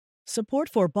Support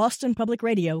for Boston Public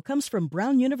Radio comes from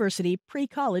Brown University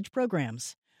pre-college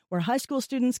programs, where high school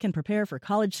students can prepare for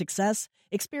college success,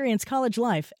 experience college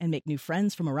life, and make new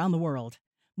friends from around the world.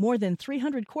 More than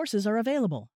 300 courses are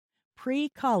available.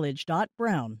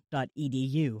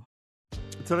 precollege.brown.edu.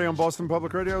 Today on Boston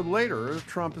Public Radio, later,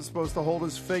 Trump is supposed to hold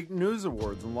his fake news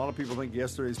awards. And a lot of people think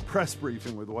yesterday's press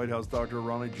briefing with White House Dr.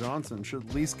 Ronnie Johnson should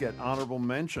at least get honorable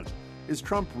mention. Is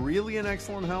Trump really in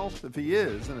excellent health? If he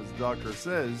is, and his doctor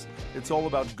says it's all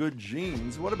about good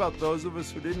genes, what about those of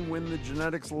us who didn't win the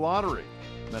genetics lottery?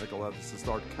 Medical ethicist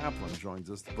Art Caplan joins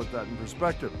us to put that in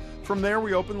perspective. From there,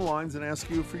 we open the lines and ask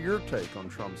you for your take on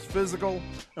Trump's physical.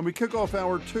 And we kick off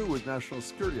hour 2 with national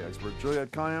security expert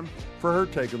Juliette Kayyem for her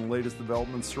take on the latest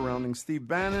developments surrounding Steve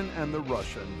Bannon and the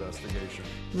Russia investigation.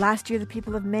 Last year, the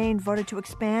people of Maine voted to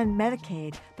expand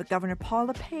Medicaid, but Governor Paul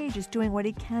LePage is doing what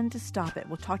he can to stop it.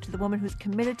 We'll talk to the woman who's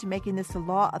committed to making this the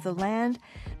law of the land,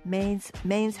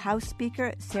 Maine's House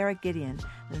Speaker, Sarah Gideon.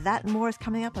 That and more is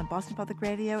coming up on Boston Public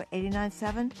Radio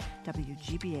 89.7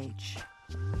 WGBH.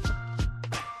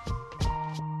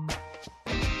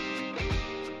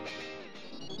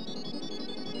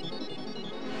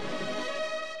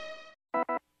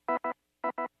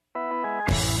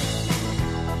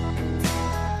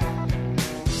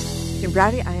 Jim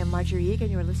Browdy, I am Marjorie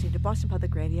Egan. You are listening to Boston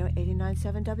Public Radio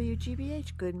 89.7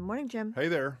 WGBH. Good morning, Jim. Hey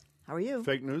there. How are you?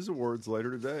 Fake news awards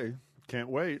later today. Can't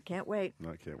wait. Can't wait. No,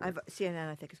 I can't wait. CNN,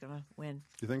 I think, is going to win.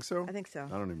 You think so? I think so.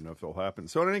 I don't even know if it'll happen.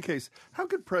 So in any case, how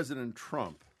could President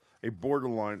Trump, a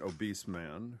borderline obese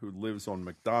man who lives on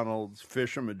McDonald's,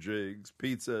 fish-a-majigs,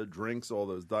 pizza, drinks all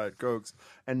those Diet Cokes,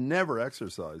 and never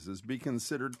exercises, be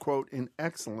considered, quote, in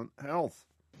excellent health?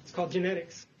 It's called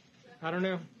genetics. I don't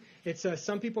know. It's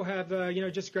some people have,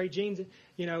 just great genes.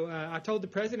 I told the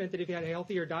president that if he had a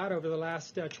healthier diet over the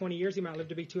last 20 years, he might live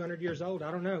to be 200 years old.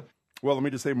 I don't know. Well, let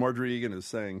me just say Marjorie Egan is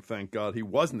saying, thank God he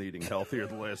wasn't eating healthier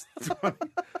the last 20.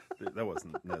 That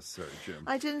wasn't necessary, Jim.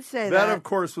 I didn't say that. That, of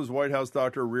course, was White House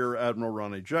Dr. Rear Admiral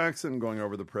Ronnie Jackson going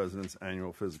over the president's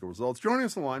annual physical results. Joining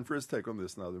us on the line for his take on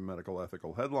this and other medical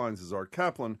ethical headlines is Art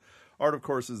Caplan. Art, of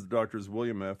course, is the doctors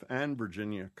William F. and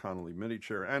Virginia Connolly Mitty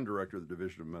Chair and Director of the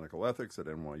Division of Medical Ethics at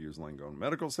NYU's Langone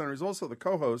Medical Center. He's also the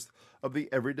co-host of the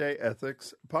Everyday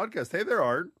Ethics podcast. Hey there,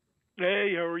 Art.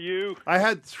 Hey, how are you? I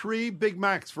had 3 Big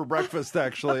Macs for breakfast,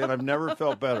 actually, and I've never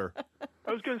felt better.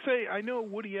 I was going to say, I know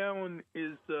Woody Allen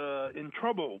is in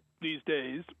trouble these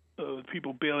days, with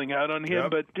people bailing out on him,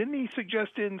 but didn't he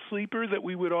suggest in Sleeper that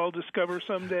we would all discover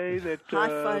someday that hot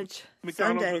fudge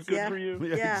McDonald's Sundays, was good for you?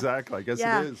 Yeah, exactly. I guess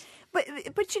it is. But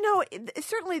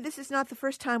certainly this is not the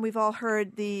first time we've all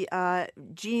heard the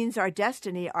genes are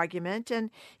destiny argument,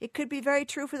 and it could be very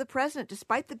true for the president,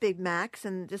 despite the Big Macs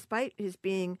and despite his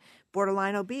being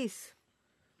borderline obese.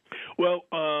 Well,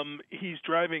 he's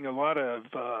driving a lot of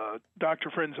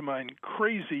doctor friends of mine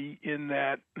crazy in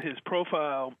that his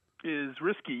profile is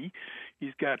risky.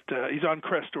 He's on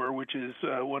Crestor, which is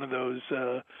one of those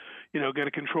got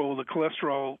to control the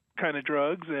cholesterol kind of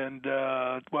drugs, and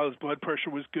while his blood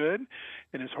pressure was good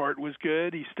and his heart was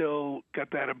good, he still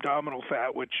got that abdominal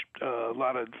fat, which a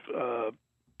lot of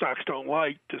docs don't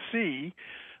like to see.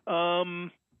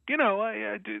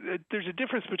 There's a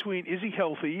difference between is he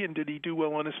healthy and did he do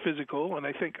well on his physical, and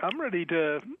I think I'm ready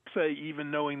to say, even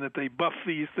knowing that they buff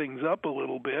these things up a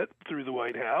little bit through the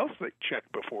White House, they check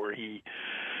before he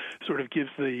sort of gives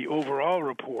the overall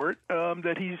report,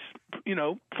 that he's,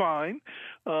 fine,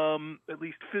 at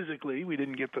least physically. We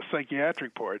didn't get the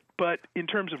psychiatric part. But in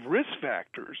terms of risk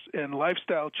factors and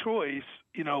lifestyle choice,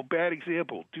 bad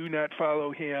example, do not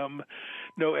follow him,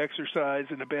 no exercise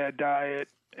and a bad diet,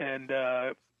 and,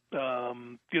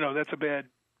 that's a bad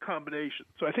combination.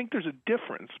 So I think there's a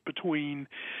difference between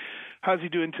how's he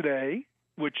doing today,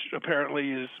 which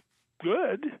apparently is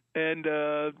good, and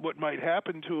what might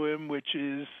happen to him, which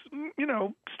is,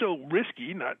 still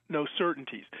risky, no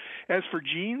certainties. As for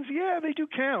genes, they do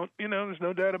count. There's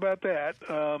no doubt about that.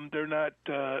 They're not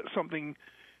something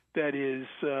that is,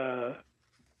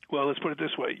 let's put it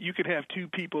this way. You could have 2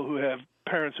 people who have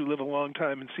parents who live a long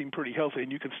time and seem pretty healthy,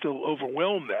 and you can still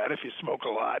overwhelm that if you smoke a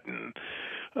lot and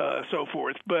so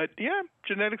forth. But,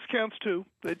 genetics counts too.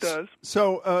 It does.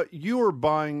 So you are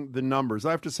buying the numbers.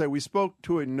 I have to say, we spoke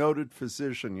to a noted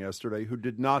physician yesterday who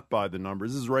did not buy the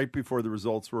numbers. This is right before the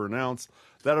results were announced.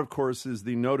 That, of course, is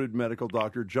the noted medical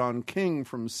doctor John King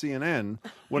from CNN.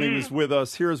 When he was with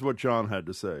us, here's what John had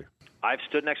to say. I've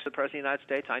stood next to the President of the United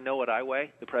States. I know what I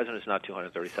weigh. The President is not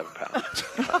 237 pounds.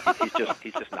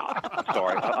 he's just not. I'm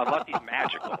sorry. Unless he's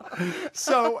magical.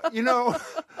 So,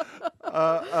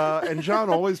 And John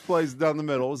always plays down the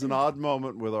middle. It was an odd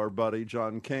moment with our buddy,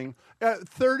 John King.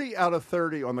 30 out of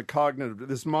 30 on the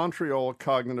this Montreal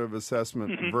cognitive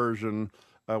assessment version,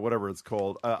 whatever it's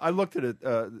called. I looked at it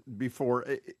before.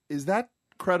 Is that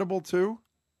credible, too?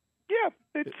 Yeah,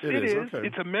 it is. Okay.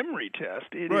 It's a memory test.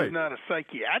 It Right. is not a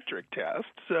psychiatric test.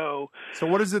 So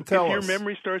what does it tell us? If your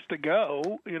memory starts to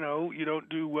go, you don't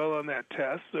do well on that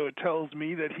test. So it tells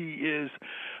me that he is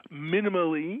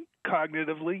minimally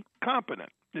cognitively competent.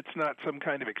 It's not some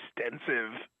kind of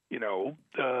extensive,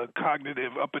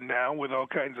 cognitive up and down with all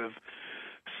kinds of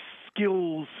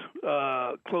skills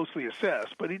closely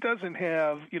assessed. But he doesn't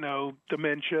have,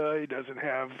 dementia. He doesn't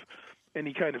have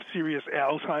any kind of serious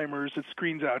Alzheimer's. It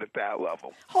screens out at that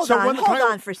level. Hold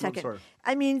on for a second. sorry.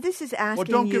 I mean, this is asking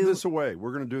you... Well, don't give this away.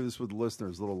 We're going to do this with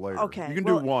listeners a little later. Okay. You can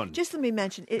do one. Just let me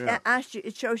mention,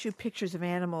 it shows you pictures of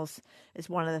animals is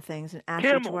one of the things, and asks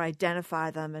Camel. you to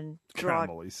identify them and draw...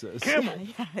 Camel, he says. Camel. Yeah,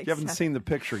 exactly. You haven't seen the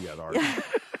picture yet, Art.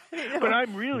 But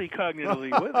I'm really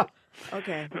cognitively with it.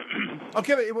 Okay.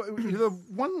 Okay, the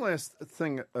one last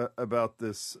thing about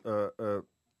this...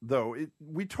 Though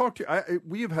we talked to,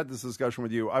 we have had this discussion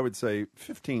with you, I would say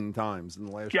 15 times in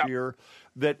the last year,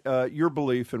 that your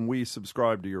belief, and we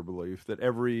subscribe to your belief, that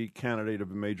every candidate of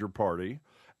a major party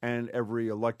and every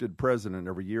elected president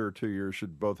every year or 2 years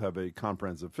should both have a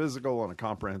comprehensive physical and a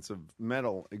comprehensive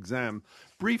mental exam.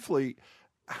 Briefly,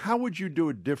 how would you do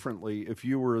it differently if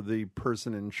you were the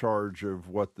person in charge of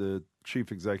what the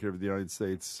chief executive of the United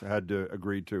States had to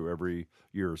agree to every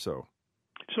year or so?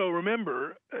 So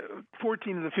remember,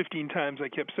 14 of the 15 times I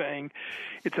kept saying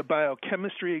it's a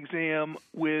biochemistry exam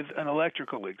with an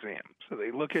electrical exam. So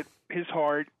they look at his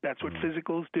heart. That's what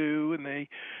physicals do, and they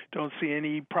don't see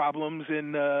any problems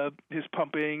in his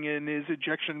pumping and his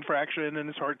ejection fraction, and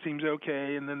his heart seems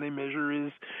okay. And then they measure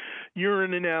his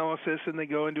urine analysis, and they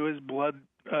go into his blood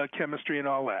chemistry and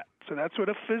all that. So that's what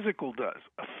a physical does.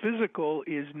 A physical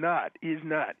is not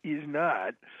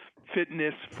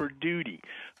fitness for duty.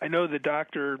 I know the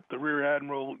doctor, the Rear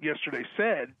Admiral, yesterday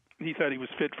said he thought he was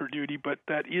fit for duty, but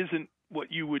that isn't what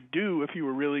you would do if you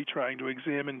were really trying to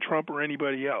examine Trump or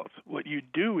anybody else. What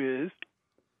you'd do is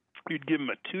you'd give him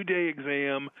a 2-day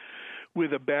exam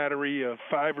with a battery of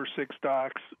 5 or 6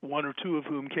 docs, 1 or 2 of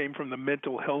whom came from the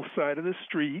mental health side of the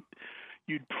street.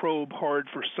 You'd probe hard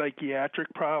for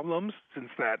psychiatric problems, since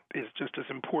that is just as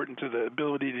important to the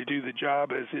ability to do the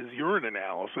job as his urine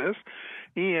analysis.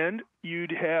 And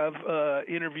you'd have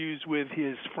interviews with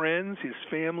his friends, his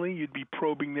family. You'd be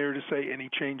probing there to say any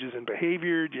changes in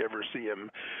behavior. Do you ever see him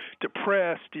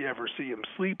depressed? Do you ever see him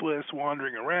sleepless,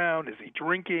 wandering around? Is he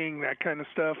drinking? That kind of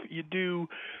stuff. You do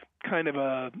kind of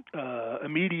a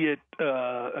immediate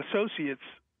associates.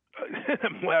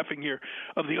 I'm laughing here,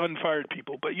 of the unfired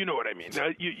people, but you know what I mean.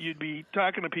 You'd be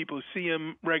talking to people who see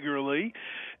him regularly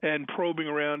and probing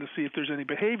around to see if there's any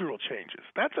behavioral changes.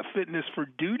 That's a fitness for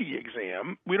duty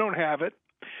exam. We don't have it.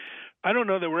 I don't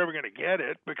know that we're ever going to get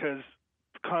it because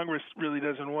Congress really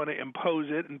doesn't want to impose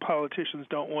it, and politicians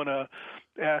don't want to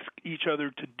ask each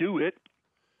other to do it.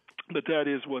 But that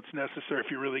is what's necessary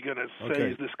if you're really going to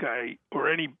say, is this guy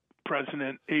or any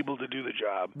president able to do the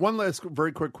job? One last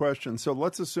very quick question. So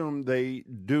let's assume they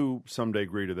do someday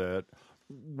agree to that.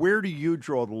 Where do you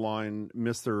draw the line,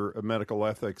 Mr. Medical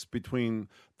Ethics, between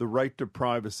the right to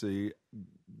privacy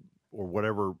or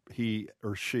whatever he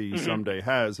or she someday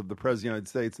has of the President of the United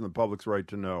States and the public's right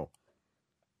to know?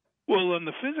 Well, on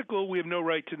the physical, we have no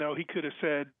right to know. He could have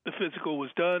said the physical was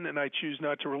done and I choose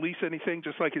not to release anything,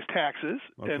 just like his taxes.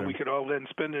 Okay. And we could all then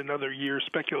spend another year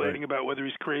speculating about whether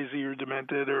he's crazy or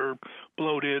demented or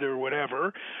bloated or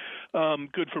whatever.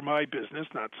 Good for my business,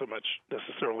 not so much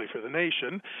necessarily for the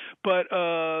nation. But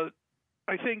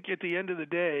I think at the end of the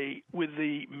day, with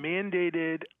the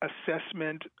mandated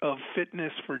assessment of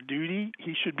fitness for duty,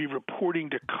 he should be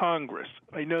reporting to Congress.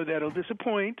 I know that'll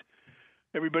disappoint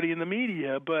everybody in the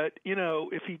media, but, you know,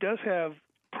 if he does have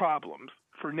problems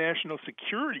for national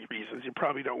security reasons, you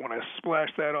probably don't want to splash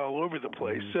that all over the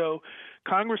place. So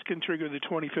Congress can trigger the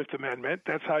 25th Amendment.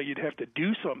 That's how you'd have to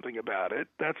do something about it.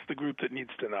 That's the group that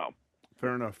needs to know.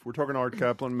 Fair enough. We're talking to Art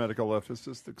Caplan, medical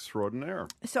ethicist extraordinaire.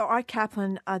 So, Art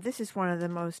Caplan, this is one of the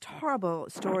most horrible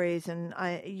stories, and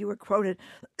you were quoted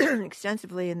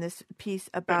extensively in this piece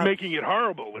about... And making it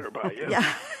horrible thereby,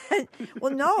 yeah.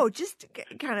 Well, no, just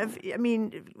kind of, I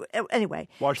mean, anyway.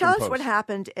 Washington Tell us Post. what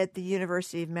happened at the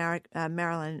University of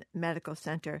Maryland Medical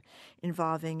Center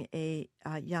involving a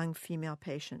young female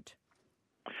patient.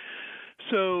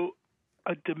 So,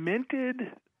 a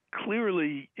demented,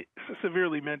 clearly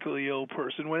severely mentally ill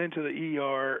person went into the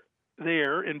ER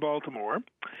there in Baltimore,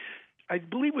 I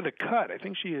believe with a cut. I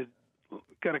think she had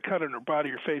got a cut on her body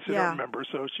or face, I don't remember,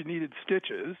 so she needed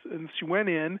stitches. And she went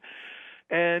in,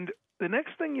 and the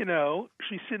next thing you know,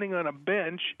 she's sitting on a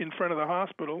bench in front of the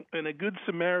hospital, and a good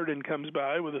Samaritan comes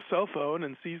by with a cell phone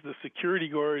and sees the security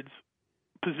guards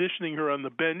positioning her on the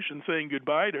bench and saying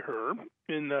goodbye to her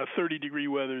in 30-degree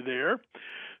weather there.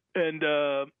 And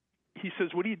he says,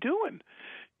 "What are you doing?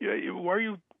 Why are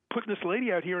you putting this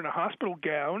lady out here in a hospital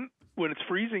gown when it's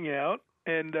freezing out?"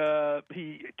 And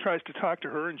he tries to talk to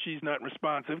her, and she's not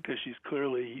responsive because she's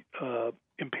clearly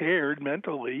impaired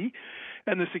mentally.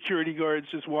 And the security guards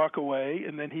just walk away,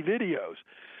 and then he videos.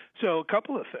 So a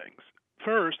couple of things.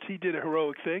 First, he did a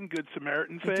heroic thing, good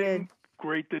Samaritan thing.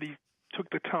 Great that he took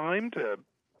the time to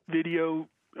video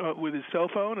with his cell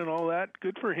phone and all that.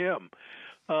 Good for him.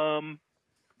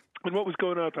 And what was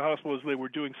going on at the hospital is they were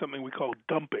doing something we call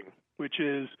dumping, which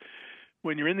is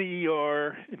when you're in the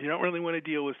ER and you don't really want to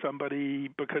deal with somebody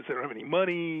because they don't have any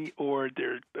money or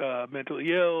they're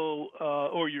mentally ill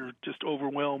or you're just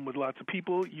overwhelmed with lots of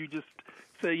people, you just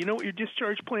say, you know what your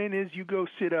discharge plan is? You go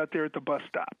sit out there at the bus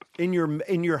stop. In your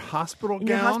hospital gown? In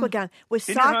your hospital gown. With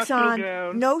socks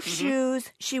on, no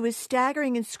shoes. She was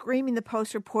staggering and screaming, the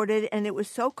Post reported, and it was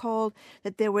so cold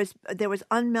that there was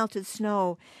unmelted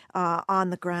snow on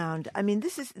the ground. I mean,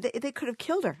 they could have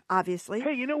killed her, obviously.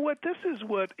 Hey, you know what? This is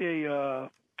what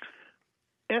a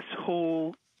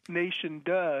S-hole nation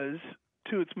does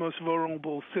to its most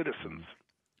vulnerable citizens.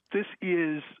 This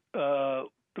is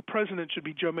the president should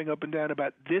be jumping up and down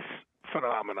about this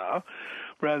phenomena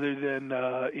rather than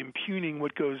impugning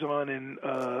what goes on in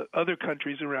other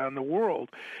countries around the world.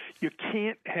 You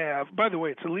can't have, by the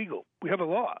way, it's illegal. We have a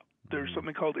law. There's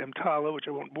something called EMTALA, which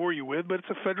I won't bore you with, but it's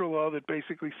a federal law that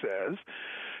basically says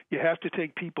you have to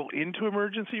take people into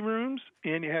emergency rooms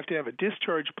and you have to have a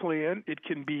discharge plan. It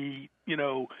can be, you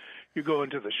go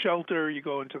into the shelter, you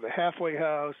go into the halfway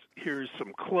house, here's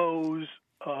some clothes,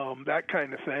 that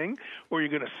kind of thing, or you're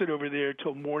going to sit over there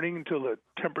till morning until the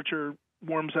temperature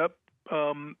warms up.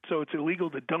 So it's illegal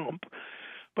to dump,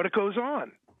 but it goes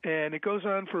on, and it goes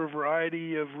on for a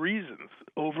variety of reasons.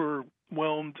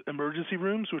 Overwhelmed emergency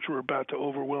rooms, which we're about to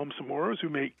overwhelm some more, who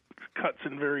make cuts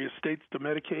in various states to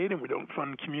Medicaid, and we don't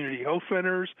fund community health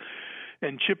centers,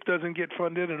 and CHIP doesn't get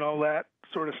funded, and all that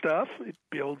sort of stuff. It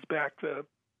builds back the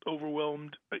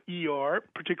overwhelmed ER,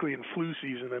 particularly in flu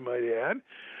season, I might add.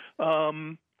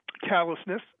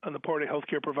 Callousness on the part of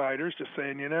healthcare providers, just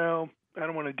saying, I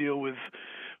don't want to deal with,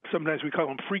 sometimes we call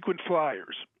them frequent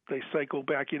flyers. They cycle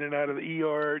back in and out of the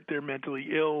ER. They're mentally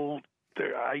ill.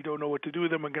 I don't know what to do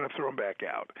with them. I'm going to throw them back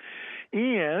out.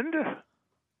 And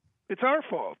it's our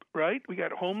fault, right? We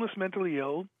got homeless, mentally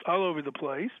ill all over the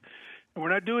place, and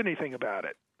we're not doing anything about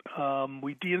it.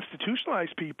 We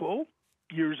deinstitutionalized people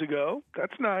years ago.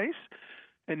 That's nice.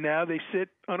 And now they sit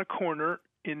on a corner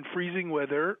in freezing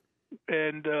weather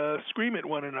and scream at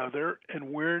one another, and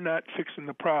we're not fixing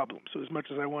the problem. So as much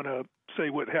as I want to say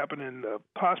what happened in the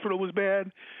hospital was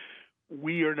bad,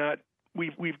 we are not.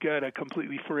 We've got a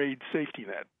completely frayed safety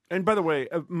net. And by the way,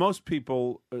 most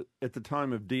people at the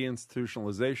time of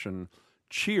deinstitutionalization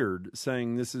cheered,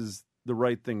 saying this is the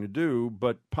right thing to do,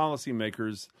 but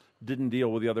policymakers didn't deal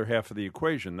with the other half of the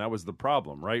equation. That was the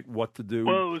problem, right? What to do.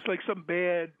 Well, it was like some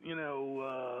bad,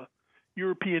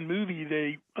 European movie.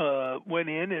 They went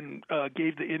in and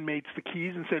gave the inmates the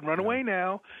keys and said, run away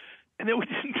now. And then we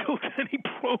didn't build any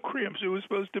programs. It was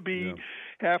supposed to be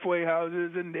halfway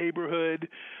houses and neighborhood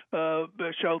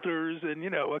shelters and,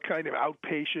 a kind of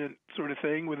outpatient sort of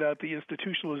thing without the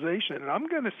institutionalization. And I'm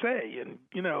going to say, and,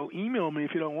 email me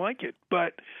if you don't like it,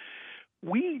 but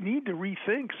we need to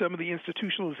rethink some of the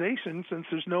institutionalization since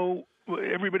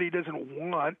everybody doesn't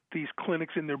want these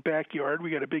clinics in their backyard.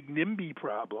 We got a big NIMBY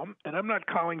problem. And I'm not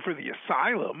calling for the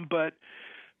asylum, but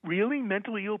really,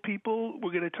 mentally ill people,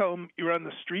 we're going to tell them you're on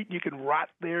the street and you can rot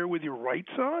there with your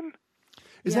rights on?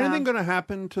 Is anything going to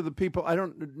happen to the people? I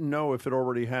don't know if it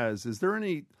already has. Is there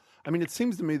any? I mean, it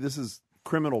seems to me this is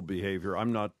criminal behavior.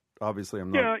 I'm not.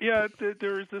 Yeah,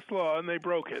 there is this law, and they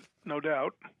broke it, no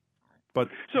doubt. But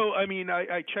so, I mean,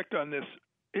 I checked on this.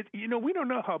 We don't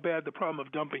know how bad the problem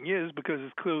of dumping is because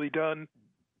it's clearly done,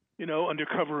 under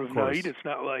cover of night. It's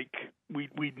not like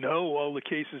we know all the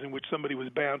cases in which somebody was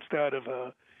bounced out of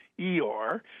a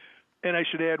ER. And I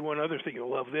should add one other thing. You'll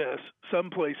love this.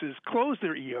 Some places close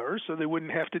their ERs so they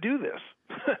wouldn't have to do this.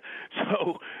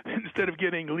 So instead of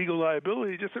getting legal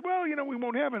liability, just said, well, we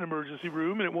won't have an emergency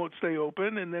room and it won't stay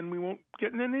open and then we won't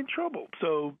get in any trouble.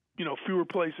 So, fewer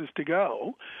places to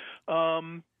go.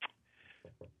 The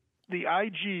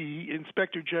IG,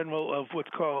 Inspector General of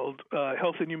what's called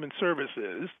Health and Human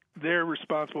Services, they're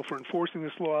responsible for enforcing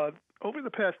this law. Over the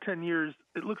past 10 years,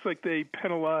 it looks like they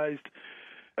penalized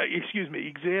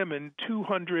examined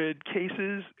 200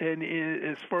 cases, and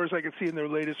as far as I can see in their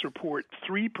latest report,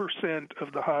 3%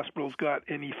 of the hospitals got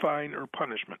any fine or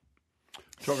punishment.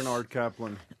 Talking to Art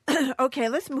Caplan. Okay,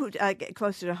 let's move get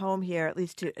closer to home here, at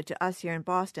least to us here in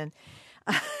Boston.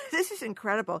 This is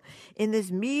incredible. In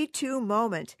this Me Too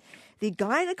moment, the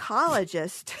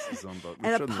gynecologist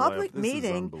at a public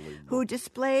meeting who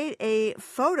displayed a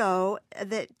photo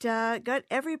that got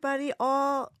everybody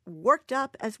all worked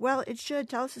up, as well it should.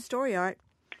 Tell us the story, Art.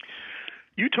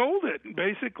 You told it.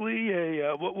 Basically,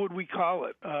 what would we call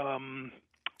it?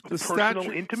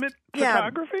 Personal intimate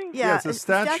photography? Yeah, it's a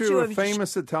statue, a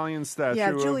famous Italian statue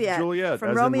of Juliet.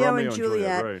 From Romeo and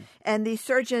Juliet. Right. And the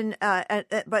surgeon,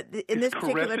 but in this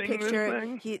particular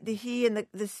picture, he and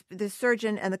the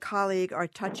surgeon and the colleague are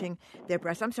touching their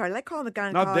breasts. I'm sorry, did I call them the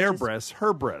gynecologist? Not their breasts,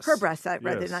 her breasts. Her breasts, right.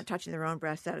 Yes. They're not touching their own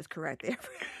breasts. That is correct.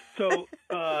 So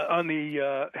on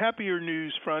the happier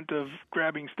news front of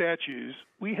grabbing statues,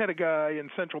 we had a guy in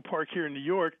Central Park here in New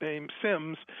York named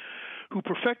Sims who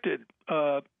perfected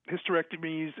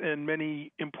hysterectomies and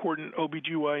many important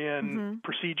OBGYN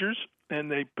procedures, and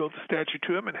they built a statue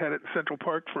to him and had it in Central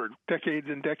Park for decades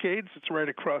and decades. It's right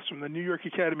across from the New York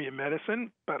Academy of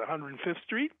Medicine, about 105th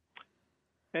Street.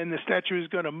 And the statue is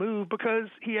going to move because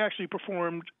he actually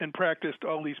performed and practiced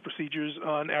all these procedures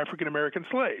on African-American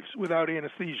slaves without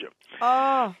anesthesia.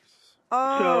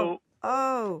 So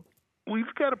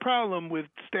we've got a problem with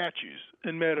statues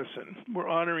in medicine. We're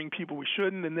honoring people we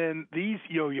shouldn't, and then these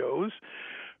yo-yos,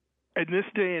 in this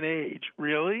day and age,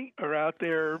 really, are out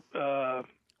there, I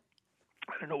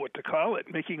don't know what to call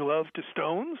it, making love to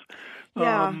stones.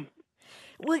 Yeah.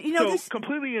 Well, this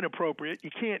completely inappropriate.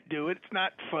 You can't do it. It's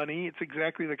not funny. It's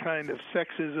exactly the kind of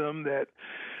sexism that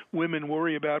women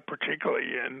worry about,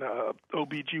 particularly in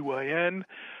OBGYN.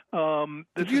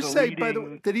 Did you say, by the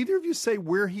way, did either of you say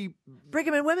where he...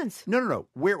 Brigham and Women's. No.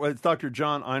 Where it's Dr.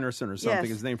 John Einerson or something,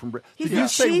 his name from... He's did you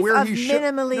say where he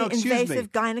minimally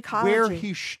invasive gynecology. Where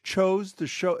he chose to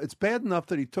show... It's bad enough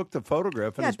that he took the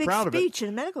photograph and is proud of it. Big speech in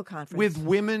a medical conference. With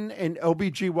women and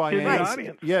OBGYN. In the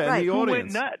audience. Yeah, in the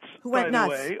audience. Who went nuts, by the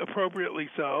way, appropriately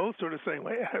so, sort of saying,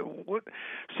 wait, what?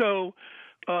 So,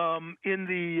 in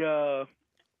the...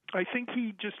 I think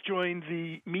he just joined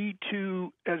the Me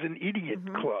Too as an Idiot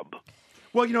Club.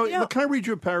 Well, can I read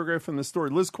you a paragraph from the story?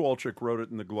 Liz Kowalczyk wrote it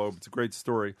in the Globe. It's a great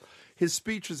story. His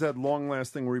speech has had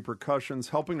long-lasting repercussions,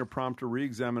 helping to prompt a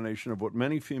re-examination of what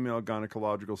many female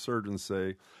gynecological surgeons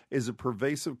say is a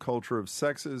pervasive culture of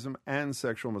sexism and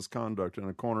sexual misconduct in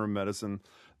a corner of medicine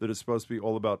that is supposed to be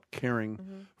all about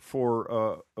caring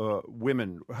for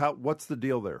women. What's the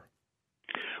deal there?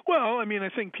 Well, I mean, I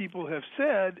think people have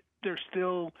said they're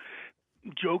still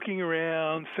joking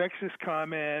around, sexist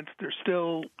comments. They're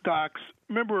still docs.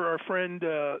 Remember our friend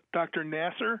Dr.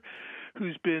 Nasser,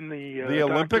 who's been the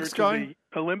Olympics guy?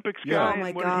 The Olympics guy. Yeah. Oh,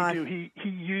 my what God. did he do? He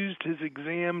used his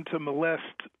exam to molest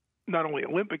not only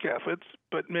Olympic athletes,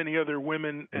 but many other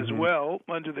women as well,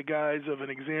 under the guise of an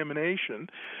examination.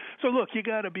 So, look, you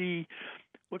got to be...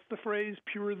 What's the phrase?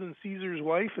 Purer than Caesar's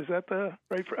wife? Is that the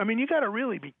right phrase? I mean, you got to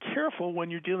really be careful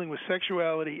when you're dealing with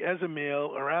sexuality as a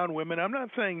male around women. I'm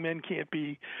not saying men can't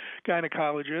be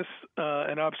gynecologists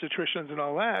and obstetricians and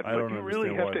all that, but you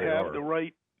really have to have the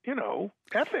right,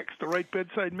 ethics, the right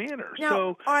bedside manner. Now,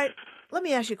 all right, let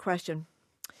me ask you a question.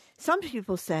 Some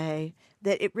people say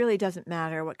that it really doesn't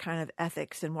matter what kind of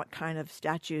ethics and what kind of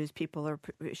statues people are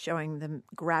showing them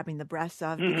grabbing the breasts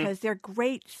of because they're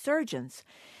great surgeons.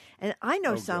 And I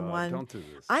know someone. Don't do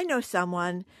this. I know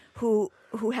someone who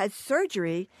had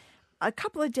surgery a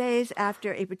couple of days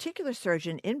after a particular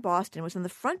surgeon in Boston was on the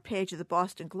front page of the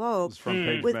Boston Globe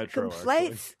with Metro,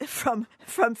 complaints from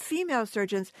female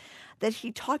surgeons that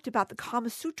he talked about the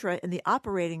Kama Sutra in the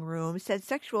operating room, said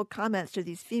sexual comments to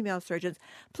these female surgeons,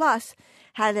 plus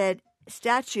had a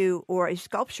statue or a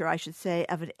sculpture, I should say,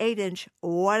 of an 8-inch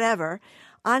whatever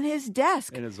on his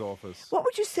desk. In his office. What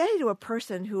would you say to a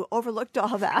person who overlooked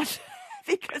all that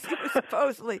because he was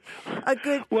supposedly a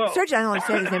good surgeon? I don't want to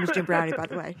say his name is Jim Brownie, by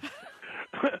the way.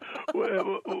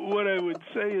 What I would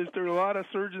say is there are a lot of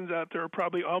surgeons out there who are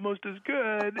probably almost as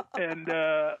good, and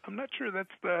I'm not sure that's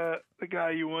the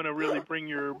guy you want to really bring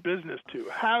your business to.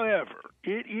 However,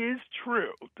 it is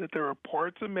true that there are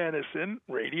parts of medicine,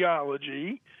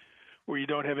 radiology, where you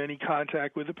don't have any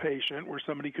contact with the patient, where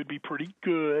somebody could be pretty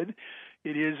good.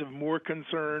 It is of more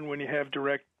concern when you have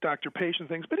direct doctor-patient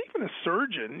things. But even a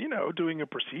surgeon, doing a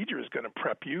procedure is going to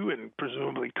prep you and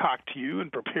presumably talk to you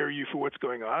and prepare you for what's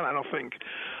going on. I don't think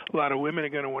a lot of women are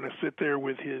going to want to sit there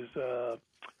with his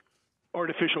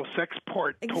artificial sex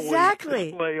part toy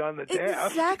display on the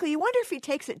desk. Exactly. You wonder if he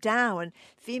takes it down when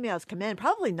females come in.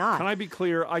 Probably not. Can I be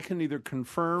clear? I can neither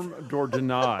confirm or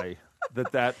deny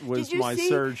that was my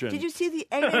surgeon. Did you see the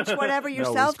 8-inch whatever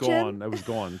yourself, Jim? No, it was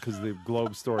gone because the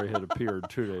Globe story had appeared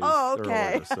 2 days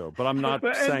okay. earlier. So, but I'm not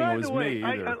saying it was me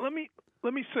either.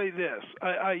 Let me say this.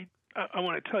 I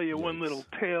want to tell you one little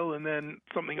tale and then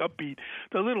something upbeat.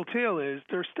 The little tale is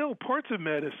there's still parts of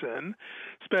medicine,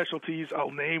 specialties,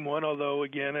 I'll name one, although,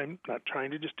 again, I'm not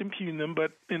trying to just impugn them,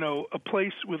 but, a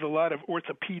place with a lot of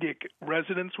orthopedic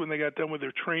residents when they got done with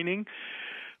their training.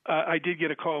 I did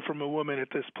get a call from a woman at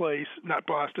this place, not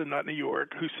Boston, not New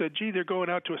York, who said, gee, they're going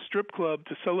out to a strip club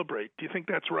to celebrate. Do you think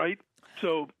that's right?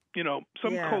 So,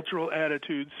 some cultural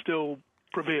attitudes still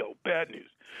prevail. Bad news.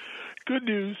 Good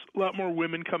news, a lot more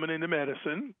women coming into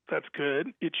medicine. That's good.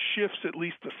 It shifts at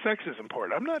least the sexism part.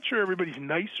 I'm not sure everybody's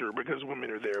nicer because women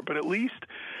are there, but at least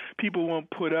people won't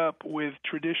put up with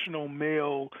traditional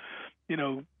male,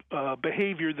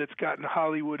 behavior that's gotten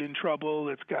Hollywood in trouble,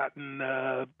 that's gotten,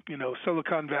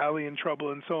 Silicon Valley in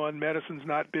trouble and so on. Medicine's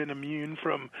not been immune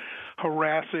from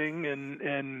harassing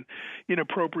and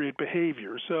inappropriate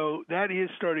behavior. So that is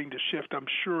starting to shift. I'm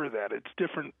sure that it's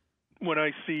different when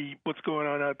I see what's going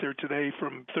on out there today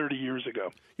from 30 years ago.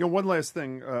 One last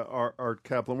thing, Art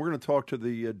Caplan. We're going to talk to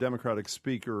the Democratic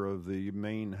Speaker of the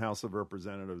Maine House of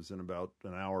Representatives in about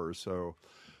an hour or so,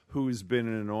 who's been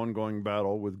in an ongoing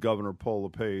battle with Governor Paul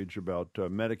LePage about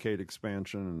Medicaid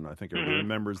expansion. And I think everybody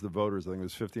remembers the voters. I think it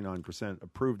was 59%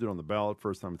 approved it on the ballot.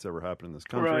 First time it's ever happened in this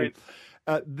country.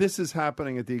 Right. This is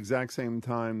happening at the exact same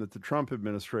time that the Trump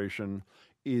administration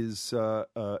is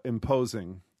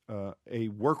imposing a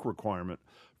work requirement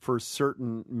for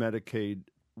certain Medicaid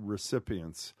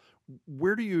recipients.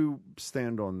 Where do you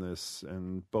stand on this,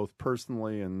 and both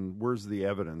personally, and where's the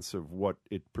evidence of what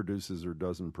it produces or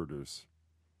doesn't produce?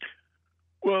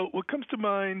 Well, what comes to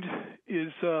mind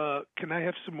is, can I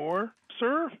have some more,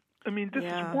 sir? I mean, this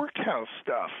is workhouse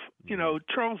stuff.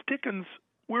 Charles Dickens,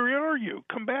 where are you?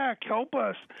 Come back, help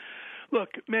us.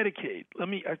 Look, Medicaid,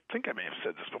 I think I may have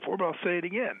said this before, but I'll say it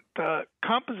again. The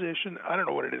composition, I don't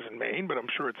know what it is in Maine, but I'm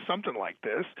sure it's something like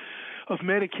this, of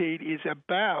Medicaid is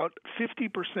about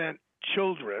 50%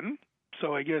 children.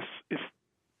 So I guess if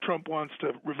Trump wants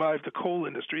to revive the coal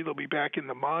industry, they'll be back in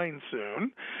the mine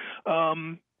soon.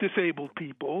 Disabled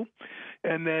people,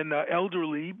 and then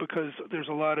elderly, because there's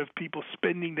a lot of people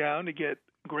spending down to get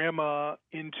grandma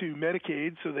into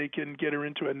Medicaid so they can get her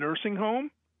into a nursing home.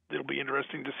 It'll be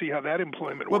interesting to see how that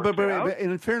employment works out. But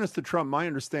in fairness to Trump, my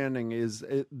understanding is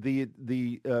the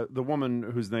woman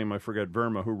whose name I forget,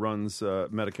 Verma, who runs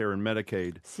Medicare and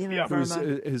Medicaid,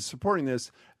 is supporting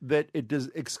this, that it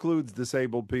excludes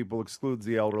disabled people, excludes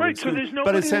the elderly. Right, so there's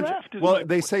nobody left. Well,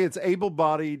 they say it's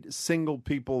able-bodied, single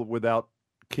people without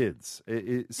kids.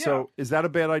 So is that a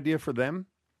bad idea for them?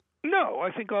 No,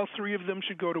 I think all three of them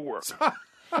should go to work.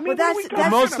 I mean, that's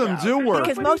most of them do work.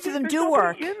 Because most of them do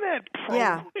work. In that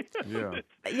program.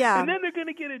 Yeah. And then they're going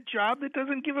to get a job that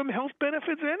doesn't give them health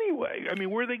benefits anyway. I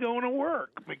mean, where are they going to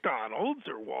work? McDonald's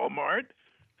or Walmart?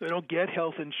 They don't get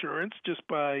health insurance just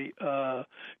by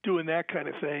doing that kind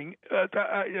of thing.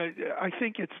 I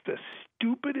think it's the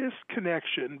stupidest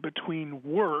connection between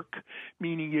work,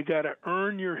 meaning you got to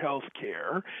earn your health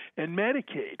care, and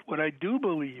Medicaid. What I do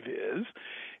believe is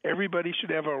everybody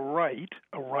should have a right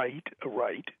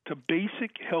to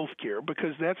basic health care,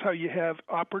 because that's how you have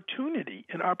opportunity.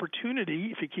 And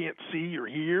opportunity, if you can't see or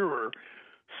hear or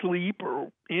sleep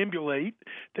or ambulate,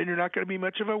 then you're not going to be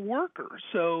much of a worker.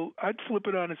 So I'd flip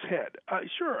it on its head.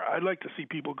 Sure, I'd like to see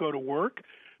people go to work,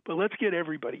 but let's get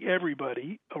everybody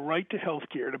a right to health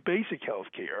care, to basic health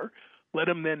care. Let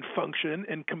them then function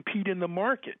and compete in the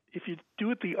market. If you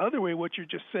do it the other way, what you're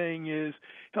just saying is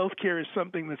health care is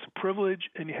something that's a privilege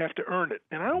and you have to earn it.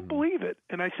 And I don't believe it.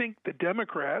 And I think the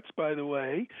Democrats, by the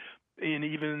way, and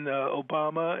even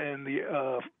Obama and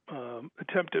the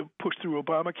attempt to push through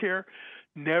Obamacare,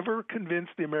 never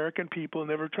convinced the American people,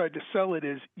 never tried to sell it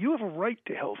as you have a right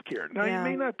to health care. Now, you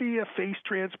may not be a face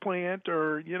transplant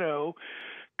or,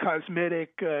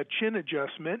 cosmetic chin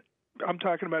adjustment. I'm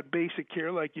talking about basic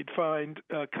care like you'd find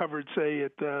covered, say,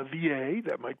 at the VA.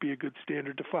 That might be a good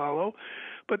standard to follow.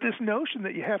 But this notion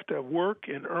that you have to work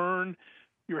and earn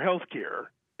your health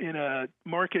care in a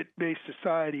market-based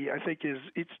society, I think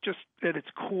it's just at its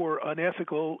core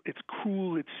unethical, it's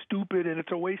cruel, it's stupid, and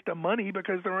it's a waste of money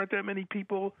because there aren't that many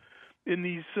people in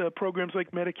these programs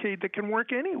like Medicaid that can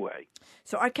work anyway.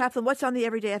 So, Art Caplan, what's on the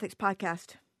Everyday Ethics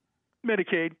podcast?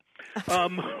 Medicaid.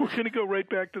 We're going to go right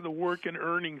back to the work and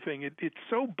earning thing. It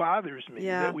so bothers me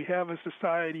that we have a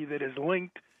society that is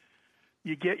linked.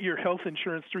 You get your health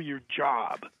insurance through your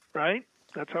job. right?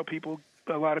 That's how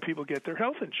a lot of people get their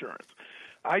health insurance.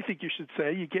 I think you should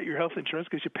say you get your health insurance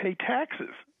because you pay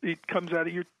taxes. It comes out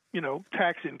of your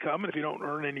tax income, and if you don't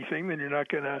earn anything, then you're not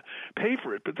going to pay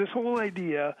for it. But this whole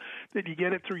idea that you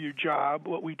get it through your job,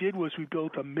 what we did was we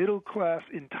built a middle-class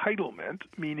entitlement,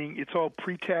 meaning it's all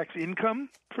pre-tax income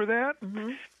for that,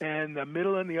 and the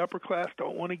middle and the upper class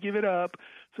don't want to give it up.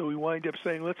 So we wind up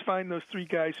saying, let's find those three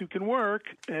guys who can work,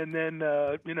 and then,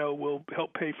 we'll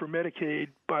help pay for Medicaid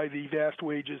by the vast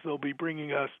wages they'll be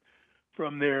bringing us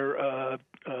from their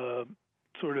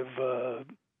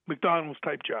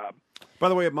McDonald's-type job. By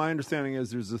the way, my understanding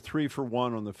is there's a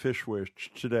 3-for-1 on the fish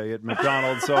wish today at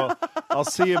McDonald's, so I'll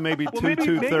see you maybe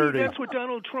 2:30. Maybe that's what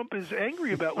Donald Trump is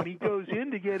angry about when he goes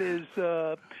in to get his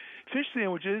fish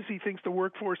sandwiches. He thinks the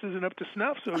workforce isn't up to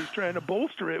snuff, so he's trying to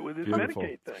bolster it with his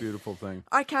Medicaid thing. Beautiful thing.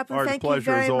 Art Caplan, thank you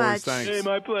pleasure very as always. much. Thanks. Hey,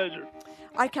 my pleasure.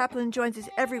 Art Caplan joins us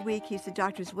every week. He's the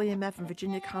Doctors William F. and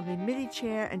Virginia Conley Mitty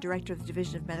Chair and Director of the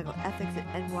Division of Medical Ethics at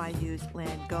NYU's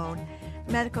Langone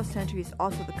Medical Center. He's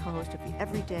also the co-host of the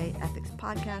Everyday Ethics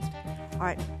podcast.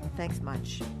 Art, thanks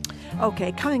much.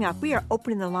 Okay, coming up, we are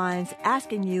opening the lines,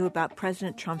 asking you about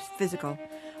President Trump's physical.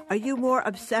 Are you more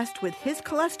obsessed with his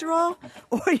cholesterol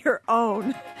or your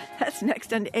own? That's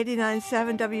next on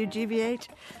 89.7 WGBH,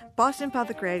 Boston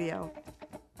Public Radio.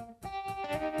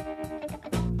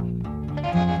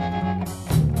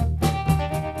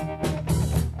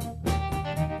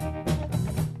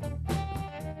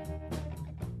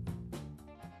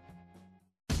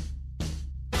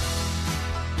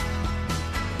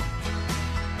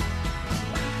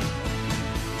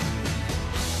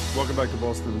 Welcome back to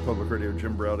Boston Public Radio.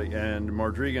 Jim Browdy and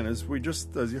Margery Egan. As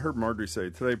you heard Margery say,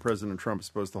 today President Trump is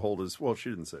supposed to hold she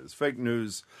didn't say this, fake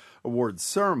news awards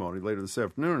ceremony later this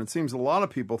afternoon. It seems a lot of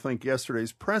people think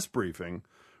yesterday's press briefing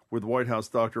with White House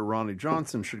Dr. Ronnie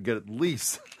Johnson should get at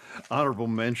least honorable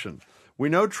mention. We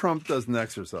know Trump doesn't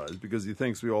exercise because he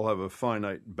thinks we all have a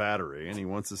finite battery and he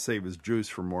wants to save his juice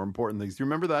for more important things. Do you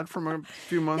remember that from a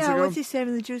few months ago? Yeah, what's he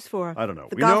saving the juice for? I don't know.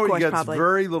 The We golf know he course, gets probably.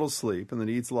 very little sleep and then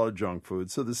he eats a lot of junk food.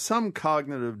 So there's some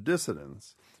cognitive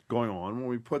dissonance going on when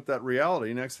we put that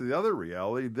reality next to the other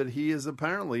reality that he is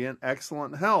apparently in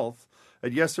excellent health.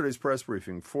 At yesterday's press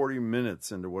briefing, 40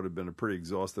 minutes into what had been a pretty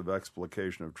exhaustive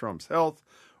explication of Trump's health,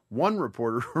 one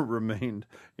reporter remained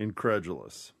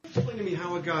incredulous. Explain to me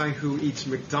how a guy who eats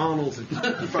McDonald's and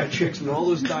Kentucky Fried Chicks and all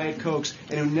those Diet Cokes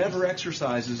and who never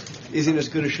exercises is in as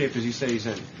good a shape as you say he's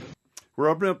in. We're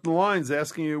opening up the lines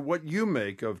asking you what you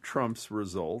make of Trump's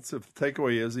results. If the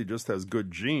takeaway is he just has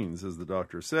good genes, as the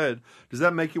doctor said, does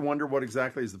that make you wonder what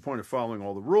exactly is the point of following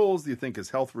all the rules? Do you think his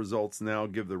health results now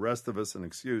give the rest of us an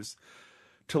excuse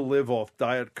to live off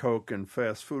Diet Coke and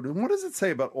fast food? And what does it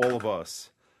say about all of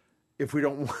us if we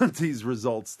don't want these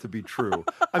results to be true?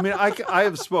 I mean, I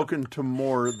have spoken to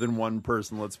more than one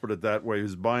person, let's put it that way,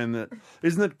 who's buying that.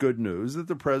 Isn't it good news that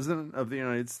the President of the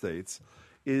United States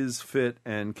is fit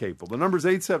and capable? The number's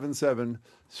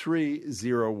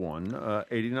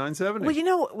 877-301-8970. Well, you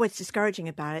know what's discouraging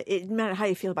about it? It doesn't matter how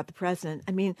you feel about the president.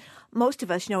 I mean, most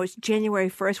of us, it's January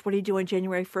 1st. What do you do on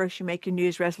January 1st? You make your New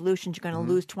Year's resolutions. You're going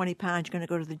to lose 20 pounds. You're going to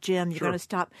go to the gym. You're going to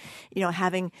stop,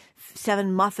 having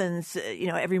 7 muffins,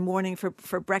 every morning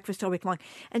for breakfast all week long.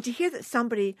 And to hear that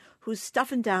somebody who's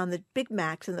stuffing down the Big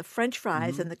Macs and the French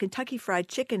fries and the Kentucky Fried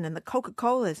Chicken and the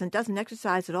Coca-Colas and doesn't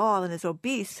exercise at all and is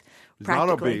obese, he's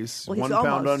practically. Not obese. Well, 1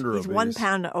 pound under he's obese. 1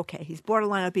 pound. Okay, he's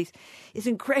borderline obese. Is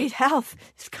in great health.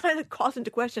 It's kind of calls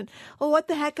into question, well, what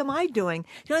the heck am I doing?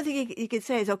 The only thing you could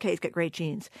say is, okay, he's got great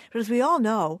genes. But as we all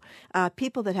know,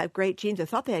 people that have great genes or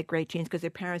thought they had great genes because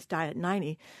their parents died at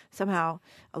 90, somehow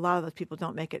a lot of those people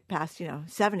don't make it past,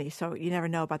 70. So you never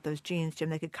know about those genes,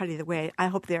 Jim. They could cut either way. I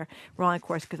hope they're wrong, of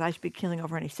course, because I should be keeling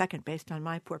over any second based on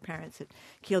my poor parents that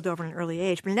keeled over in an early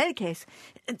age. But in any case,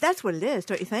 that's what it is,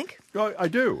 don't you think? Oh, I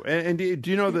do. And do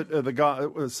you know that the guy,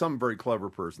 some very clever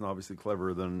person, obviously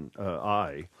cleverer than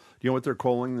I, do you know what they're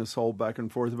calling this whole back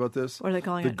and forth about this? What are they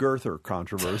calling it? The girther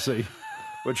controversy,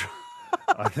 which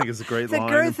I think is a great The line.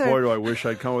 girther. Boy, do I wish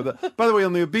I'd come with it. By the way,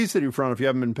 on the obesity front, if you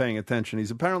haven't been paying attention,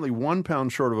 he's apparently 1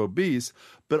 pound short of obese,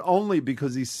 but only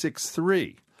because he's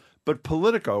 6'3". But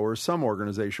Politico, or some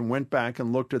organization, went back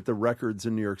and looked at the records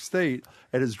in New York State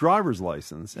at his driver's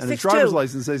license. And his 6'2". driver's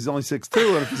license says he's only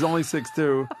 6'2", and if he's only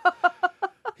 6'2",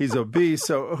 he's obese.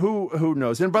 So who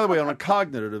knows? And by the way, on a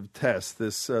cognitive test,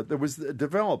 this there was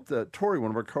developed. Tori,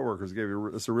 one of our coworkers, gave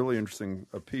us a really interesting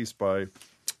piece by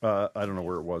I don't know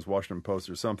where it was, Washington Post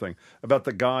or something, about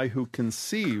the guy who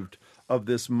conceived of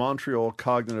this Montreal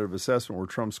cognitive assessment where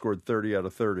Trump scored 30 out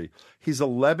of 30. He's a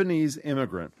Lebanese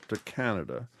immigrant to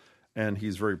Canada, and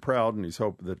he's very proud, and he's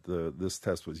hoping that this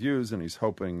test was used, and he's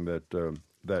hoping that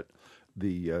that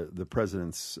the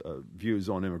president's views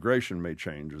on immigration may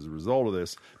change as a result of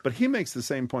this. But he makes the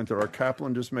same point that our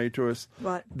Caplan just made to us,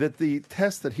 that the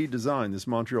test that he designed, this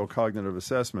Montreal Cognitive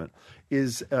Assessment,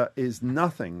 is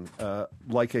nothing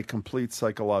like a complete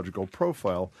psychological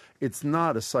profile. It's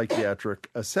not a psychiatric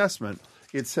assessment.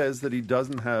 It says that he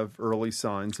doesn't have early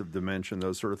signs of dementia,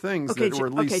 those sort of things that were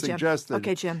at least suggested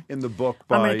in the book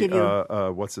by,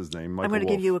 what's his name, Michael I'm going to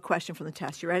Wolff. give you a question from the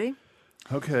test. You ready?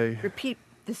 Okay. Repeat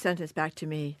the sentence back to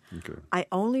me. Okay. I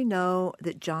only know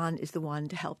that John is the one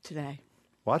to help today.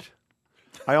 What?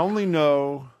 I only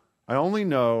know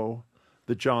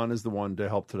that John is the one to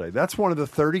help today. That's one of the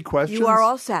 30 questions. You are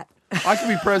all set. I could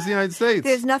be president of the United States.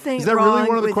 There's nothing Is that wrong really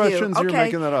one of the with questions? you. You're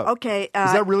making that up. Okay. Is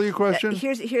that really a question?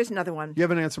 Here's another one. You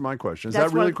haven't answered my question. Is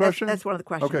that really a question? That's one of the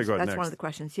questions. Okay, go ahead. That's next. one of the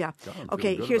questions. Yeah. God, I'm okay.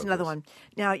 feeling good Here's about another this. one.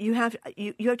 Now you have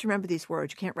to remember these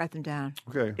words. You can't write them down.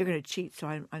 Okay. You're going to cheat, so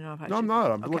I don't know if I should. No, I'm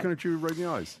not. I'm looking at you right in the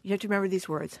eyes. You have to remember these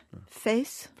words: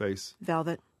 face,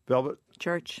 velvet,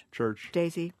 church,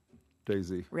 daisy,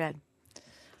 red.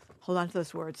 Hold on to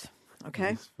those words. Okay.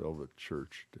 Face, velvet,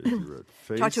 church, daisy, red.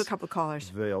 Face, talk to a couple of callers.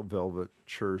 Velvet,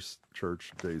 church,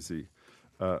 daisy,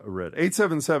 red.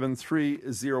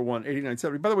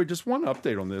 877-301-8970. By the way, just one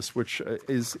update on this, which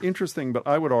is interesting, but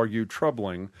I would argue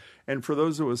troubling. And for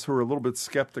those of us who are a little bit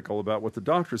skeptical about what the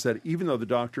doctor said, even though the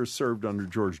doctor served under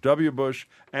George W. Bush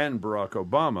and Barack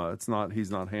Obama, he's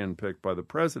not handpicked by the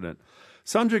president.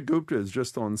 Sanjay Gupta is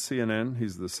just on CNN.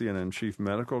 He's the CNN chief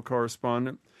medical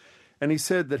correspondent. And he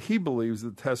said that he believes the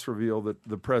tests reveal that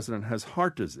the president has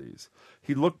heart disease.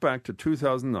 He looked back to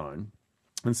 2009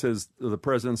 and says the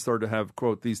president started to have,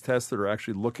 quote, these tests that are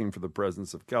actually looking for the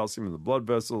presence of calcium in the blood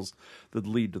vessels that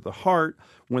lead to the heart.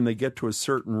 When they get to a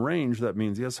certain range, that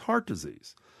means he has heart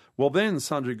disease. Well, then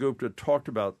Sanjay Gupta talked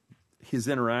about his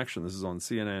interaction, this is on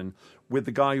CNN, with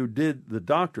the guy who did,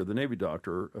 the Navy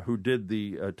doctor, who did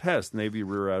the test, Navy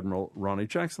Rear Admiral Ronnie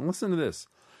Jackson. Listen to this.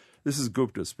 This is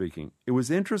Gupta speaking. It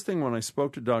was interesting when I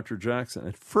spoke to Dr. Jackson.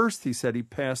 At first, he said he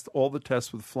passed all the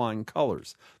tests with flying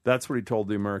colors. That's what he told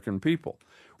the American people.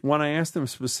 When I asked him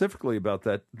specifically about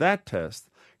that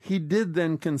test, he did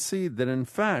then concede that, in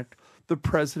fact, the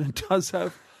president does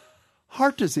have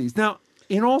heart disease. Now,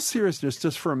 in all seriousness,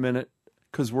 just for a minute,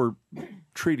 because we're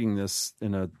treating this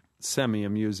in a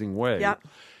semi-amusing way. Yep.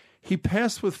 He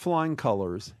passed with flying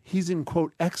colors. He's in,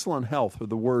 quote, excellent health, are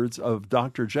the words of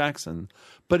Dr. Jackson.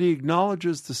 But he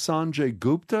acknowledges to Sanjay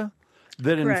Gupta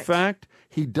that, in fact,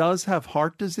 he does have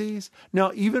heart disease.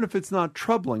 Now, even if it's not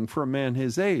troubling for a man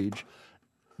his age,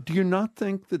 do you not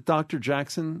think that Dr.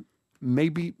 Jackson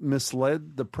maybe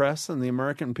misled the press and the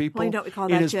American people Well, you don't recall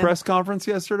in that, his Jim. press conference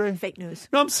yesterday? Fake news.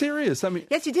 No, I'm serious. I mean,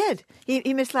 Yes, he did.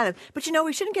 He misled him. But,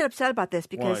 we shouldn't get upset about this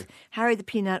because Why? Harry the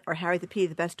Peanut, or Harry the Pea,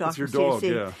 the best dog That's your from dog,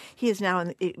 CDC, yeah. he is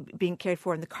now being cared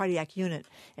for in the cardiac unit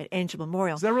at Angel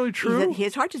Memorial. Is that really true? He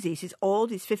has heart disease. He's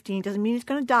old. He's 15. Doesn't mean he's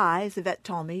going to die, as the vet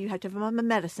told me. You have to have him on the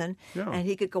medicine. Yeah. And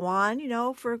he could go on,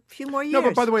 for a few more years. No,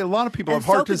 but by the way, a lot of people And have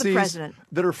heart so could the disease president.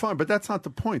 that are fine, but that's not the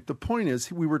point. The point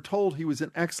is we were told he was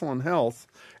in excellent health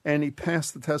and he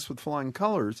passed the test with flying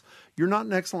colors. You're not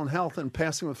in excellent health and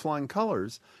passing with flying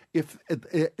colors.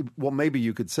 Well, maybe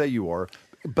you could say you are,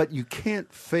 but you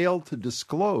can't fail to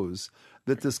disclose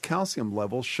that this calcium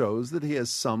level shows that he has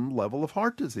some level of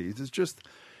heart disease. It's just...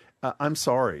 I'm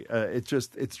sorry.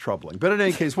 It's troubling. But in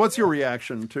any case, what's your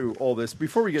reaction to all this?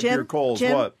 Before we get to your calls,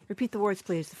 Jim, what? repeat the words,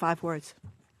 please, the 5 words.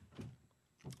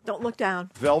 Don't look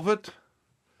down. Velvet,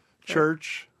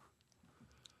 church.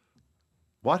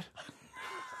 What?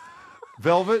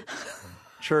 Velvet,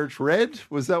 church, red?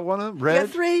 Was that one of them? Red? You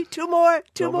got 3. 2 more.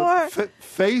 2 more.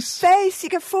 Face? Face. You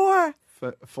got 4.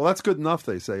 Well, that's good enough,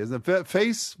 they say, isn't it?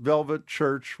 Face, velvet,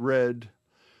 church, red,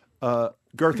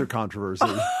 Girther controversy.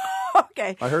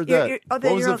 Okay. I heard that. What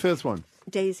was the 5th one?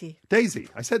 Daisy. Daisy.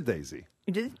 I said Daisy.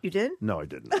 You did? You did? No, I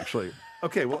didn't, actually.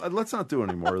 Okay, well, let's not do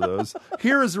any more of those.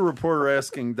 Here is a reporter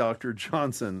asking Dr.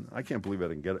 Johnson. I can't believe I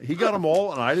didn't get it. He got them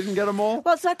all, and I didn't get them all?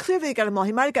 Well, it's not clear that he got them all.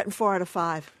 He might have gotten 4 out of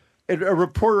 5. A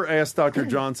reporter asked Dr.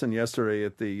 Johnson yesterday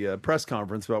at the press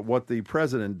conference about what the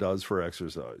president does for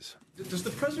exercise. Does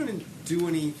the president do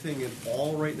anything at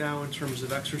all right now in terms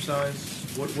of exercise?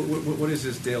 What is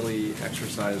his daily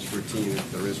exercise routine,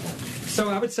 if there is one? So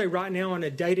I would say right now on a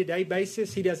day-to-day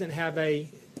basis, he doesn't have a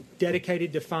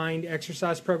dedicated, defined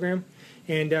exercise program.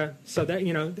 And so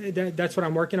that that's what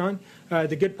I'm working on.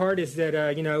 The good part is that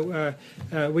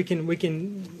we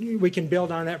can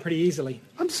build on that pretty easily.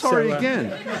 I'm sorry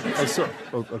again.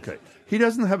 Okay, he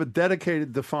doesn't have a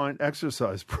dedicated, defined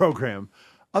exercise program.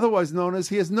 otherwise known as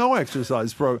he has no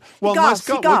exercise program. Well, Well,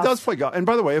 he he does play golf. And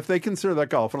by the way, if they consider that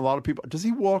golf, and a lot of people, does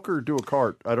he walk or do a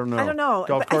cart? I don't know. I don't know.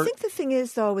 Golf But cart? I think the thing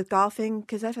is, though, with golfing,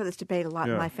 because I've had this debate a lot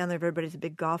in Yeah. my family, everybody's a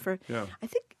big golfer. Yeah. I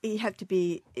think you have to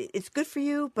be, it's good for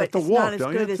you, but to it's walk, not as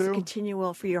don't good you, as a too?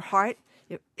 continual, for your heart.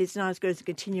 It's not as good as a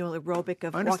continual aerobic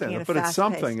of I understand walking that, at but a it's fast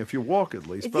something pace. if you walk at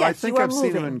least. But Yes, I think you are I've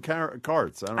seen him moving. in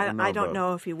carts. I don't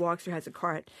know if he walks or has a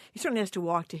cart. He certainly has to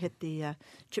walk to hit the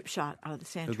chip shot out of the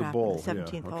sand At the trap ball, on the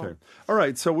 17th yeah, hole. okay. All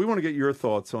right, so we want to get your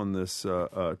thoughts on this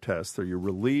test. Are you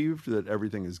relieved that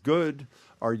everything is good?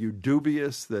 Are you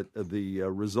dubious that the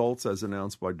results, as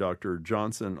announced by Dr.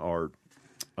 Johnson, are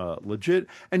legit?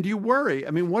 And do you worry?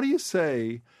 I mean, what do you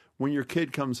say when your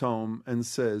kid comes home and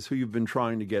says, who you've been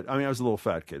trying to get? I mean, I was a little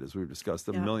fat kid, as we've discussed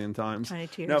a million times. Tiny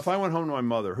tears. Now, if I went home to my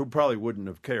mother, who probably wouldn't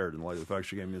have cared in light of the fact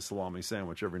she gave me a salami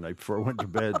sandwich every night before I went to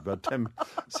bed, about 10,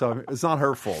 so it's not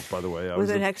her fault, by the way.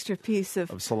 With an extra piece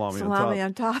of salami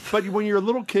on top. But when you're a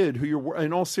little kid who you're,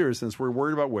 in all seriousness, we're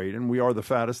worried about weight, and we are the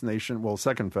fattest nation, well,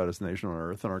 second fattest nation on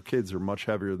earth, and our kids are much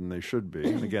heavier than they should be.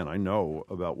 And again, I know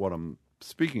about what I'm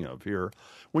speaking of here.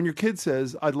 When your kid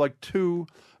says, I'd like 2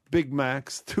 Big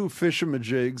Macs, 2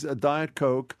 Fish-a-majigs, a Diet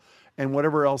Coke, and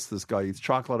whatever else this guy eats,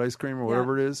 chocolate ice cream or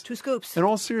whatever it is. 2 scoops. In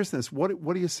all seriousness, what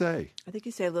do you say? I think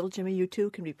you say, little Jimmy, you too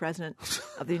can be president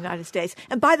of the United States.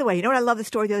 And by the way, you know what I love the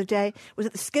story the other day? Was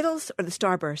it the Skittles or the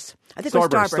Starburst? I think it was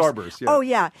Starburst. Starburst, yeah. Oh,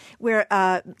 yeah, where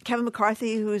Kevin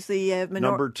McCarthy, who's the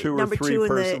number 2 or 3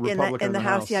 person Republican in the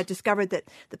House, discovered that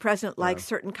the president likes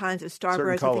certain kinds of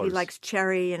Starburst. I think he likes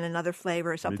cherry and another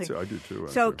flavor or something. Me too. I do too.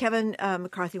 So Kevin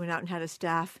McCarthy went out and had his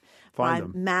staff buy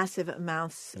massive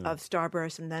amounts of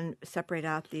Starburst and then separate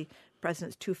out the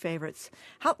president's 2 favorites.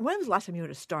 When was the last time you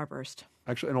had a Starburst?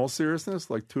 Actually, in all seriousness,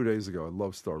 like 2 days ago, I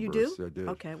love Starburst. You do? I did.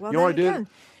 Okay, well, you know what I did? again.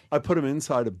 I put them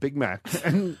inside a Big Mac.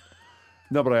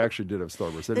 No, but I actually did have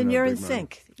Starburst. Then you're in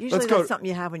sync. Usually that's something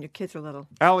you have when your kids are little.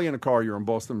 Allie in a car. You're on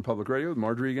Boston Public Radio with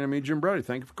Marjorie, Egan, and me, Jim Brady.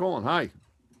 Thank you for calling. Hi.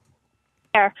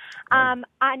 There.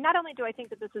 Not only do I think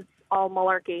that this is all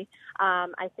malarkey,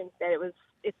 I think that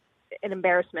it's an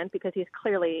embarrassment because he's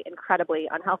clearly incredibly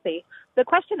unhealthy. The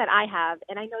question that I have,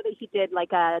 and I know that he did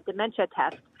like a dementia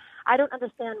test, I don't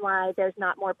understand why there's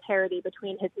not more parity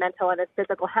between his mental and his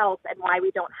physical health, and why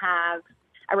we don't have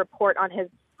a report on his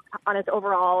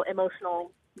overall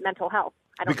emotional mental health.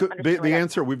 I don't understand the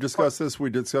answer, we've discussed this. We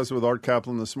discussed it with Art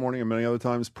Caplan this morning and many other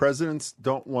times. Presidents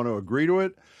don't want to agree to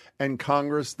it, and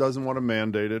Congress doesn't want to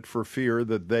mandate it for fear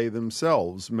that they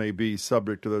themselves may be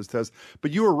subject to those tests.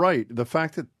 But you are right. The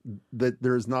fact that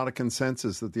there is not a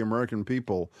consensus that the American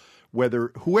people,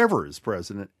 whoever is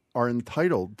president, are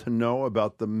entitled to know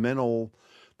about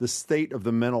the state of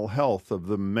the mental health of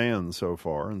the man so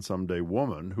far, and someday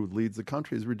woman, who leads the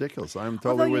country is ridiculous. I'm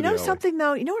totally with you. Although, you know something,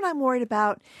 though? You know what I'm worried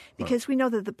about? Because we know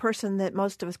that the person that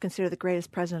most of us consider the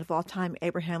greatest president of all time,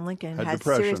 Abraham Lincoln, had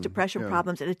serious depression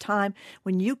problems at a time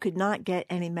when you could not get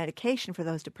any medication for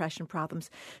those depression problems.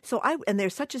 And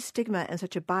there's such a stigma and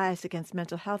such a bias against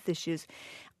mental health issues.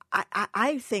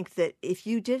 I think that if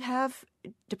you did have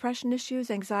depression issues,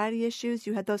 anxiety issues,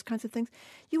 you had those kinds of things,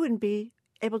 you wouldn't be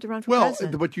able to run for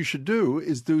president. What you should do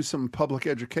is do some public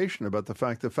education about the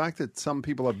fact that some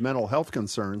people have mental health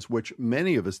concerns, which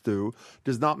many of us do,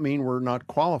 does not mean we're not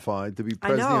qualified to be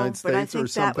president of the United States or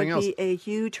something else. I know, but I think that would be a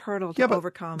huge hurdle to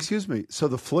overcome. Excuse me. So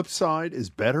the flip side is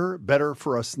better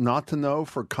for us not to know,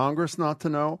 for Congress not to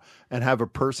know, and have a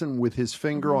person with his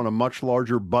finger on a much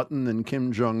larger button than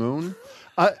Kim Jong-un.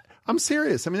 I'm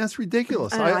serious. I mean, that's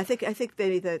ridiculous. I think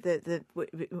maybe the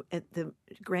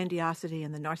grandiosity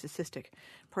and the narcissistic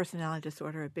personality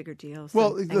disorder are bigger deals.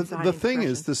 Well, the thing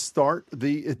is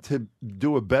to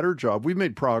do a better job. We've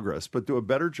made progress, but do a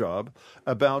better job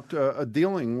about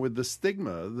dealing with the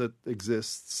stigma that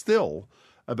exists still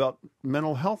about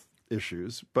mental health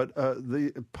issues. But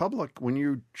the public, when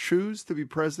you choose to be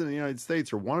president of the United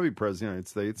States or want to be president of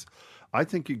the United States, I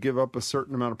think you give up a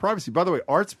certain amount of privacy. By the way,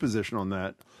 Art's position on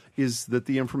that is that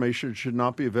the information should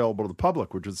not be available to the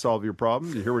public, which would solve your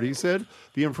problem. You hear what he said?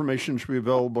 The information should be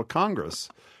available to Congress.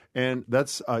 And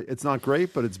that's it's not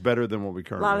great, but it's better than what we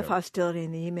currently have. A lot of hostility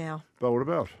in the email. But what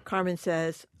about? Carmen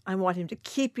says, I want him to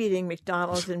keep eating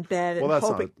McDonald's in bed and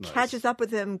hope it catches up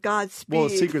with him. Godspeed. Well,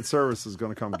 the Secret Service is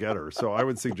going to come get her, so I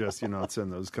would suggest you not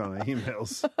send those kind of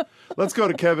emails. Let's go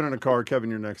to Kevin in a car. Kevin,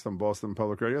 you're next on Boston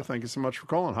Public Radio. Thank you so much for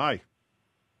calling. Hi.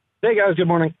 Hey, guys. Good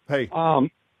morning. Hey.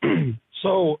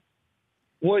 So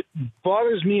what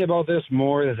bothers me about this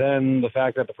more than the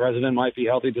fact that the president might be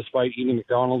healthy despite eating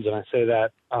McDonald's, and I say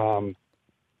that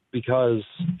because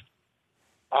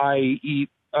I eat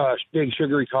big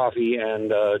sugary coffee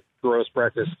and a gross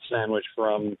breakfast sandwich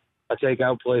from a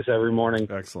takeout place every morning.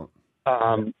 Excellent.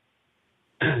 And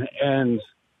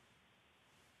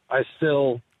I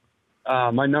still,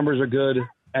 my numbers are good.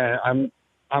 I'm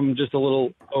just a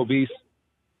little obese.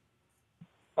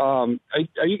 Are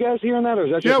you guys hearing that, or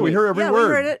is that just we me? hear every word.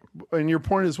 We heard it. And your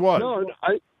point is what? No,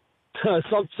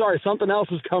 sorry, something else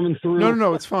is coming through.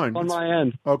 No, it's fine. On my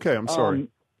end. Okay, I'm sorry.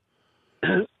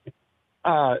 So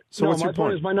what's your point?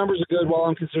 point? Is my numbers are good while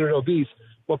I'm considered obese.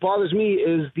 What bothers me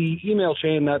is the email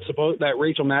chain that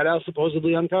Rachel Maddow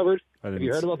supposedly uncovered. Have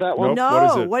you heard about that one?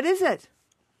 Nope. No. What is it?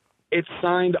 It's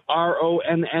signed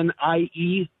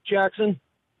Ronnie Jackson.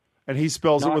 And he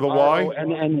spells it with a Y?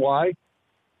 Ronny.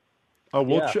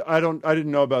 Oh, I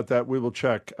didn't know about that. We will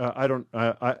check. I don't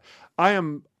know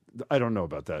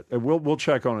about that. We'll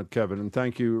check on it, Kevin. And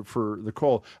thank you for the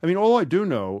call. I mean, all I do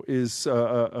know is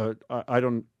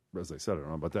as I said, I don't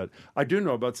know about that. I do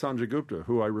know about Sanjay Gupta,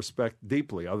 who I respect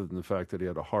deeply, other than the fact that he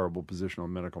had a horrible position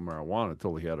on medical marijuana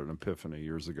until he had an epiphany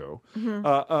years ago.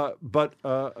 Mm-hmm. But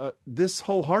this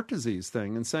whole heart disease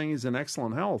thing and saying he's in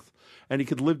excellent health and he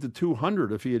could live to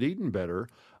 200 if he had eaten better,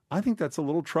 I think that's a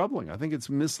little troubling. I think it's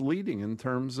misleading in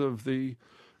terms of the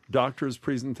doctor's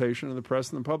presentation in the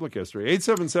press and the public yesterday.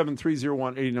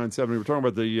 877-301-8970. We're talking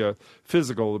about the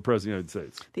physical of the President of the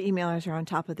United States. The emailers are on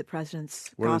top of the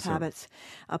president's golf habits.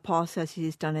 Paul says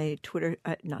he's done a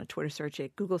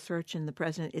Google search, and the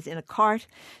president is in a cart.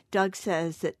 Doug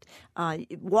says that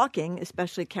walking,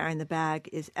 especially carrying the bag,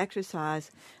 is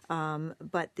exercise,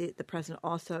 but the president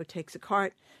also takes a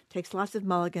cart, takes lots of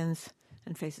mulligans,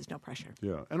 and faces no pressure.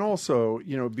 Yeah, and also,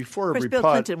 before every Bill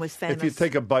putt, Clinton was famous. If you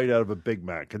take a bite out of a Big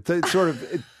Mac, it's sort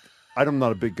of. I'm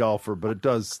not a big golfer, but it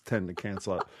does tend to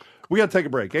cancel out. We got to take a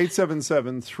break.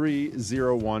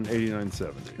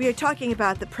 877-301-8970. We are talking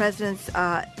about the president's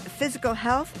physical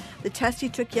health, the test he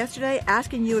took yesterday,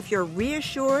 asking you if you're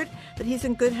reassured that he's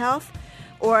in good health,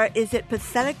 or is it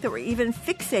pathetic that we're even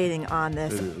fixating on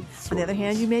this? On the other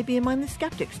hand, you may be among the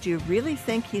skeptics. Do you really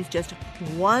think he's just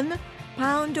 1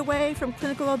 pound away from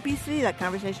clinical obesity? That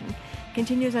conversation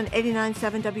continues on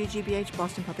 89.7 WGBH,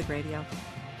 Boston Public Radio.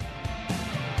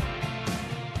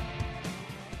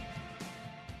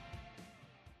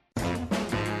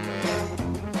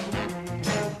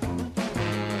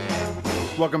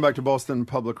 Welcome back to Boston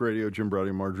Public Radio. Jim Browdy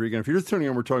and Marge Regan. If you're just tuning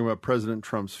in, we're talking about President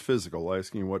Trump's physical,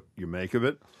 asking you what you make of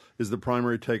it. Is the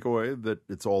primary takeaway that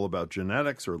it's all about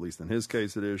genetics, or at least in his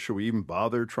case it is? Should we even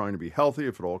bother trying to be healthy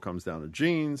if it all comes down to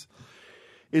genes?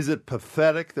 Is it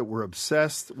pathetic that we're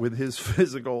obsessed with his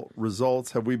physical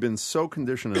results? Have we been so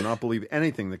conditioned to not believe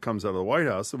anything that comes out of the White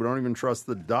House that we don't even trust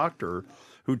the doctor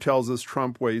who tells us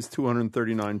Trump weighs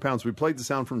 239 pounds? We played the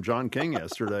sound from John King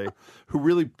yesterday, who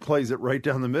really plays it right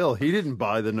down the middle. He didn't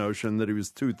buy the notion that he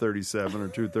was 237 or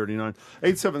 239.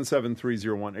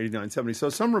 877-301-8970. So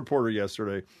some reporter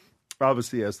yesterday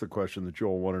obviously asked the question that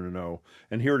Joel wanted to know.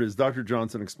 And here it is, Dr.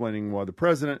 Johnson explaining why the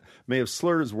president may have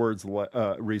slurred his words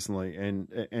recently.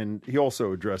 And he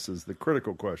also addresses the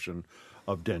critical question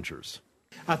of dentures.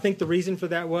 I think the reason for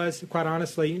that was, quite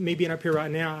honestly, me being up here right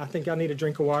now, I think I need a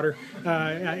drink of water.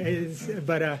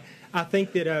 I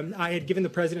think that I had given the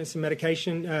president some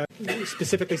medication,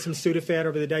 specifically some Sudafed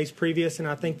over the days previous, and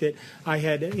I think that I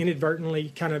had inadvertently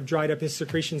kind of dried up his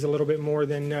secretions a little bit more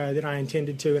than I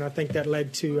intended to, and I think that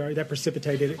led to, that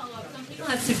precipitated it. Some people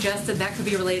have suggested that could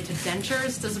be related to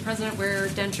dentures. Does the president wear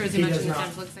dentures? He mentioned does the not.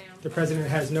 dental exam. The president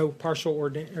has no partial or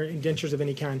dentures of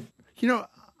any kind.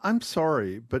 I'm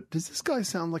sorry, but does this guy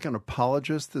sound like an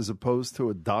apologist as opposed to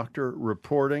a doctor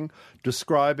reporting,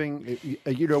 describing,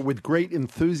 with great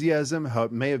enthusiasm how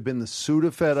it may have been the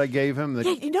Sudafed I gave him?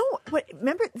 Yeah, you know what?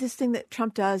 Remember this thing that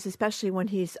Trump does, especially when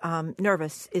he's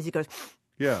nervous, is he goes...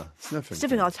 Yeah,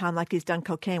 sniffing all the time, like he's done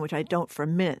cocaine, which I don't for a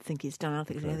minute think he's done. I don't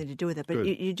think it has anything to do with it. But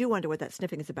you do wonder what that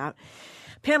sniffing is about.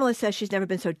 Pamela says she's never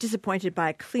been so disappointed by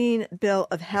a clean bill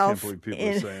of health. I can't believe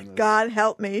people are saying this. God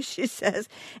help me, she says.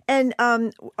 And,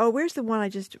 where's the one? I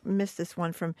just missed this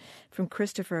one from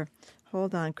Christopher.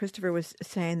 Hold on. Christopher was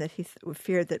saying that he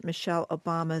feared that Michelle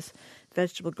Obama's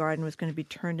vegetable garden was going to be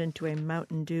turned into a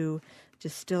Mountain Dew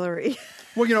distillery.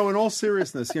 Well, in all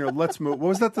seriousness, Let's Move. What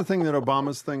was that the thing that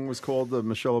Obama's thing was called?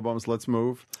 Michelle Obama's Let's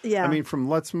Move? Yeah. I mean, from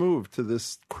Let's Move to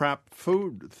this crap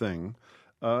food thing.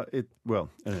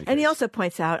 And he also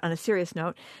points out, on a serious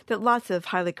note, that lots of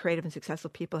highly creative and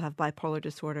successful people have bipolar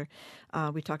disorder.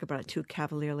 We talk about it too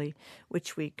cavalierly,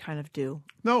 which we kind of do.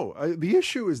 No, the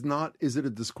issue is not, is it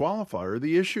a disqualifier?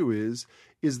 The issue is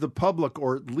the public,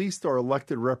 or at least our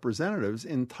elected representatives,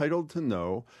 entitled to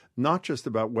know not just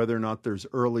about whether or not there's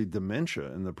early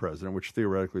dementia in the president, which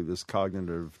theoretically this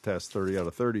cognitive test 30 out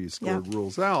of 30 scored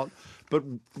rules out, but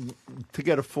to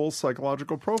get a full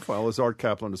psychological profile, as Art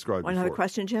Caplan described before. Another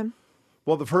question, Jim?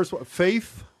 Well, the first one,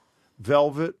 Faith,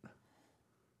 Velvet,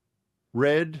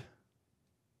 Red,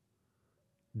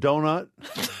 Donut,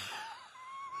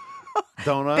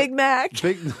 Big Mac.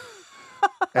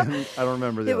 And I don't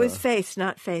remember the It other. was Face,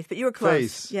 not Faith, but you were close.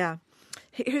 Face. Yeah.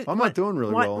 I'm not doing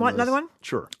really well on Want this. another one?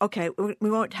 Sure. Okay, we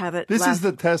won't have it. This left. is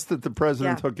the test that the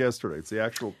president Yeah. took yesterday. It's the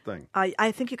actual thing.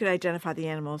 I think you could identify the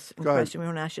animals in Go ahead. question. We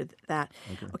won't ask you that.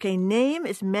 Okay, name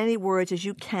as many words as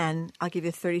you can. I'll give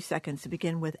you 30 seconds to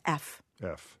begin with F.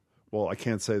 F. Well, I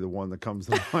can't say the one that comes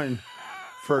to mind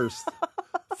first.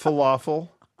 Falafel,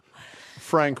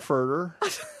 Frankfurter,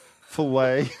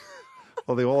 filet.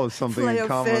 Well, they all have something Filet in of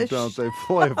common, fish. don't they?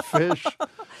 Filet of fish.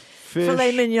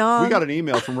 Filet mignon. We got an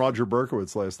email from Roger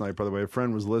Berkowitz last night, by the way. A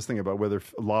friend was listening about whether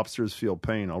lobsters feel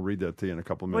pain. I'll read that to you in a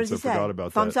couple of What minutes. does he I forgot say?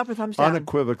 about Thumbs that. up or thumbs down?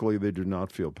 Unequivocally, they do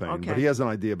not feel pain. Okay. But he has an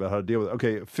idea about how to deal with it.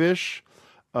 Okay, fish,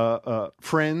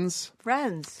 friends,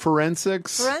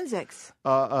 forensics.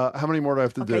 How many more do I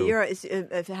have to do? Okay, you're it's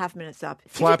a half minute's up.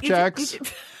 Flapjacks.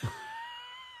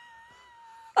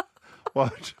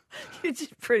 What? You did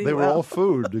pretty They well. were all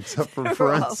food except for They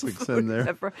were all forensics food in there.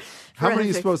 except for How many are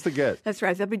you forensics. supposed to get? That's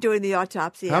right. They'll be doing the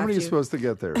autopsy. How many are you after supposed to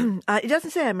get there? It doesn't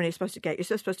say how many you're supposed to get. You're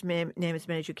still supposed to name as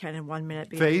many as you can in 1 minute.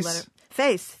 Face?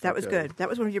 Face. That was Okay. good. That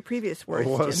was one of your previous words.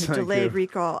 It was, in the thank delayed you.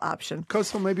 recall option.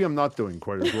 So maybe I'm not doing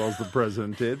quite as well as the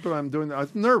president did, but I'm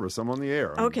nervous. I'm on the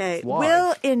air. Okay. It's live.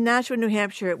 Will in Nashua, New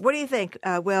Hampshire. What do you think,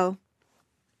 Will?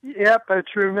 Yep, I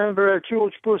remember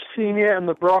George Bush Sr. and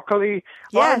the broccoli.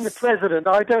 Yes. I'm the president.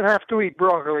 I don't have to eat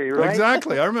broccoli, right?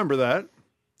 Exactly. I remember that.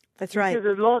 That's right.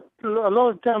 Did a lot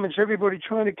of damage. Everybody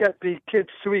trying to get the kids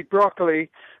to eat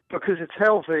broccoli because it's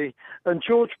healthy. And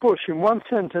George Bush, in one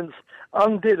sentence,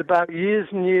 undid about years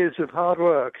and years of hard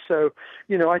work. So,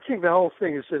 I think the whole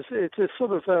thing is it's a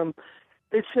sort of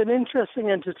it's an interesting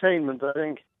entertainment, I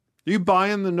think. Do you buy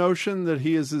in the notion that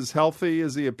he is as healthy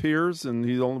as he appears, and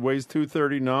he only weighs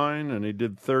 239, and he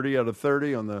did 30 out of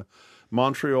 30 on the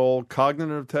Montreal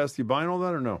cognitive test? You buying all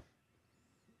that or no?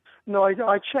 No,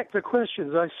 I checked the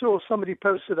questions. I saw somebody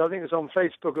posted, I think it was on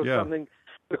Facebook or something,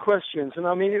 the questions. And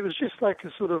I mean, it was just like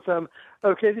a sort of,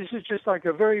 okay, this is just like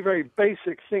a very, very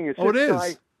basic thing. It's it is.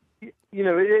 Guy,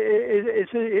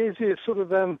 it's a sort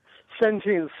of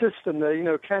sentient system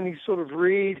there. Can he sort of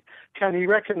read? Can he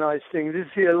recognize things? Is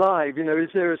he alive? Is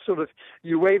there a sort of,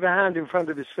 you wave a hand in front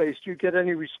of his face, do you get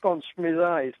any response from his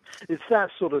eyes? It's that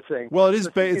sort of thing. Well, it is.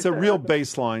 It's a real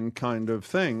baseline kind of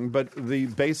thing, but the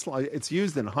baseline, it's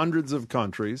used in hundreds of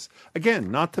countries. Again,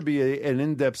 not to be an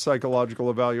in-depth psychological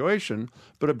evaluation,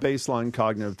 but a baseline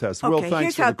cognitive test. Okay, Will, thanks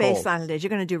here's for how the call. baseline it is. You're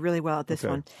going to do really well at this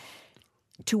one.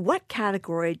 To what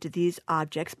category do these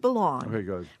objects belong? Okay,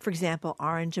 good. For example,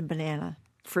 orange and banana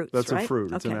fruits. That's right? a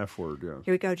fruit. It's okay. an F word, yeah.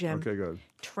 Here we go, Jim. Okay, good.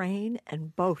 Train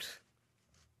and boat.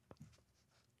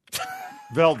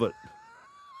 Velvet.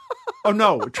 Oh,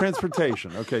 no,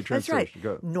 transportation. Okay, That's right. transportation.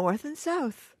 Good. North and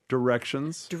south.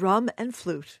 Directions. Drum and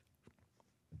flute.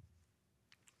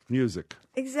 Music.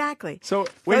 Exactly. So,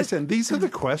 wait a second. These are the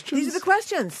questions? These are the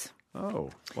questions. Oh,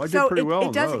 well, I did pretty well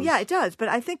on does. those. Yeah, it does. But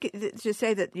I think to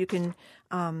say that you can,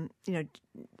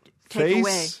 take Face,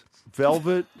 away.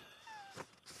 velvet,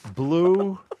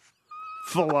 blue,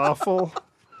 falafel,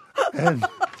 and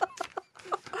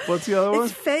what's the other one?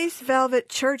 It's face, velvet,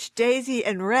 church, daisy,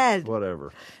 and red.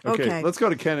 Whatever. Okay. Okay, let's go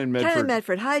to Ken in Medford. Ken in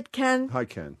Medford. Hi, Ken. Hi,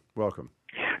 Ken. Welcome.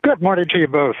 Good morning to you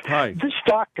both. Hi. This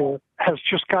doctor has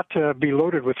just got to be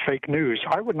loaded with fake news.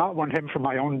 I would not want him for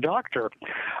my own doctor,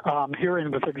 hearing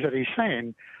the things that he's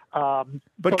saying.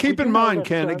 But keep in mind,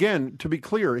 Ken, again, to be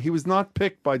clear, he was not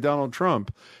picked by Donald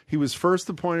Trump. He was first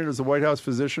appointed as a White House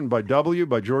physician by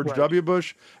George W.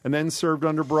 Bush, and then served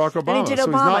under Barack Obama. And he did so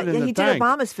Obama. he's not in the he tank. did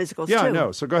Obama's physicals, Yeah, too. I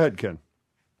know. So go ahead, Ken.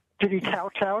 Did he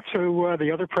kowtow to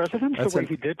the other presidents That's the way an-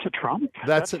 he did to Trump?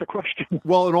 That's the question.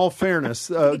 Well, in all fairness,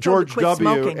 told George to quit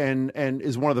W. smoking. and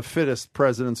is one of the fittest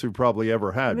presidents we probably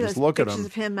ever had. Remember Just those look at pictures him.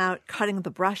 of him out cutting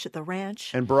the brush at the ranch.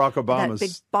 And Barack That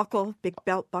Obama's big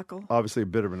belt buckle. obviously a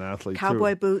bit of an athlete,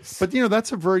 Cowboy too. boots. But,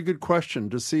 that's a very good question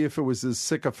to see if it was as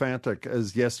sycophantic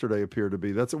as yesterday appeared to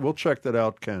be. We'll check that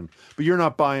out, Ken. But you're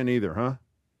not buying either, huh?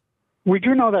 We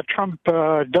do know that Trump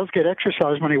does get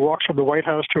exercise when he walks from the White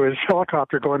House to his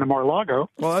helicopter going to Mar-a-Lago.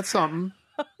 Well, that's something.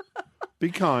 Be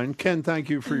kind. Ken,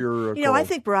 thank you for your call. I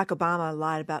think Barack Obama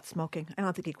lied about smoking. I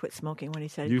don't think he quit smoking when he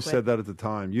said he You quit. said that at the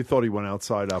time. You thought he went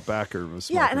outside out back and was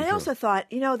smoking. Yeah, and I too. also thought,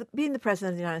 being the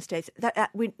president of the United States,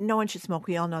 no one should smoke.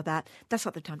 We all know that. That's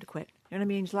not the time to quit. You know what I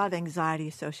mean? There's a lot of anxiety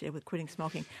associated with quitting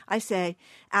smoking. I say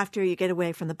after you get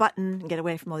away from the button and get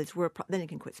away from all these then you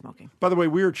can quit smoking. By the way,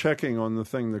 we were checking on the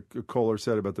thing the caller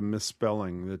said about the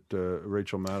misspelling that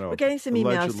Rachel Maddow We're getting some emails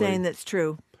allegedly- saying that's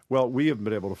true. Well, we haven't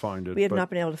been able to find it. We have not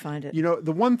been able to find it. You know,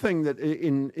 the one thing that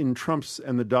in Trump's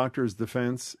and the doctor's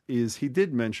defense is he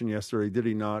did mention yesterday, did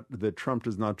he not, that Trump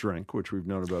does not drink, which we've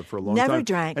known about for a long time. Never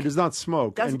drank. And does not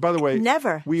smoke. And by the way,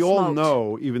 we all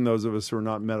know, even those of us who are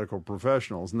not medical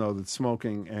professionals, know that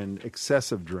smoking and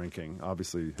excessive drinking,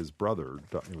 obviously his brother,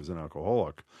 he was an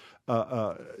alcoholic,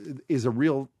 is a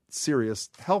real serious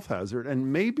health hazard.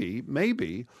 And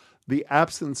maybe the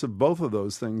absence of both of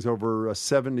those things over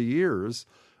 70 years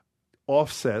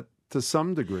offset to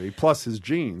some degree, plus his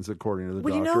genes, according to the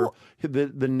doctor,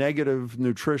 the negative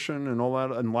nutrition and all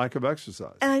that, and lack of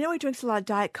exercise. And I know he drinks a lot of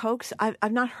Diet Cokes.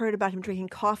 I've not heard about him drinking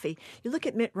coffee. You look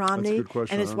at Mitt Romney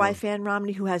and his wife, Ann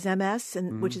Romney, who has MS,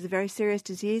 and which is a very serious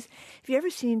disease. Have you ever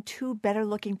seen two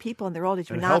better-looking people in their old age?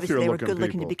 I mean, obviously they were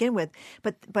good-looking to begin with.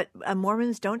 But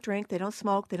Mormons don't drink. They don't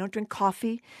smoke. They don't drink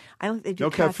coffee. I don't think they do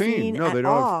caffeine no, at they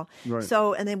don't all. Right.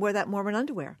 So, and they wear that Mormon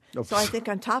underwear. So I think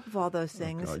on top of all those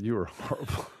things... Oh, God, you are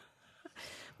horrible.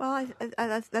 Well,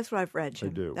 that's what I've read, Jim.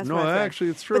 I do. That's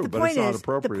Actually, it's true, but it's not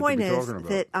appropriate to be talking about.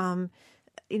 The point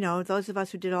is that, those of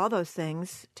us who did all those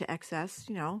things to excess,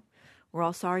 we're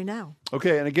all sorry now.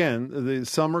 Okay, and again,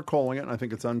 some are calling it, and I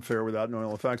think it's unfair without knowing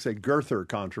all the facts, a girther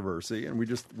controversy, and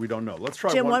we don't know. Let's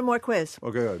try Jim, one more quiz.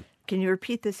 Okay, good. Can you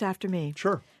repeat this after me?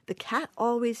 Sure. The cat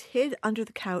always hid under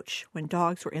the couch when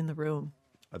dogs were in the room.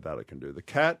 That I can do. The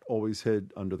cat always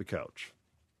hid under the couch.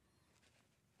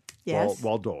 Yes.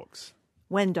 While dogs.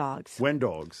 When dogs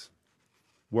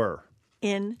were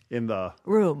in the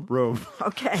room.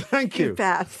 Okay. Thank you.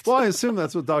 Fast. Well, I assume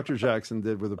that's what Dr. Jackson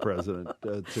did with the president,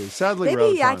 too. Sadly,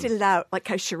 maybe he acted it out like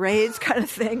a charades kind of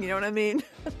thing. You know what I mean?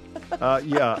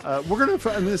 We're going to.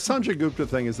 The Sanjay Gupta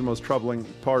thing is the most troubling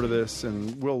part of this,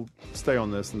 and we'll stay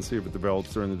on this and see if it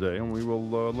develops during the day, and we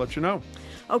will let you know.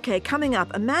 Okay, coming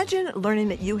up, imagine learning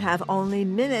that you have only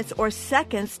minutes or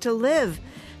seconds to live.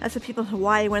 That's what people in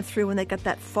Hawaii went through when they got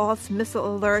that false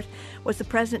missile alert. Was the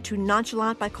president too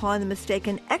nonchalant by calling the mistake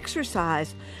an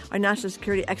exercise? Our national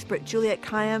security expert, Juliet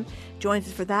Kayyem, joins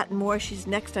us for that and more. She's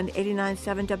next on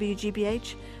 89.7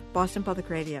 WGBH, Boston Public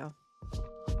Radio.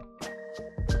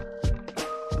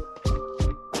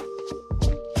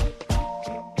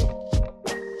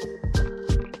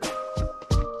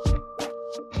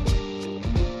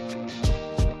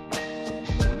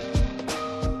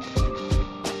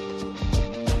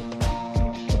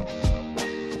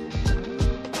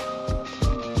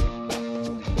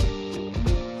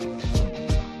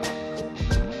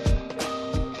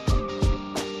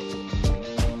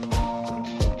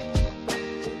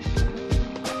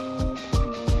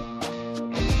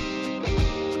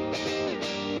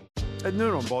 At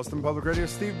noon on Boston Public Radio,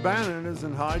 Steve Bannon is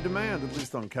in high demand, at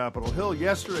least on Capitol Hill.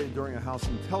 Yesterday, during a House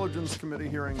Intelligence Committee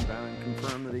hearing, Bannon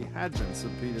confirmed that he had been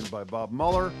subpoenaed by Bob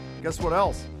Mueller. Guess what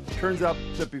else? Turns out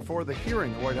that before the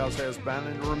hearing, the White House asked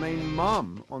Bannon to remain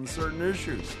mum on certain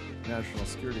issues. National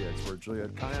security expert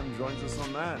Juliet Kayyem joins us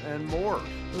on that and more.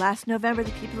 Last November,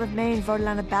 the people of Maine voted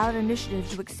on a ballot initiative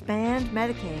to expand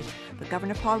Medicaid, but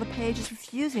Governor Paul LePage is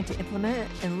refusing to implement it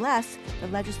unless the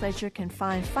legislature can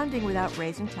find funding without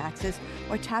raising taxes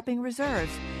or tapping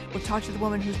reserves. We'll talk to the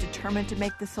woman who's determined to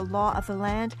make this a law of the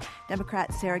land,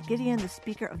 Democrat Sarah Gideon, the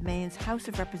Speaker of Maine's House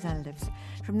of Representatives.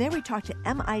 From there, we talk to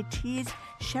MIT's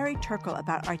Sherry Turkle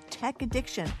about our tech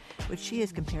addiction, which she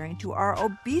is comparing to our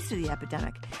obesity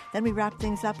epidemic. Then we wrap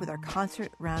things up with our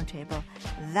concert roundtable.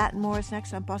 That and more is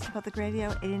next on Boston Public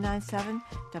Radio, 89.7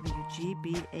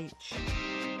 WGBH.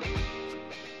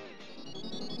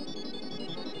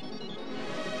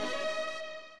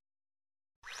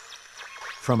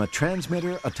 From a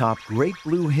transmitter atop Great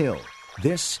Blue Hill,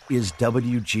 this is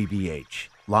WGBH,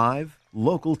 live,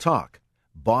 local talk,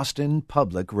 Boston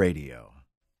Public Radio.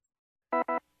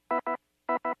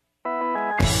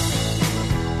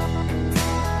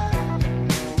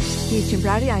 He's Jim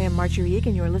Browdy. I am Marjorie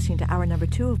Egan. You are listening to hour number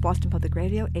 2 of Boston Public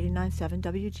Radio, 89.7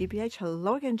 WGBH.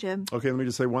 Hello again, Jim. Okay, let me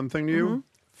just say one thing to you.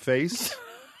 Face,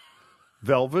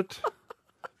 velvet,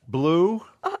 blue.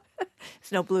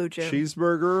 It's no blue, Jim.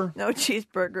 Cheeseburger. No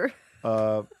cheeseburger.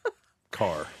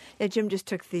 Car. Yeah, Jim just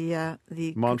took the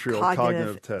Montreal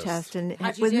cognitive test and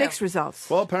with mixed results.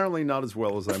 Well, apparently not as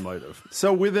well as I might have.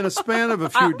 So within a span of a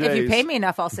few days... If you pay me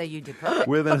enough, I'll say you did perfect.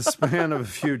 Within a span of a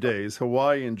few days,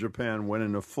 Hawaii and Japan went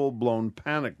into full-blown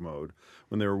panic mode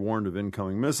when they were warned of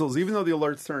incoming missiles. Even though the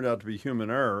alerts turned out to be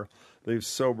human error, they've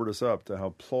sobered us up to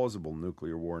how plausible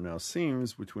nuclear war now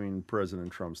seems between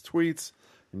President Trump's tweets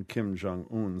in Kim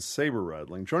Jong-un's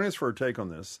saber-rattling. Joining us for her take on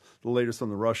this, the latest on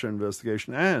the Russia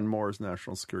investigation, and more is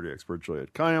national security expert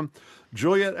Juliette Kayyem.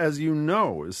 Juliette, as you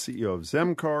know, is CEO of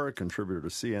Zemcar, a contributor to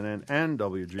CNN and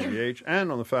WGBH,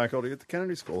 and on the faculty at the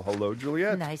Kennedy School. Hello,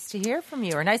 Juliette. Nice to hear from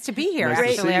you, or nice to be here.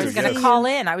 Nice Actually, I was going to call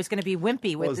in. I was going to be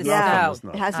wimpy with this snow.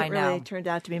 It hasn't really turned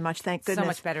out to be much, thank goodness. So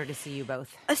much better to see you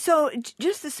both. So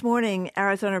just this morning,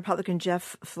 Arizona Republican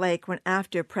Jeff Flake went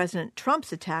after President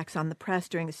Trump's attacks on the press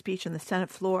during a speech on the Senate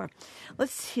floor.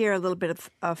 Let's hear a little bit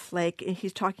of Flake.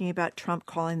 He's talking about Trump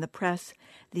calling the press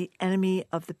the enemy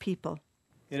of the people.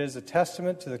 It is a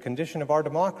testament to the condition of our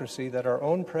democracy that our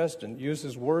own president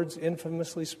uses words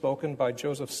infamously spoken by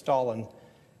Joseph Stalin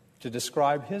to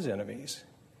describe his enemies.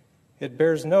 It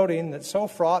bears noting that so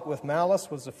fraught with malice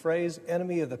was the phrase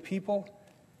enemy of the people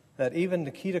that even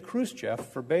Nikita Khrushchev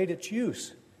forbade its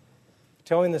use,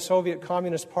 telling the Soviet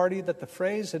Communist Party that the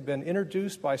phrase had been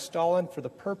introduced by Stalin for the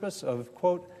purpose of,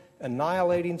 quote,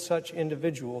 annihilating such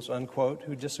individuals, unquote,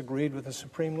 who disagreed with the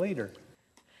supreme leader.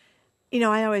 You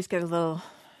know, I always get a little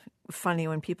funny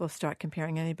when people start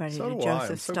comparing anybody to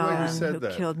Joseph Stalin, who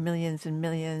killed millions and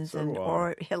millions,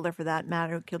 or Hitler, for that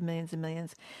matter, who killed millions and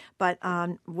millions. But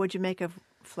what'd you make of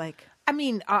Flake? I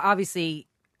mean, obviously,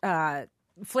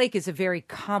 Flake is a very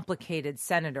complicated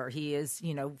senator. He is,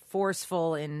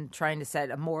 forceful in trying to set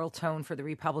a moral tone for the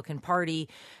Republican Party.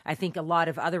 I think a lot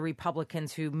of other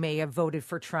Republicans who may have voted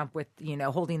for Trump with,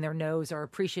 holding their nose are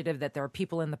appreciative that there are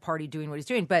people in the party doing what he's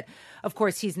doing. But, of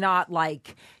course, he's not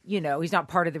like, he's not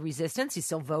part of the resistance. He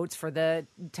still votes for the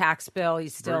tax bill.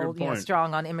 He's still,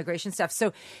 strong on immigration stuff.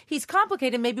 So he's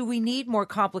complicated. Maybe we need more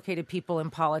complicated people in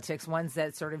politics, ones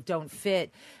that sort of don't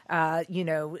fit,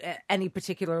 any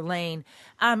particular lane.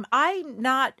 I'm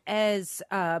not as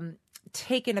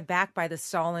taken aback by the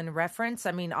Stalin reference.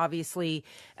 I mean, obviously,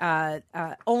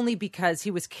 only because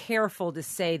he was careful to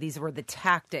say these were the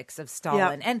tactics of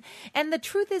Stalin. Yep. And the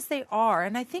truth is they are.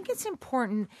 And I think it's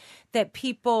important that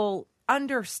people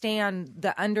understand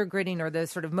the undergirding or the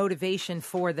sort of motivation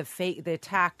for the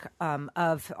attack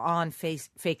on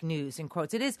fake news, in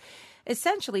quotes. It is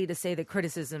essentially to say that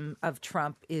criticism of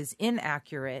Trump is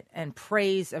inaccurate and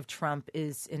praise of Trump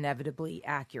is inevitably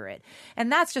accurate.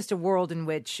 And that's just a world in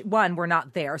which, one, we're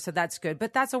not there, so that's good,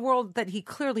 but that's a world that he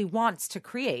clearly wants to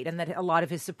create, and that a lot of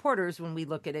his supporters, when we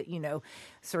look at it,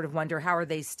 sort of wonder how are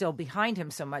they still behind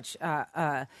him so much,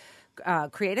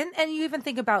 create. And you even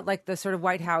think about like the sort of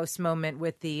White House moment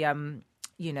with the,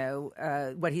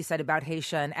 what he said about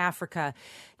Haitian and Africa,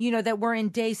 that we're in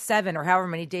day 7 or however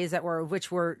many days that were,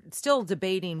 which we're still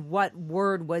debating what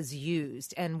word was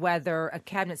used and whether a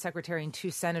cabinet secretary and 2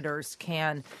 senators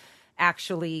can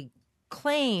actually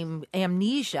claim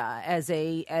amnesia as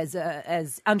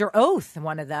under oath.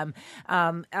 One of them,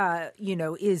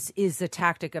 is a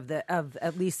tactic of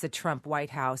at least the Trump White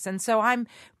House. And so I'm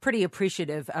pretty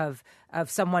appreciative of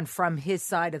someone from his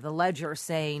side of the ledger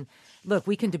saying, look,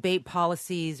 we can debate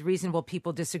policies, reasonable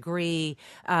people disagree,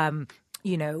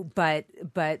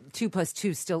 but 2 +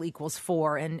 2 still equals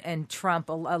 4. And Trump,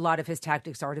 a lot of his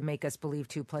tactics are to make us believe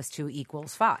 2 + 2 =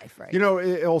 5, right?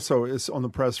 It also is on the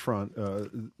press front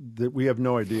that we have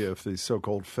no idea if these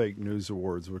so-called fake news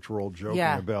awards, which we're all joking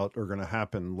about, are going to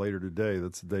happen later today.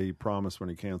 That's the day he promised when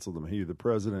he canceled them, he, the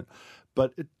president.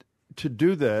 But to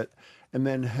do that and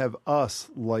then have us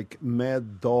like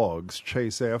mad dogs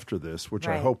chase after this, which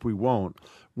I hope we won't,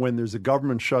 when there's a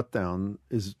government shutdown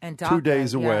is 2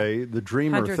 days away, the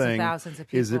Dreamer Hundreds thing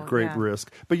is at great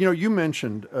risk. But, you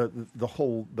mentioned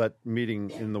that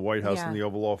meeting in the White House in the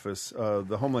Oval Office,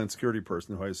 the Homeland Security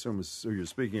person, who I assume is who you're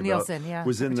speaking about,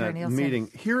 was in that meeting.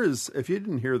 Here is, if you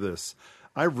didn't hear this,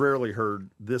 I rarely heard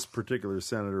this particular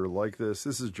senator like this.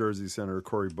 This is Jersey Senator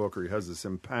Cory Booker. He has this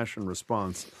impassioned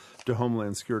response to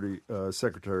Homeland Security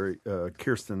Secretary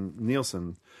Kirstjen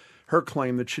Nielsen, her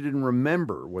claim that she didn't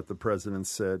remember what the president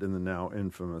said in the now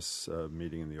infamous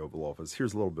meeting in the Oval Office.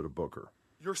 Here's a little bit of Booker.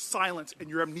 Your silence and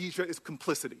your amnesia is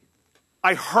complicity.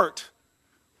 I hurt.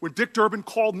 When Dick Durbin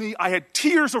called me, I had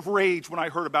tears of rage when I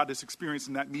heard about his experience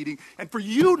in that meeting. And for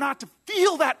you not to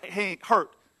feel that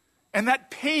hurt and that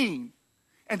pain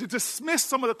and to dismiss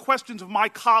some of the questions of my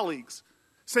colleagues,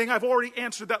 saying I've already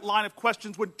answered that line of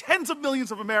questions when tens of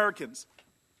millions of Americans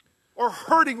are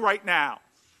hurting right now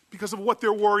because of what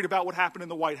they're worried about what happened in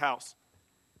the White House.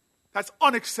 That's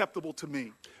unacceptable to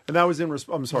me. And that was in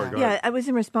response. I'm sorry, go ahead. Yeah, I was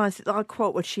in response. I'll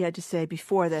quote what she had to say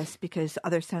before this because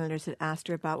other senators had asked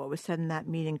her about what was said in that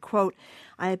meeting. Quote,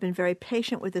 I have been very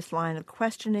patient with this line of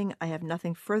questioning. I have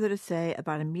nothing further to say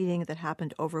about a meeting that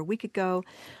happened over a week ago.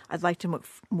 I'd like to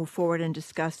move forward and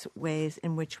discuss ways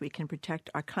in which we can protect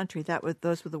our country.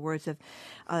 Those were the words of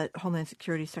Homeland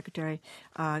Security Secretary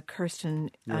Kirstjen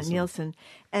Nielsen.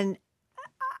 And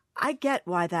I get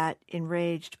why that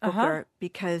enraged Booker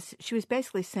because she was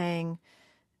basically saying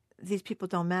these people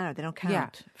don't matter. They don't count.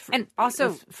 Yeah. And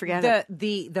also forget it.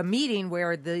 The meeting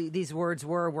where these words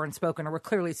weren't spoken or were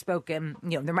clearly spoken,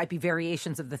 there might be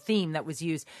variations of the theme that was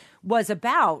used, was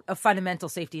about a fundamental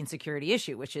safety and security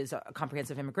issue, which is a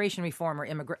comprehensive immigration reform or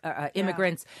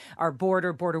immigrants, our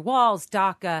border walls,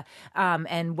 DACA,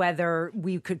 and whether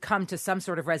we could come to some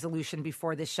sort of resolution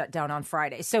before this shutdown on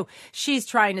Friday. So she's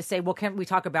trying to say, well, can't we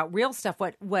talk about real stuff?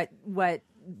 What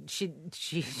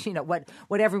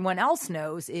what everyone else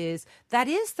knows is that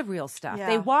is the real stuff. Yeah.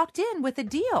 They walked in with a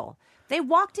deal. They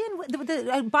walked in with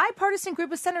a bipartisan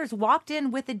group of senators walked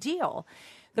in with a deal.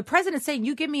 The president saying,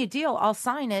 "You give me a deal, I'll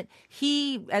sign it."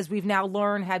 He, as we've now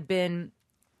learned, had been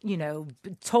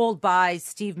told by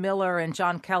Steve Miller and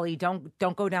John Kelly, don't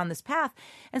go down this path,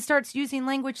 and starts using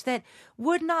language that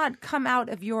would not come out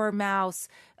of your mouth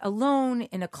alone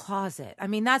in a closet. I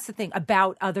mean, that's the thing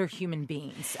about other human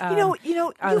beings.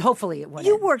 Hopefully it wouldn't.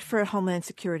 You worked for Homeland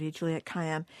Security, Juliette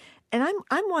Kayyem, and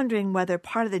I'm wondering whether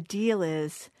part of the deal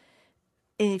is,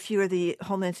 if you're the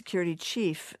Homeland Security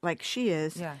chief, like she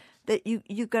is, that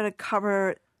you got to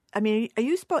cover. I mean,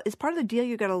 is part of the deal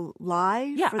you got to lie?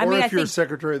 Yeah, if you're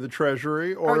Secretary of the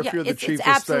Treasury, or if you're the Chief of Staff.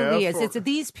 It absolutely is. It's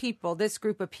these people, this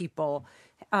group of people.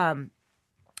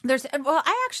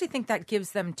 I actually think that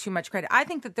gives them too much credit. I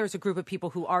think that there's a group of people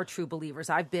who are true believers.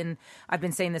 I've been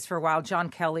saying this for a while. John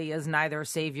Kelly is neither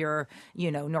savior,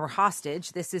 nor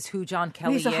hostage. This is who John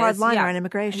Kelly is. He's a hardliner on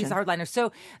immigration. He's a hardliner.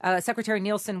 So Secretary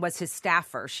Nielsen was his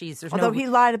staffer. Although he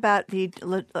lied about the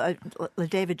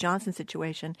David Johnson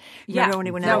situation. Remember when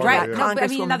he went out right? to No,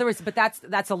 but, in other words, but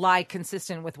that's a lie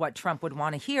consistent with what Trump would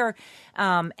want to hear.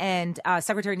 And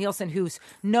Secretary Nielsen, who's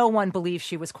no one believes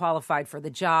she was qualified for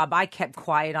the job. I kept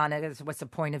quiet on it. What's the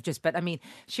point of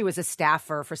she was a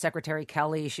staffer for Secretary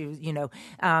Kelly.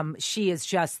 She is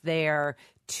just there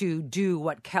to do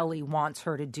what Kelly wants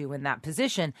her to do in that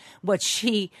position. What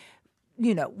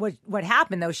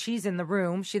happened though, she's in the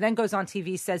room. She then goes on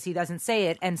TV, says he doesn't say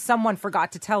it. And someone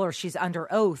forgot to tell her she's under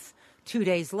oath 2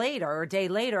 days later or a day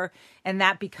later. And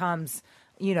that becomes,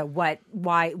 why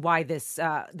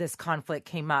this conflict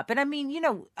came up. And I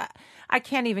mean, I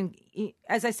can't even,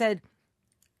 as I said,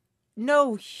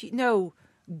 no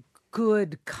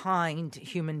good, kind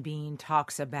human being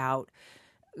talks about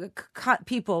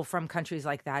people from countries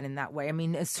like that in that way. I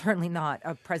mean, it's certainly not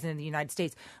a president of the United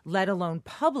States, let alone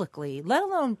publicly, let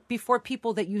alone before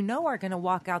people that are going to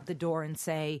walk out the door and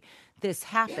say this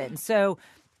happened. So,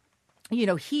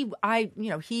 he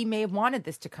may have wanted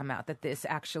this to come out, that this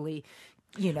actually.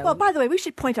 Well, by the way, we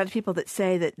should point out to people that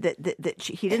say that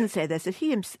he didn't say this, that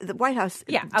the White House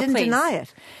didn't deny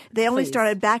it. They only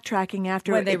started backtracking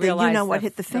after when they realized what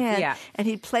hit the fan, and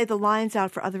he'd play the lines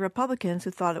out for other Republicans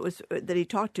who thought it was that he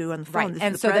talked to on the phone. Right,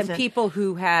 and so then people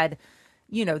who had,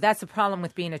 that's the problem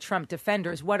with being a Trump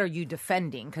defender is what are you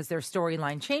defending? Because their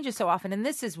storyline changes so often, and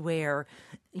this is where,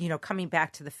 coming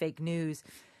back to the fake news.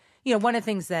 One of the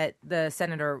things that the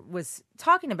senator was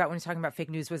talking about when he was talking about fake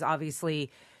news was obviously.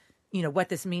 What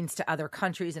this means to other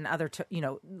countries and other,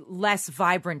 less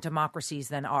vibrant democracies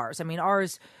than ours. I mean,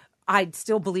 I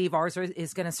still believe ours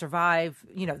is going to survive.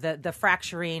 The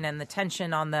fracturing and the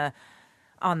tension on the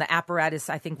apparatus,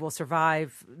 I think, will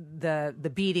survive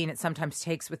the beating it sometimes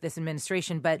takes with this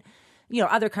administration. But,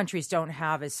 other countries don't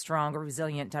have as strong or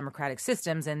resilient democratic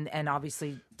systems. And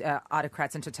obviously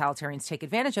autocrats and totalitarians take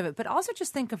advantage of it. But also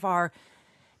just think of our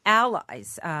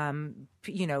allies.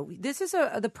 This is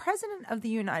the president of the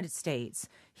United States.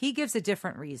 He gives a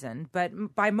different reason,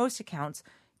 but by most accounts,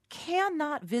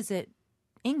 cannot visit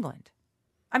England.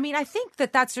 I mean, I think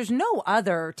there's no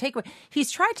other takeaway.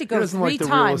 He's tried to go 3 times. He doesn't like the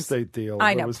real estate deal.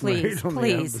 I know,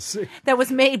 please. That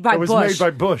was made by Bush. It was made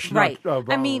by Bush, right? Not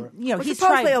Obama. I mean, he's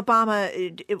supposedly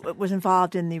Obama was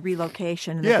involved in the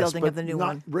relocation and the building of the new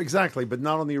one. Exactly, but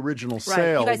not on the original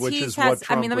sale, which is what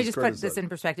Trump let me just criticized. put this in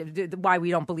perspective. Why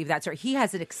we don't believe that, sir? He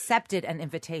has accepted an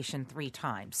invitation 3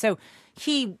 times, so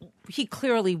he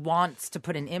clearly wants to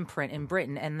put an imprint in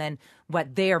Britain, and then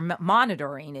what they're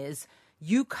monitoring is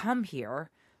you come here.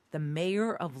 The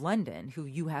mayor of London, who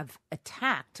you have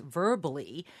attacked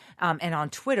verbally and on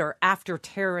Twitter after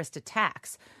terrorist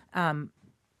attacks,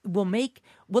 will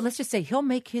well, let's just say he'll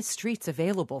make his streets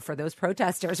available for those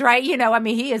protesters, right?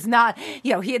 He is not,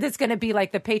 it's going to be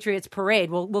like the Patriots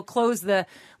parade. We'll close the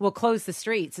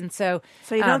streets. And so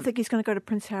you don't think he's going to go to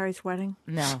Prince Harry's wedding?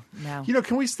 No.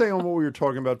 Can we stay on what we were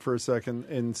talking about for a second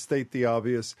and state the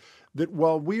obvious? That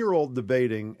while we are all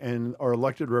debating and our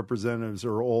elected representatives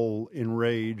are all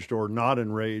enraged or not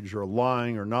enraged or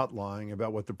lying or not lying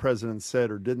about what the president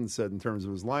said or didn't said in terms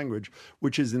of his language,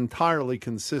 which is entirely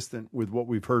consistent with what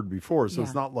we've heard before. So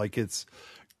it's not like it's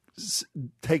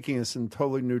taking us in a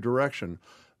totally new direction.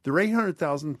 There are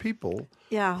 800,000 people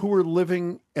who are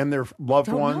living and their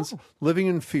loved ones living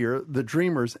in fear, the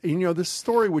dreamers. This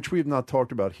story, which we have not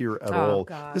talked about here at all,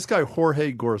 God. This guy,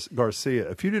 Jorge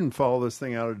Garcia, if you didn't follow this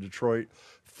thing out of Detroit,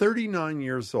 39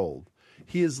 years old.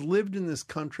 He has lived in this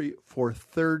country for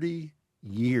 30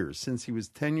 years, since he was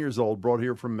 10 years old, brought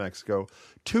here from Mexico.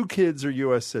 2 kids are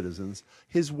U.S. citizens.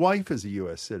 His wife is a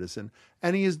U.S. citizen,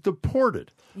 and he is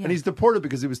deported. Yeah. And he's deported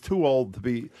because he was too old to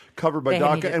be covered by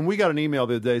DACA. And we got an email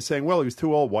the other day saying, well, he was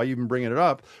too old. Why are you even bringing it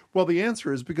up? Well, the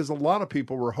answer is because a lot of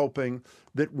people were hoping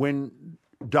that when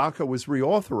DACA was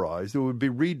reauthorized, it would be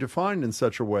redefined in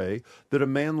such a way that a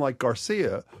man like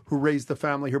Garcia, who raised a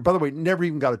family here, by the way, never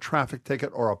even got a traffic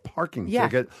ticket or a parking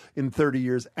ticket in 30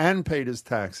 years and paid his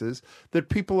taxes, that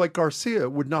people like Garcia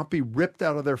would not be ripped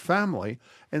out of their family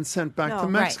and sent back to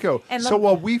Mexico. Right. And so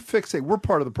while we fixate, we're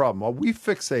part of the problem. While we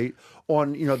fixate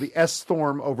on, the S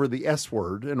storm over the S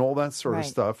word and all that sort of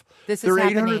stuff, there are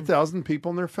 800,000 people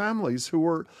and their families who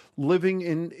are living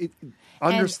in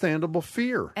understandable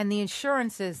fear. And the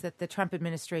assurances that the Trump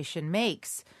administration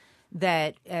makes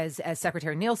that, as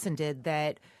Secretary Nielsen did,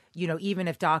 that, even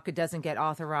if DACA doesn't get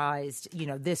authorized,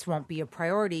 this won't be a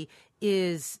priority,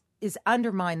 is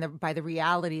undermined by the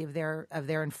reality of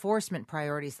their enforcement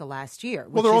priorities the last year.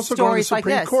 Well, they're also going to the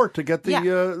Supreme Court to get the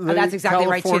that's exactly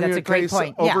right too. That's a great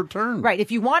point. Overturned. Right.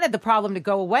 If you wanted the problem to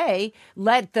go away,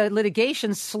 let the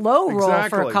litigation slow roll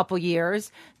for a couple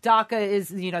years. DACA is,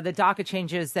 the DACA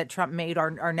changes that Trump made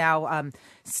are now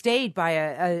stayed by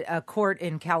a court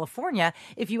in California.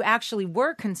 If you actually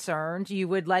were concerned, you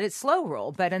would let it slow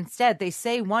roll. But instead, they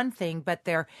say one thing, but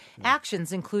their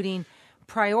actions, including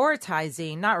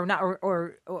prioritizing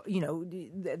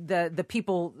the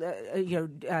people,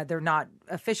 they're not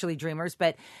officially dreamers,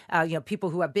 but people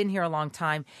who have been here a long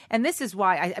time. And this is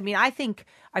why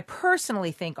I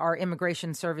personally think our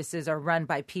immigration services are run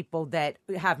by people that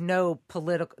have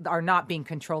are not being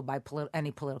controlled by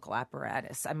any political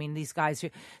apparatus. I mean, these guys,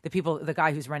 the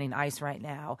guy who's running ICE right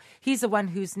now, he's the one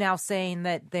who's now saying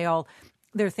that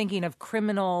they're thinking of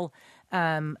criminal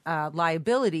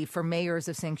liability for mayors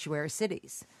of sanctuary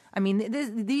cities. I mean,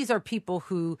 these are people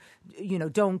who,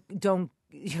 don't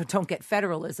get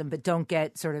federalism, but don't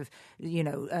get sort of,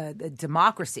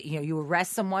 democracy. You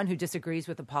arrest someone who disagrees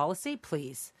with a policy,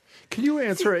 please. Can you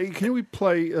answer? Can we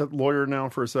play a lawyer now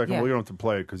for a second? Yeah. Well, you don't have to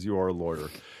play it because you are a lawyer.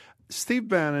 Steve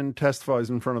Bannon testifies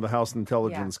in front of the House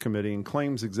Intelligence Committee and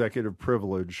claims executive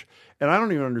privilege. And I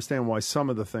don't even understand why some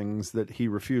of the things that he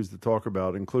refused to talk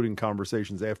about, including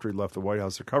conversations after he left the White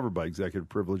House, are covered by executive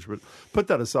privilege. But put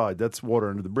that aside. That's water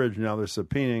under the bridge. Now they're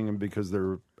subpoenaing him because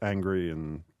they're angry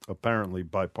and apparently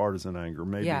bipartisan anger,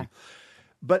 maybe. Yeah.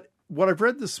 But what I've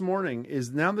read this morning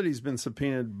is now that he's been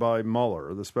subpoenaed by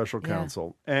Mueller, the special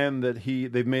counsel, and that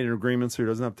they've made an agreement so he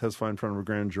doesn't have to testify in front of a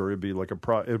grand jury. It'd be like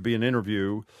it'd be an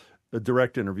interview, a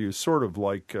direct interview, sort of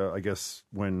like, I guess,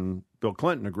 when Bill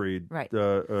Clinton agreed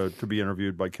to be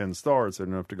interviewed by Ken Starr, so they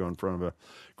didn't have to go in front of a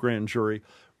grand jury.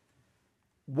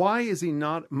 Why is he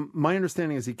not? My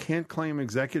understanding is he can't claim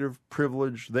executive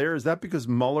privilege there. Is that because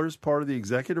Mueller's part of the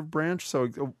executive branch? So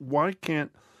why can't?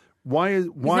 Why?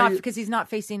 Because he's not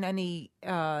facing any.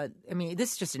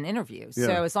 This is just an interview.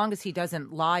 So as long as he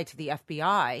doesn't lie to the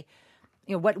FBI.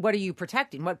 What are you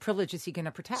protecting? What privilege is he going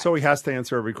to protect? So he has to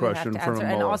answer every question from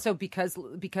Mueller. And also because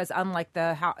unlike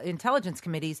the intelligence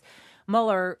committees,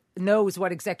 Mueller knows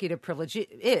what executive privilege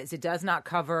is. It does not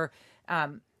cover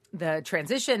the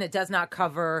transition. It does not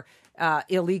cover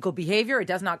illegal behavior. It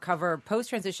does not cover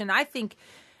post-transition.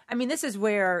 This is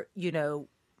where,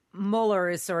 Mueller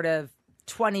is sort of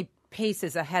 20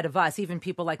 paces ahead of us, even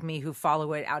people like me who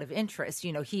follow it out of interest.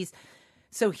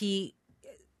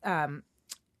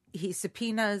 He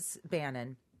subpoenas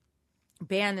Bannon.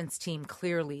 Bannon's team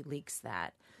clearly leaks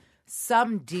that.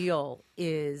 Some deal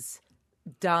is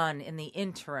done in the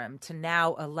interim to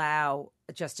now allow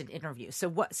just an interview. So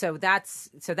that's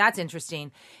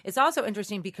interesting. It's also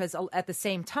interesting because at the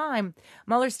same time,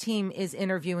 Mueller's team is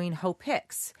interviewing Hope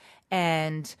Hicks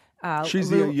and She's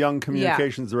the young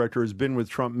communications director who's been with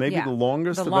Trump maybe the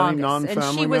longest of any non-family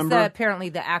and she was member. Apparently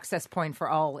the access point for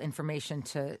all information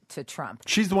to Trump.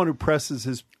 She's the one who presses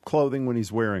his clothing when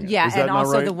he's wearing it. Yeah, Is that and not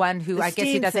also right? the one who, I guess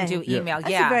he doesn't do email.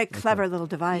 That's a very clever little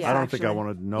device. I don't think I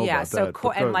want to know about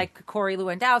that. And like Corey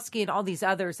Lewandowski and all these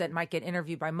others that might get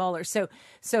interviewed by Mueller. So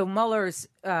Mueller's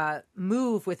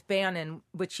move with Bannon,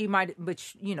 which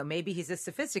maybe he's this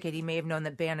sophisticated, he may have known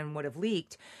that Bannon would have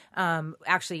leaked,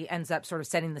 actually ends up sort of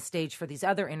setting the stage for these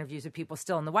other interviews of people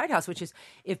still in the White House, which is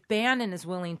if Bannon is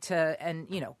willing to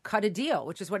cut a deal,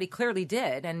 which is what he clearly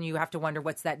did, and you have to wonder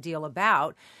what's that deal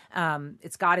about.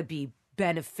 It's got to be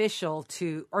beneficial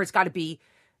to, or it's got to be,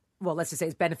 well, let's just say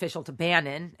it's beneficial to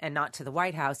Bannon and not to the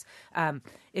White House.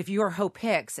 If you're Hope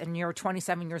Hicks and you're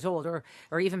 27 years old, or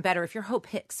even better, if you're Hope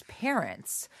Hicks'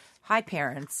 parents,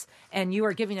 and you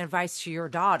are giving advice to your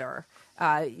daughter,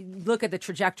 look at the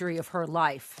trajectory of her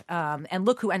life, and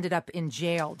look who ended up in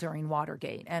jail during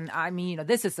Watergate. And I mean,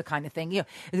 this is the kind of thing.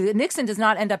 Nixon does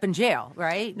not end up in jail,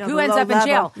 right? No, who ends up in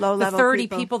jail? The 30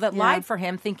 people. people that lied for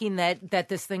him, thinking that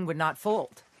this thing would not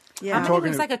fold. Yeah, it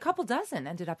was like a couple dozen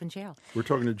ended up in jail. We're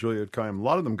talking to Juliette Kayyem. A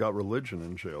lot of them got religion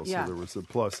in jail, Yeah. so there was a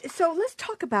plus. So let's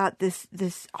talk about this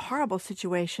horrible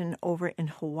situation over in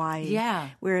Hawaii. Yeah.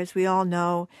 Whereas we all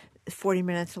know 40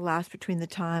 minutes elapsed between the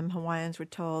time Hawaiians were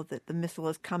told that the missile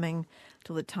is coming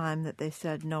till the time that they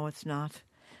said, no, it's not.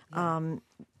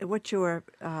 What's your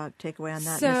takeaway on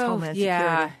that, Ms. Homeland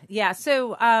Security? Yeah.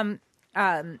 So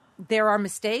there are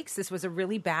mistakes. This was a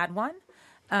really bad one.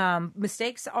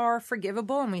 Mistakes are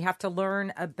forgivable, and we have to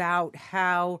learn about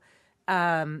how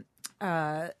this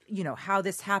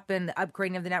happened, the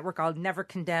upgrading of the network. I'll never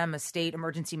condemn a state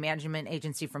emergency management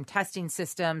agency from testing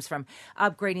systems, from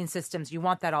upgrading systems. You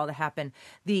want that all to happen.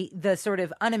 The sort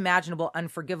of unimaginable,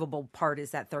 unforgivable part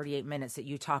is that 38 minutes that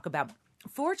you talk about.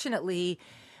 Fortunately,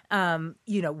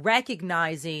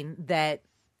 recognizing that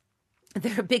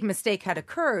a big mistake had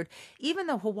occurred, even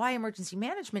though Hawaii Emergency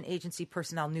Management Agency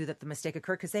personnel knew that the mistake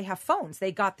occurred because they have phones.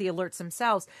 They got the alerts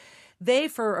themselves. They,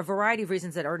 for a variety of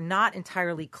reasons that are not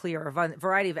entirely clear, a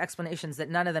variety of explanations that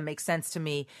none of them make sense to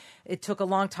me, it took a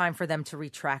long time for them to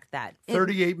retract that.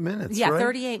 38 minutes, yeah, right?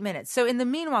 38 minutes. So in the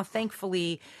meanwhile,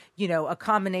 thankfully, a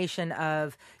combination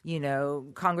of,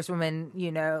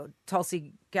 Congresswoman,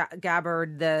 Tulsi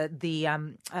Gabbard, the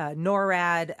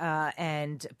NORAD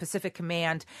and Pacific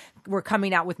Command were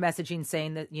coming out with messaging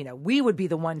saying that, we would be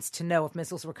the ones to know if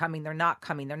missiles were coming. They're not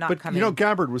coming. They're not coming. But,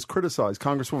 Gabbard was criticized,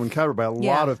 Congresswoman Gabbard, by a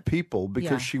lot of people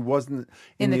because she wasn't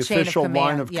in the official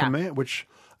line of command, which,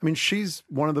 she's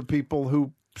one of the people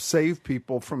who save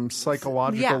people from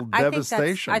psychological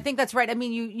devastation. I think that's right.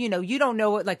 You don't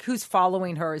know who's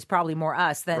following her is probably more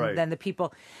us than the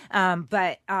people.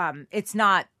 But it's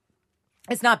not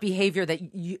behavior that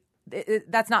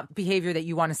that's not behavior that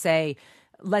you want to say,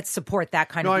 let's support that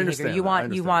kind of behavior. You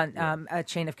want a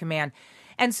chain of command.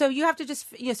 And so you have to just,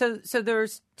 so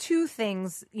there's two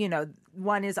things,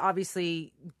 one is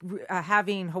obviously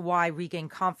having Hawaii regain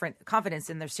confidence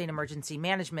in their state emergency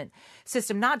management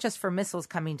system, not just for missiles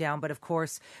coming down, but of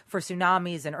course for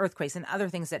tsunamis and earthquakes and other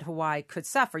things that Hawaii could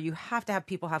suffer. You have to have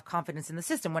people have confidence in the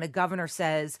system. When a governor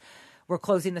says, we're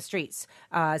closing the streets,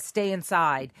 stay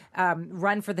inside,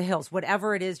 run for the hills,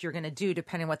 whatever it is you're going to do,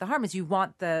 depending on what the harm is, you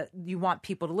want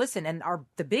people to listen. And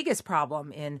the biggest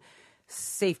problem in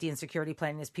safety and security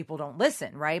planning is people don't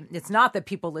listen, right? It's not that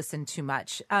people listen too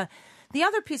much. The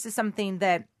other piece is something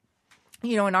that,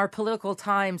 in our political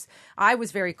times, I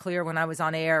was very clear when I was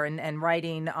on air and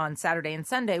writing on Saturday and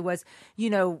Sunday was,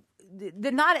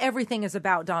 not everything is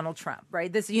about Donald Trump,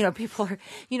 right? This, people are,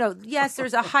 yes,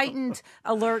 there's a heightened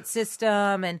alert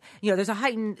system and, there's a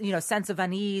heightened, sense of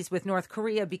unease with North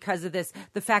Korea because of this,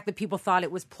 the fact that people thought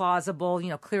it was plausible,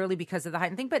 clearly because of the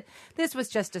heightened thing. But this was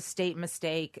just a state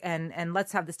mistake and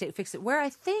let's have the state fix it. Where I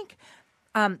think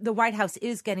the White House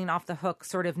is getting off the hook,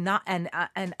 sort of not, and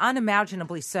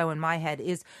unimaginably so in my head,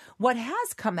 is what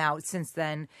has come out since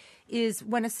then is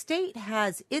when a state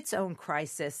has its own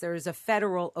crisis, there is a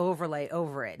federal overlay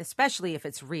over it, especially if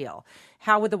it's real.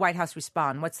 How would the White House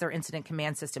respond? What's their incident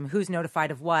command system? Who's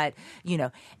notified of what?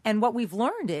 And what we've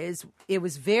learned is it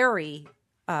was very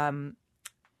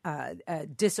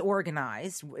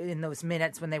disorganized in those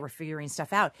minutes when they were figuring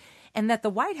stuff out, and that the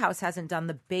White House hasn't done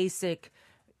the basic,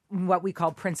 what we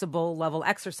call principal level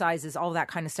exercises, all that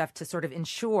kind of stuff to sort of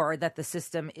ensure that the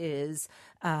system is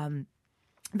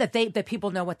that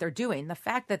people know what they're doing. The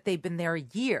fact that they've been there a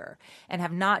year and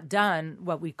have not done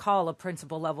what we call a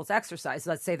principal levels exercise.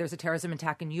 Let's say there's a terrorism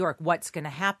attack in New York. What's going to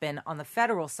happen on the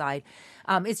federal side?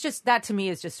 It's just that to me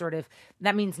is just sort of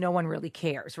that means no one really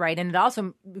cares, right? And it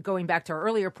also, going back to our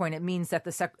earlier point, it means that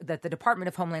the Department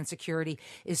of Homeland Security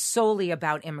is solely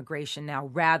about immigration now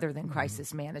rather than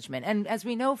crisis management. And as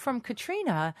we know from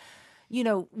Katrina,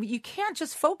 you can't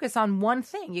just focus on one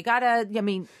thing. You got to,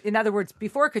 in other words,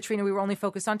 before Katrina, we were only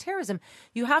focused on terrorism.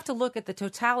 You have to look at the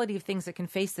totality of things that can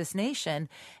face this nation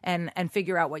and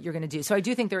figure out what you're going to do. So I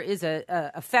do think there is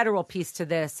a federal piece to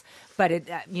this, but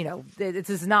this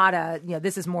is not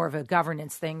this is more of a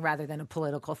governance thing rather than a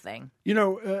political thing.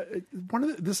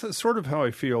 This is sort of how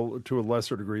I feel to a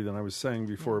lesser degree than I was saying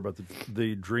before about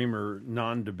the Dreamer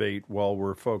non-debate while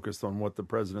we're focused on what the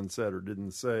president said or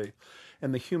didn't say.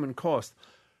 And the human cost.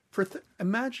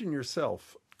 Imagine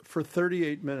yourself for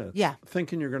 38 minutes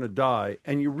thinking you're going to die,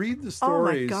 and you read the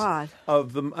stories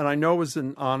of them. And I know it was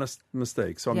an honest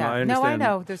mistake, so I understand. No, I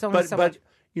know. There's only so much.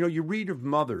 You read of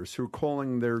mothers who are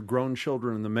calling their grown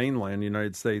children in the mainland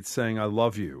United States saying, "I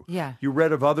love you." Yeah. You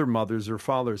read of other mothers or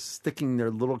fathers sticking their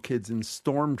little kids in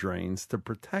storm drains to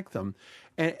protect them,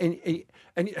 and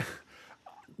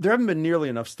there haven't been nearly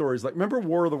enough stories. Like, remember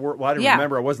War of the Worlds? Well, I didn't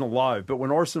remember. I wasn't alive. But when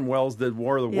Orson Welles did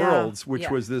War of the Worlds, which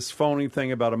was this phony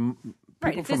thing about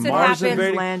people from Mars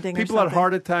invading, people had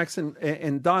heart attacks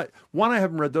and died. One, I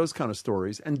haven't read those kind of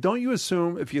stories. And don't you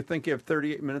assume, if you think you have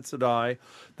 38 minutes to die,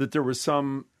 that there was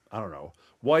some, I don't know,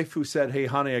 wife who said, "Hey,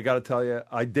 honey, I got to tell you,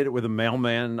 I did it with a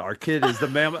mailman. Our kid is the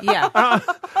mailman."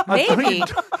 Maybe.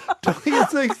 Don't you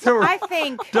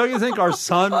think? Don't you think our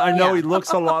son? I know he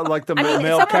looks a lot like the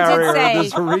mail carrier.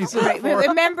 There's a reason.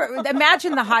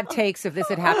 Imagine the hot takes if this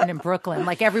had happened in Brooklyn.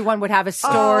 Like, everyone would have a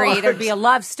story. There'd be a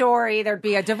love story. There'd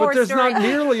be a divorce story. But there's not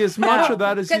nearly as much of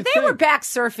that as you think. They were back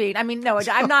surfing. I mean, no,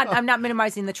 I'm not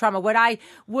minimizing the trauma. What I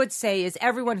would say is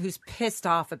everyone who's pissed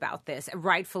off about this,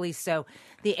 rightfully so,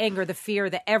 the anger, the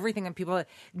fear, everything that people,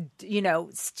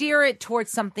 steer it towards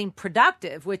something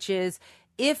productive, which is,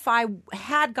 if I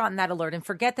had gotten that alert, and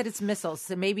forget that it's missiles,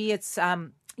 so maybe it's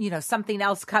something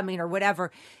else coming or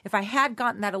whatever. If I had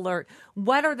gotten that alert,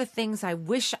 what are the things I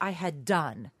wish I had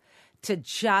done to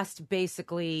just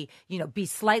basically, be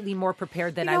slightly more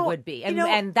prepared than I would be?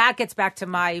 And that gets back to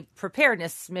my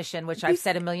preparedness mission, which I've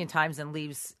said a million times and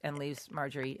leaves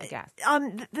Marjorie aghast.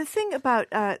 The thing about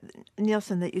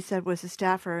Nielsen that you said was a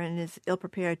staffer and is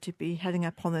ill-prepared to be heading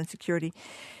up Homeland Security.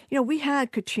 We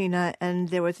had Katrina, and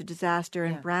there was a disaster,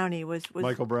 and Brownie was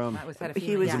Michael Brown.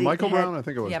 He was Michael Brown? I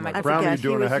think it was. Brownie was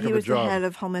doing a heck of a job. He was the head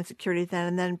of Homeland Security then,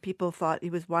 and then people thought he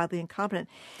was wildly incompetent.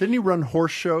 Didn't he run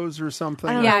horse shows or something?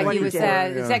 He was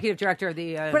executive director of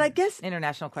the but I guess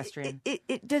International Equestrian.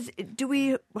 Do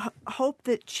we hope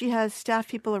that she has staff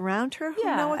people around her who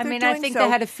know what they're doing? I think the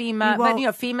head of FEMA, but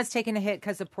FEMA's taken a hit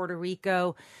because of Puerto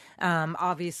Rico,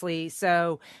 obviously.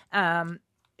 So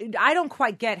I don't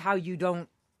quite get how you don't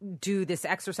do this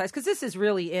exercise, because this is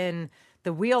really in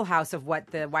the wheelhouse of what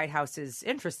the White House is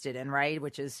interested in, right?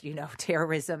 Which is,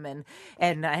 terrorism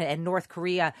and North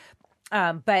Korea.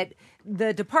 But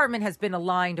the department has been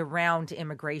aligned around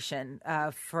immigration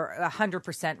for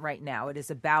 100% right now. It is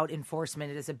about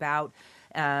enforcement. It is about,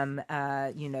 all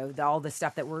the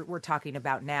stuff that we're talking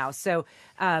about now. So,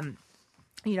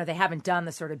 they haven't done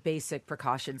the sort of basic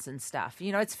precautions and stuff.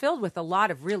 It's filled with a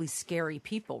lot of really scary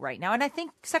people right now. And I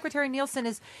think Secretary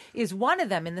Nielsen is one of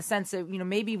them, in the sense that,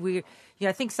 maybe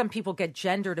I think some people get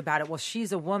gendered about it. Well,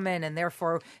 she's a woman, and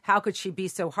therefore, how could she be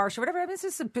so harsh or whatever? I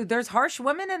mean, there's harsh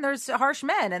women and there's harsh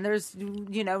men, and there's,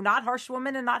 not harsh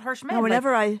women and not harsh men. No,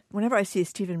 whenever I see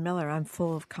Stephen Miller, I'm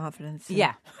full of confidence.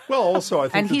 Yeah. Well, also, I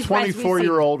think the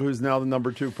 24-year-old who's now the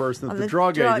number 2 person at the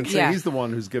drug agency, he's the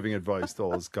one who's giving advice to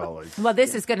all his colleagues. Well,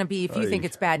 this is going to be, if you think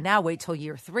it's bad now, wait till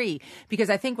year 3.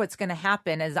 Because I think what's going to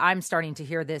happen, as I'm starting to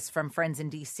hear this from friends in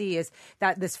D.C., is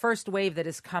that this first wave that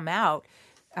has come out,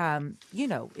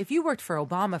 if you worked for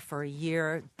Obama for a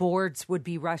year, boards would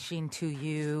be rushing to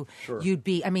you. Sure. You'd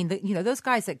be, those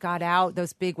guys that got out,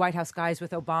 those big White House guys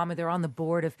with Obama, they're on the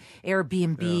board of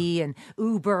Airbnb and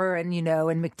Uber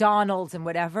and McDonald's and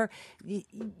whatever.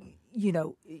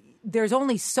 There's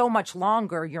only so much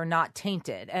longer you're not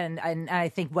tainted. And I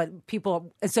think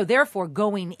so therefore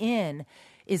going in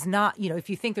is not, if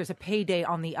you think there's a payday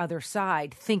on the other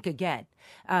side, think again.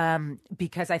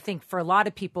 Because I think for a lot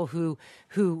of people who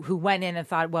went in and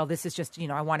thought, well, this is just,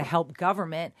 I want to help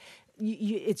government,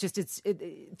 it's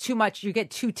too much. You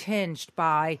get too tinged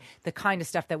by the kind of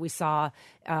stuff that we saw,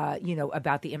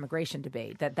 about the immigration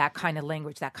debate, that kind of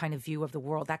language, that kind of view of the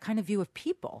world, that kind of view of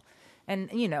people. And,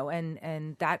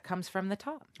 and that comes from the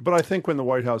top. But I think when the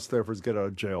White House staffers get out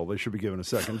of jail, they should be given a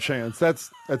second chance.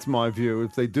 That's my view.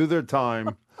 If they do their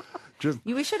time,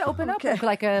 we should open up that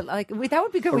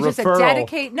would be good. We just referral.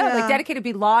 Dedicated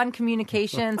be law and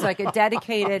communications, like a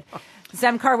dedicated.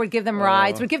 Zemcar would give them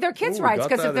rides. Would give their kids rides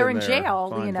because if they're in jail,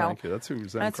 Fine, thank you. That's who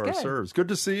Zemcar serves. Good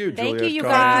to see you, Thank Juliette you, Kayyem.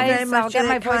 guys. Thank you very much, I'll get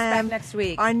my Juliette voice back Kayyem. next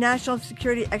week. Our national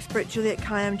security expert, Juliette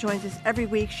Kayyem, joins us every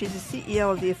week. She's the CEO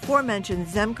of the aforementioned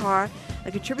Zemcar,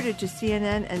 a contributor to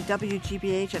CNN and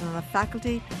WGBH, and on the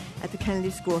faculty at the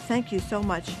Kennedy School. Thank you so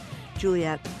much,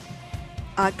 Juliette.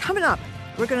 Coming up,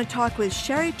 we're going to talk with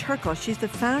Sherry Turkle. She's the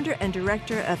founder and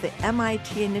director of the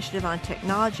MIT Initiative on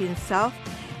Technology in Self,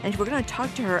 and we're going to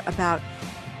talk to her about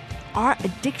our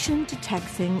addiction to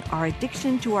texting, our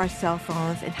addiction to our cell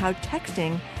phones, and how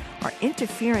texting are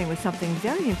interfering with something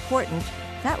very important.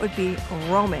 That would be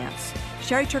romance.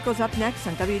 Sherry Turkle's up next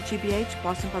on WGBH,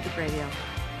 Boston Public Radio.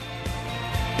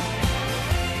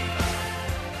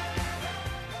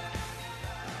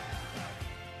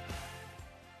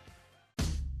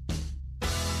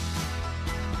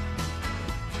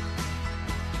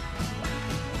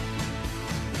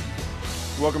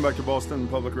 Welcome back to Boston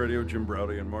Public Radio. Jim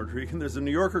Browdy and Marjorie. And there's a New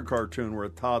Yorker cartoon where a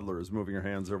toddler is moving her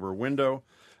hands over a window,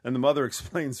 and the mother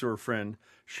explains to her friend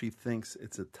she thinks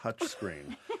it's a touch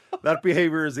screen. That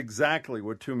behavior is exactly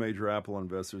what two major Apple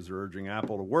investors are urging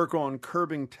Apple to work on,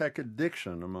 curbing tech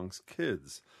addiction amongst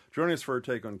kids. Joining us for a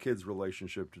take on kids'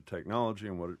 relationship to technology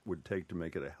and what it would take to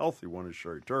make it a healthy one is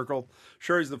Sherry Turkle.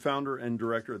 Sherry's the founder and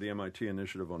director of the MIT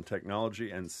Initiative on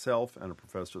Technology and Self and a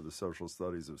professor of the Social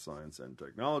Studies of Science and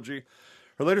Technology.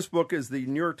 Her latest book is the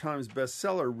New York Times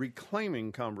bestseller,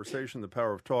 Reclaiming Conversation, The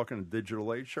Power of Talk in a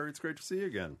Digital Age. Sherry, it's great to see you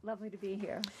again. Lovely to be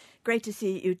here. Great to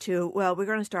see you, too. Well, we're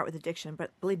going to start with addiction,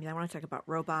 but believe me, I want to talk about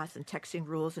robots and texting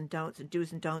rules and don'ts and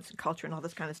do's and don'ts and culture and all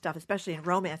this kind of stuff, especially in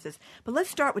romances. But let's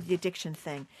start with the addiction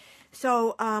thing.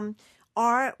 So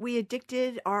are we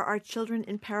addicted? Are our children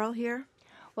in peril here?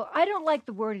 Well, I don't like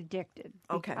the word addicted.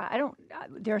 Okay.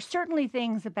 There are certainly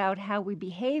things about how we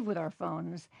behave with our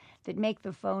phones that make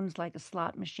the phones like a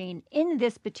slot machine in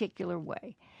this particular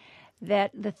way.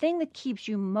 That the thing that keeps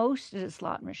you most at a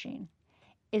slot machine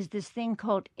is this thing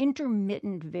called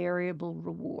intermittent variable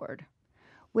reward,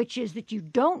 which is that you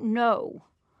don't know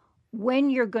when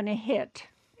you're going to hit,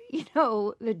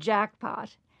 the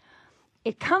jackpot.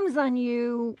 It comes on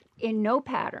you in no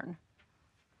pattern,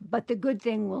 but the good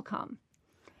thing will come.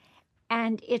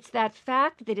 And it's that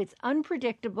fact that it's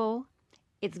unpredictable,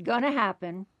 it's going to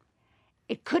happen,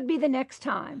 it could be the next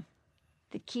time,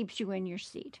 that keeps you in your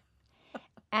seat.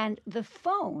 And the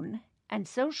phone and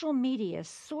social media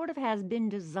sort of has been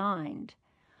designed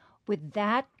with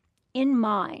that in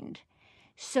mind,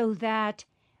 so that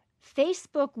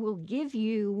Facebook will give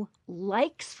you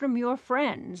likes from your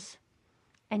friends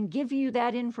and give you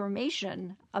that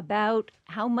information about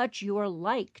how much you're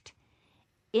liked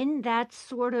in that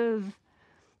sort of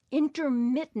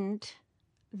intermittent,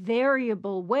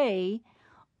 variable way,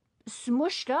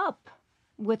 smushed up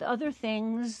with other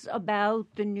things about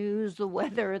the news, the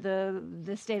weather,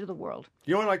 the state of the world.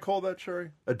 You know what I call that,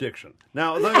 Sherry? Addiction.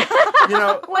 Now,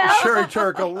 Sherry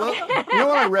Turkle, you know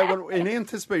what I read? In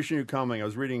anticipation of you coming, I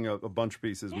was reading a bunch of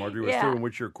pieces, Marjorie was too, in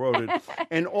which you're quoted,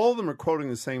 and all of them are quoting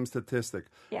the same statistic,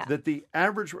 that the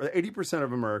average, 80%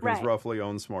 of Americans roughly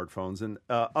own smartphones, and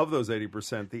of those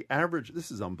 80%, the average, this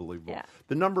is unbelievable,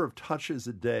 the number of touches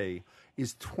a day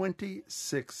is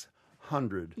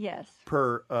 2600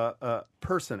 per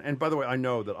person. And by the way, I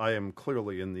know that I am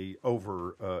clearly in the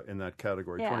in that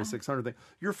category, 2600 thing.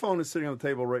 Your phone is sitting on the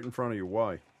table right in front of you.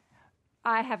 Why?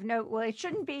 I have it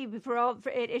shouldn't be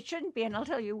it shouldn't be, and I'll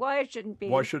tell you why it shouldn't be.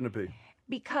 Why shouldn't it be?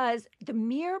 Because the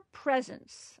mere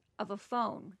presence of a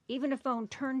phone, even a phone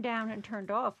turned down and turned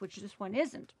off, which this one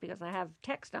isn't because I have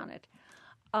text on it,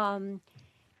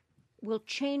 will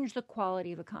change the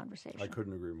quality of a conversation. I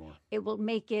couldn't agree more. It will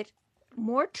make it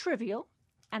more trivial,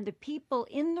 and the people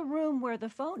in the room where the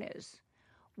phone is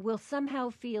will somehow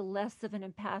feel less of an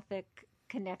empathic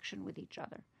connection with each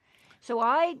other. So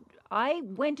I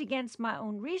went against my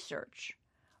own research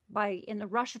by, in the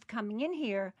rush of coming in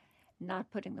here,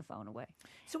 not putting the phone away.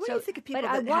 So what do you think of people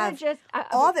that have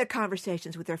all their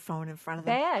conversations with their phone in front of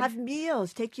them? Bad. Have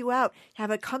meals, take you out, have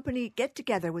a company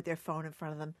get-together with their phone in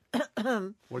front of them.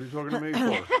 What are you talking to me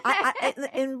for?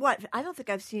 In what? I don't think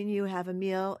I've seen you have a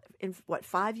meal in,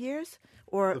 5 years?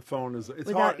 or the phone is it's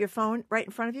without hard. your phone right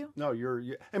in front of you? No,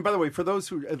 and by the way, for those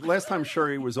who last time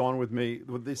Sherry was on with me,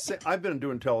 I've been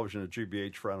doing television at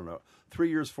GBH for I don't know 3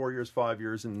 years, 4 years, 5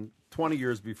 years, and 20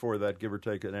 years before that, give or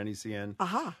take, at NECN.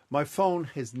 My phone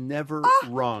has never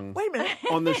rung Wait a minute.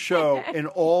 on the show in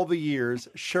all the years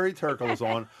Sherry Turkle is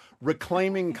on,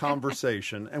 reclaiming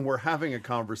conversation, and we're having a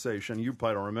conversation. You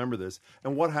probably don't remember this.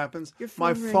 And what happens?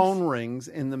 My phone rings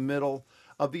in the middle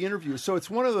of the interview. So it's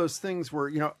one of those things where,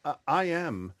 I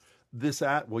am this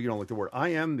well, you don't like the word. I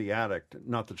am the addict,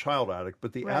 not the child addict,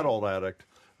 but the adult addict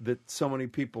that so many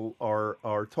people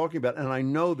are talking about. And I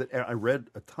know that I read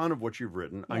a ton of what you've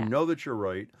written. Yeah. I know that you're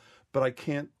right, but I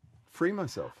can't free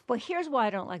myself. Well, here's why I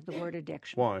don't like the word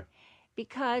addiction. Why?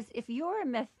 Because if you're a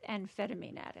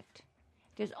methamphetamine addict,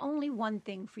 there's only one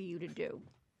thing for you to do,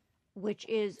 which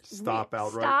is stop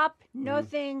outright. Stop,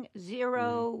 nothing,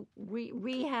 zero,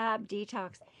 rehab,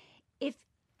 detox. If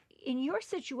in your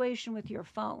situation with your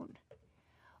phone,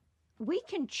 we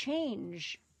can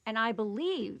change, and I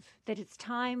believe that it's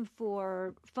time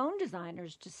for phone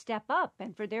designers to step up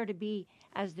and for there to be,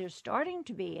 as they're starting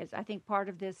to be, as I think part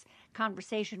of this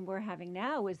conversation we're having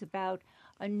now is about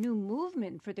a new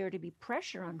movement for there to be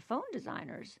pressure on phone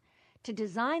designers to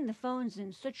design the phones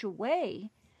in such a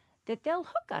way that they'll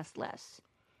hook us less.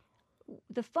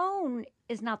 The phone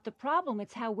is not the problem.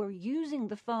 It's how we're using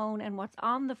the phone and what's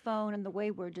on the phone and the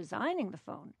way we're designing the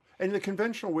phone. And the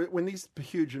conventional, when these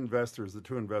huge investors, the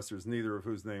two investors, neither of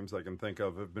whose names I can think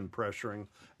of, have been pressuring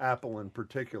Apple in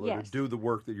particular to do the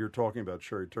work that you're talking about,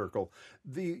 Sherry Turkle,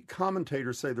 the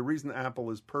commentators say the reason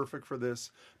Apple is perfect for this,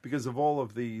 because of all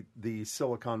of the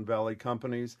Silicon Valley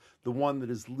companies, the one that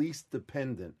is least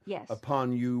dependent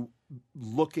upon you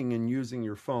looking and using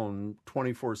your phone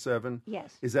 24/7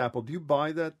 is Apple. Do you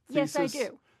buy that thesis? Yes, I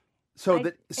do.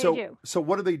 So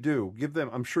what do they do? Give them.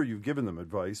 I'm sure you've given them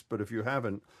advice, but if you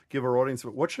haven't, give our audience.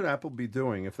 What should Apple be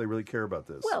doing if they really care about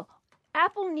this? Well,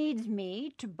 Apple needs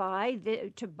me to buy.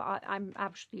 I'm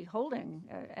actually holding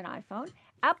an iPhone.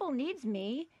 Apple needs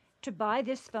me to buy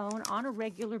this phone on a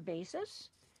regular basis,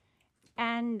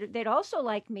 and they'd also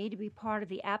like me to be part of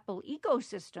the Apple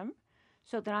ecosystem,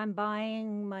 so that I'm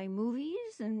buying my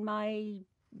movies and a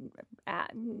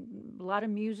lot of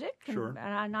music,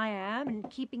 and I am, and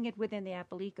keeping it within the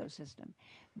Apple ecosystem.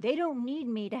 They don't need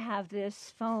me to have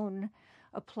this phone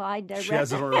applied directly. She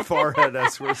has it on her forehead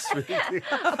as we're speaking.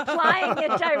 Applying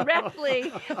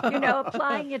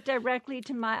it directly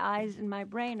to my eyes and my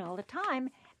brain all the time,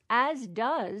 as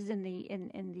does in the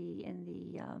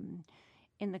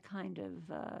kind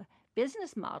of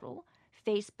business model.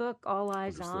 Facebook, all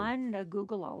eyes on,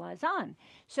 Google, all eyes on.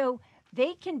 So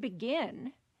they can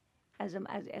begin as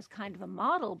kind of a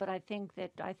model, but I think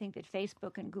that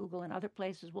Facebook and Google and other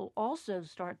places will also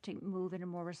start to move in a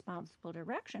more responsible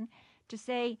direction to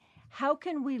say, how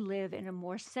can we live in a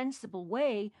more sensible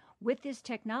way with this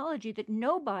technology that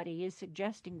nobody is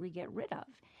suggesting we get rid of?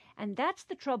 And that's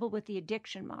the trouble with the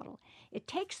addiction model. It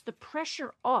takes the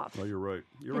pressure off. Oh, you're right.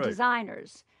 The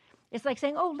designers. It's like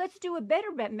saying, "Oh, let's do a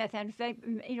better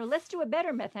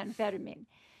methamphetamine."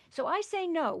 So I say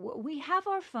no. We have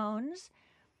our phones;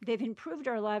 they've improved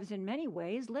our lives in many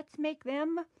ways. Let's make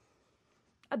them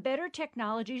a better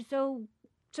technology, so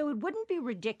it wouldn't be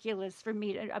ridiculous for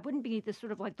me. I wouldn't be the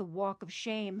sort of like the walk of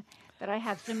shame that I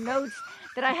have some notes.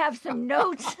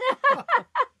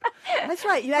 That's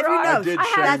right. You have your notes.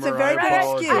 That's a very good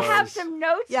excuse. I have some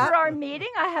notes for our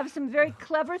meeting. I have some very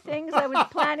clever things I was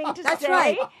planning to say. That's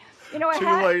right. Too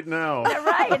late now.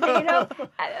 Right.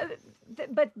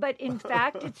 But in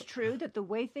fact, it's true that the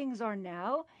way things are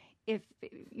now, if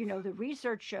the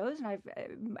research shows,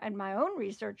 and my own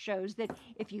research shows that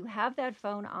if you have that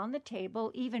phone on the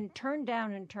table, even turned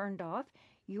down and turned off,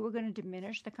 you are going to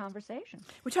diminish the conversation.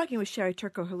 We're talking with Sherry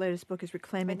Turkle. Her latest book is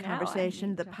Reclaiming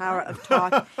Conversation, The Power of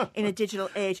Talk in a Digital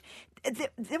Age.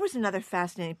 There was another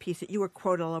fascinating piece that you were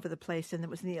quoted all over the place, and it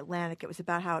was in The Atlantic. It was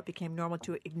about how it became normal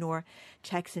to ignore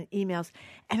texts and emails.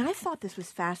 And I thought this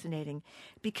was fascinating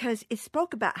because it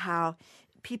spoke about how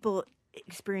people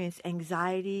experience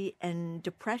anxiety and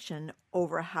depression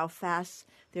over how fast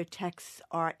their texts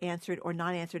are answered or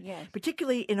not answered,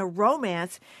 particularly in a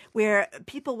romance where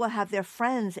people will have their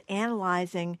friends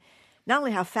analyzing not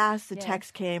only how fast the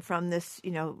text came from this,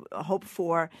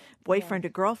 hoped-for boyfriend or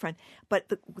girlfriend, but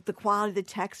the quality of the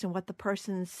text and what the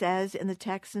person says in the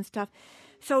text and stuff.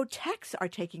 So texts are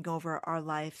taking over our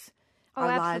lives.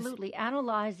 Absolutely.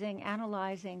 Analyzing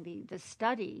the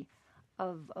study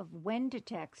of when to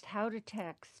text, how to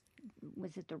text.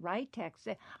 Was it the right text?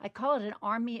 I call it an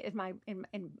army. In my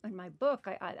book,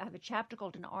 I have a chapter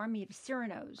called "An Army of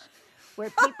Cyranos," where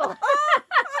people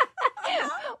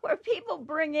where people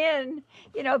bring in,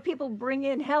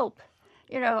 help.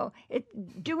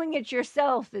 Doing it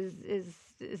yourself is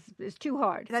too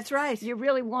hard. That's right. You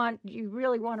really want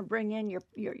to bring in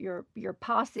your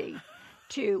posse,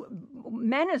 to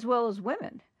men as well as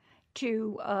women,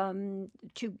 to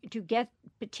get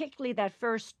particularly that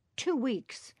first 2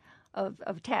 weeks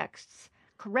of texts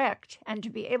correct, and to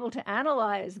be able to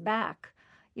analyze back,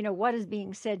 what is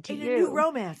being said to you in the new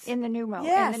romance. In the new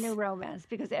Yes. in the new romance,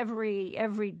 because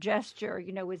every gesture,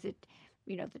 is it,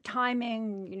 the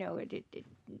timing,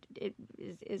 it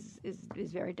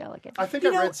is very delicate. I think I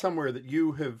read somewhere that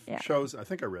you have chosen. I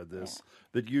think I read this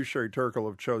that you, Sherry Turkle,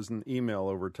 have chosen email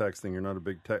over texting. You're not a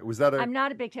big text. Was that I'm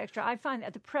not a big texter. I find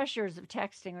that the pressures of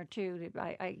texting are too.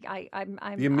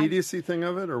 I'm the immediacy thing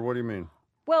of it, or what do you mean?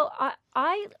 Well,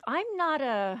 I'm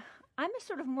a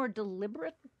sort of more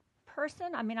deliberate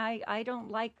person. I mean, I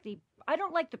don't like the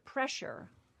pressure.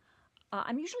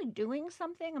 I'm usually doing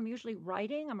something. I'm usually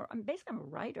writing. I'm a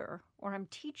writer, or I'm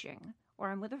teaching,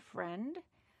 or I'm with a friend,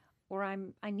 or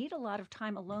I need a lot of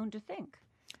time alone to think.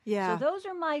 Yeah. So those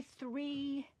are my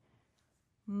 3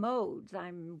 modes.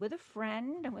 I'm with a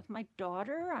friend, I'm with my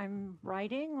daughter, I'm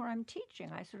writing, or I'm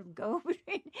teaching. I sort of go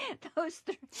between those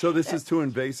 3. So this is too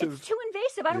invasive? It's too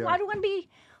invasive. I don't want to be,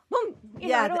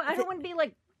 I don't want to be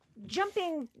like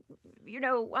jumping,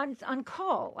 on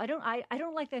call. I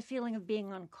don't like that feeling of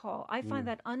being on call. I find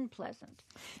that unpleasant.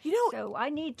 So I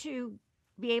need to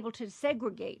be able to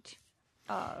segregate.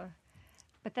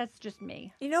 But that's just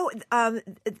me.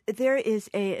 There is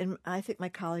and I think my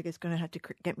colleague is going to have to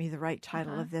get me the right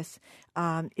title of this.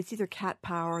 It's either Cat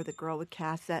Power, The Girl with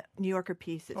Cats, that New Yorker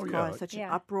piece that's caused such an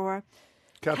uproar.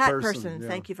 Cat Person. Yeah.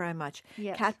 Thank you very much.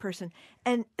 Yes. Cat Person.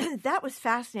 And that was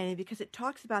fascinating because it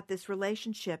talks about this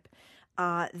relationship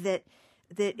that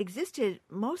existed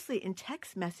mostly in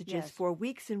text messages for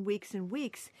weeks and weeks and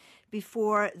weeks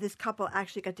before this couple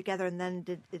actually got together, and then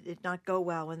it did not go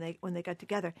well when they got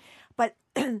together. But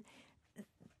that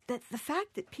the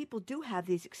fact that people do have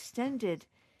these extended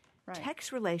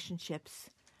text relationships,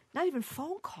 not even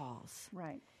phone calls,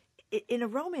 in a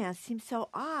romance seems so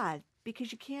odd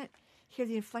because you can't hear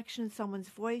the inflection in someone's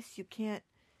voice. You can't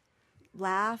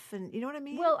laugh, and you know what I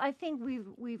mean? Well, I think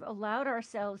we've allowed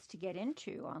ourselves to get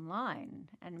into online,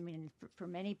 and I mean, for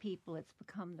many people, it's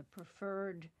become the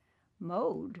preferred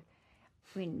mode.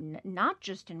 I mean, not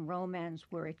just in romance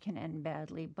where it can end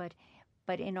badly, but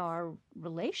in our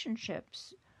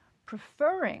relationships,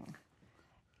 preferring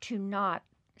to not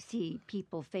see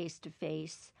people face to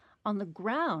face on the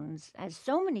grounds, as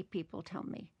so many people tell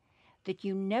me, that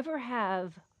you never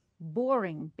have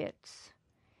boring bits.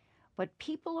 What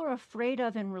people are afraid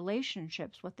of in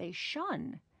relationships, what they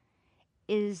shun,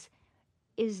 is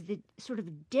the sort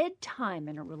of dead time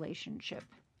in a relationship.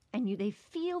 And they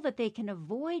feel that they can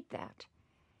avoid that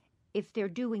if they're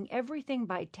doing everything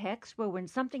by text, where when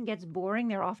something gets boring,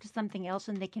 they're off to something else,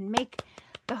 and they can make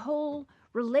the whole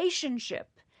relationship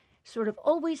sort of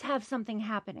always have something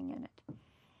happening in it.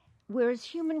 Whereas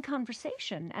human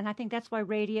conversation, and I think that's why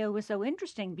radio is so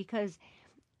interesting, because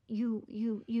you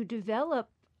develop,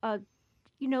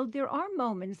 there are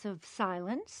moments of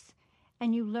silence,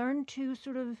 and you learn to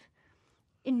sort of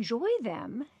enjoy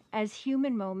them as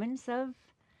human moments of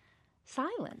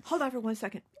silence. Hold on for 1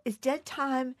 second. Is dead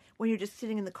time when you're just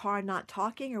sitting in the car not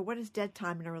talking, or what is dead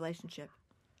time in a relationship?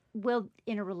 Well,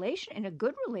 in a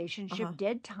good relationship,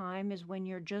 dead time is when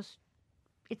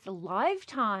it's a live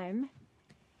time,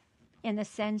 in the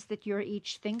sense that you're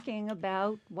each thinking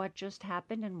about what just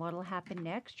happened and what'll happen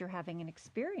next. You're having an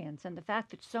experience. And the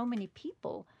fact that so many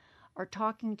people are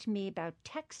talking to me about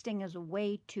texting as a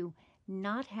way to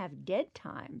not have dead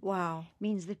time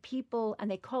means that people,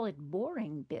 and they call it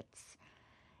boring bits,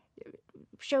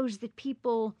 shows that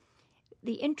people,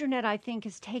 the internet, I think,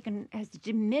 has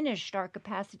diminished our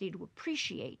capacity to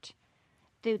appreciate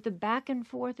the back and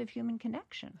forth of human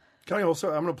connection. Can I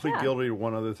also? I'm going to plead guilty to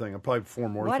one other thing. I'll probably have 4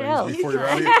 more what things else? before you're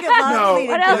out of here.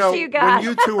 What else do you got? When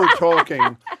you two are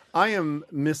talking, I am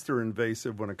Mr.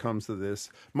 Invasive when it comes to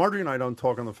this. Marjorie and I don't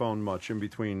talk on the phone much in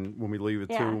between when we leave at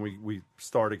 2 and we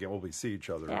start again. Well, we see each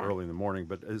other early in the morning,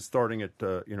 but starting at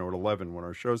at 11 when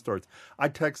our show starts, I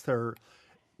text her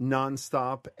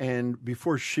nonstop, and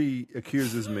before she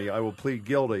accuses me, I will plead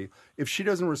guilty. If she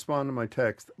doesn't respond to my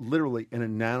text, literally in a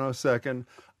nanosecond,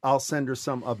 I'll send her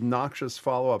some obnoxious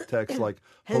follow-up text like,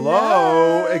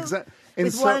 hello.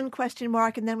 with one question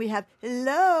mark, and then we have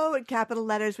hello in capital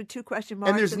letters with 2 question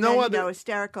marks. And there's no other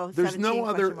hysterical. There's no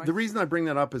other. Marks. The reason I bring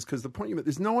that up is because the point you made.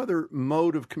 There's no other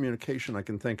mode of communication I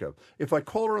can think of. If I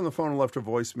called her on the phone and left a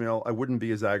voicemail, I wouldn't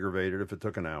be as aggravated if it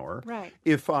took an hour. Right.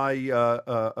 If I,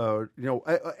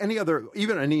 any other,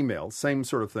 even an email, same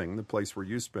sort of thing. The place where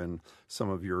you spend some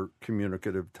of your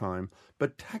communicative time,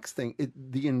 but texting,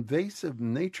 the invasive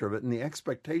nature of it and the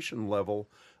expectation level.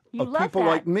 You of love people that.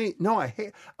 like me. No,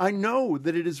 I know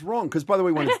that it is wrong. Because, by the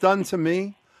way, when it's done to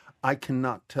me, I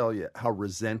cannot tell you how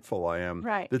resentful I am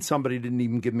that somebody didn't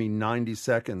even give me 90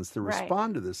 seconds to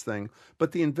respond to this thing.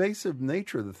 But the invasive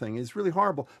nature of the thing is really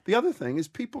horrible. The other thing is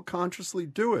people consciously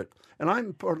do it. And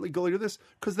I'm partly guilty of this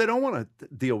because they don't want to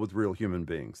deal with real human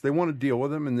beings. They want to deal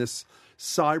with them in this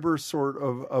cyber sort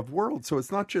of world. So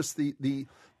it's not just the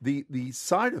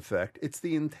side effect, it's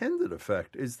the intended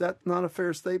effect. Is that not a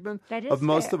fair statement? That is of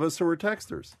most fair. of us who are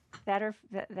texters.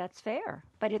 That's fair.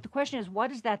 But the question is,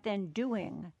 what is that then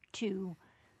doing to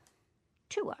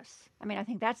us? I mean, I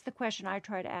think that's the question I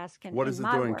try to ask in my work. What is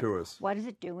it doing to us? What is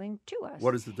it doing to us?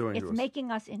 What is it doing to us? It's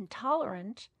making us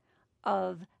intolerant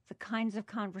of the kinds of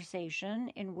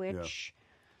conversation in which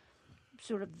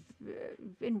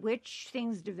in which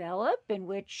things develop, in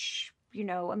which...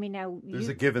 there's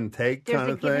a give and take kind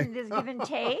of thing. There's give and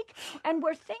take. And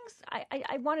where things,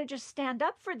 I want to just stand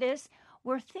up for this,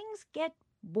 where things get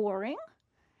boring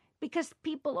because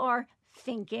people are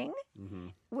thinking,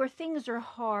 where things are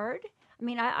hard. I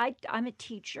mean, I'm a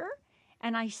teacher,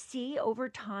 and I see over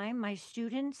time my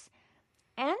students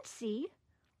antsy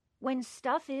when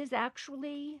stuff is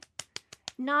actually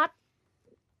not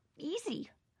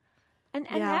easy. And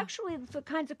actually, the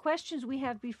kinds of questions we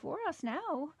have before us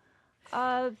now,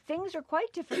 things are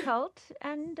quite difficult,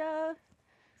 and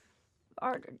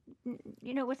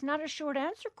it's not a short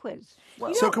answer quiz.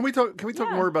 Well, so can we talk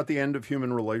more about the end of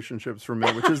human relationships for a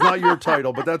minute, which is not your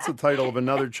title, but that's the title of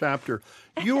another chapter.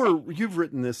 You've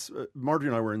written this. Marjorie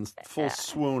and I were in full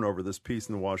swoon over this piece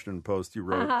in the Washington Post you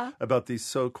wrote about these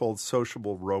so-called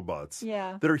sociable robots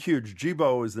that are huge.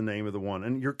 Jibo is the name of the one,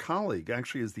 and your colleague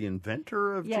actually is the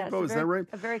inventor of Jibo. Is that right?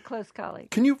 A very close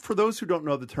colleague. Can you, for those who don't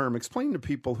know the term, explain to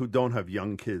people who don't have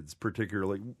young kids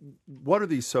particularly, what are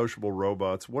these sociable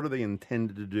robots? What are they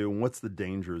intended to do, and what's the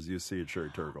dangers you see at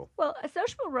Sherry Turkle? Well, a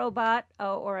sociable robot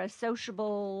or a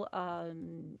sociable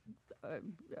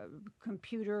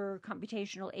computer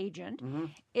computational agent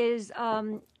is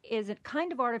a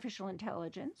kind of artificial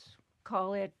intelligence.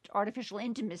 Call it artificial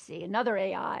intimacy, another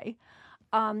AI,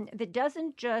 that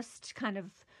doesn't just kind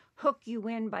of hook you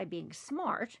in by being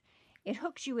smart. It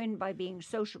hooks you in by being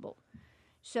sociable.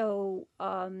 So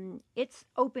its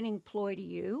opening ploy to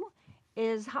you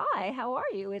is, hi, how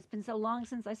are you? It's been so long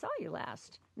since I saw you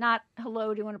last. Not,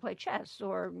 hello, do you want to play chess?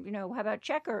 Or, how about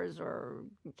checkers? Or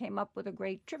came up with a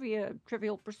great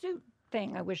Trivial Pursuit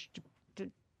thing I wish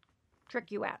to trick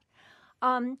you at.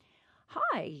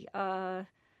 Hi,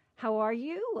 how are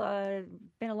you?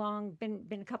 Been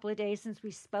a couple of days since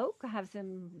we spoke. I have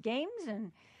some games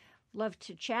and love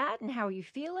to chat. And how are you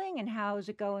feeling? And how's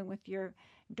it going with your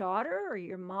daughter or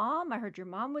your mom? I heard your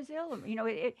mom was ill.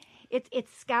 It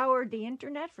scoured the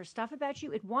internet for stuff about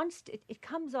you. It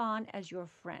comes on as your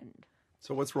friend.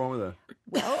 So what's wrong with that?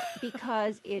 Well,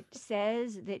 because it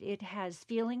says that it has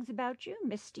feelings about you,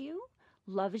 missed you,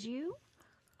 loves you,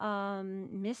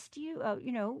 missed you.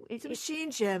 It's a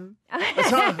machine, Jim.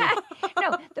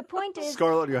 No, the point is,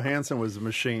 Scarlett Johansson was a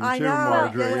machine I too, know,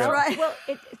 Marjorie. that's right. Well,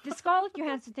 the Scarlett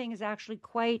Johansson thing is actually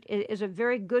is a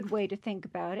very good way to think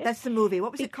about it. That's the movie.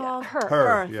 What was it called?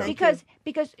 Her. Yeah. Because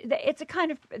that's a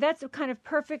kind of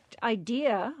perfect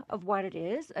idea of what it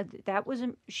is.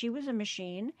 She was a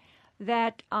machine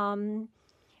that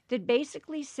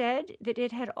basically said that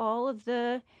it had all of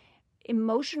the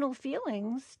emotional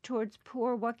feelings towards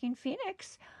poor Joaquin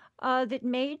Phoenix that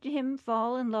made him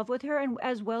fall in love with her, and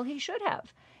as well he should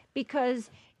have, because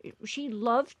she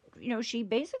loved, she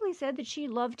basically said that she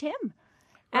loved him.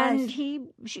 Right. And she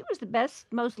was the best,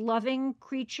 most loving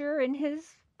creature in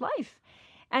his life.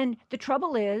 And the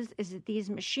trouble is that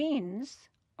these machines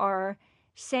are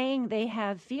saying they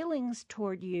have feelings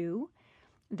toward you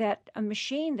that a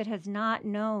machine that has not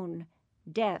known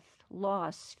death,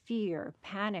 loss, fear,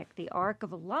 panic, the arc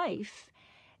of a life,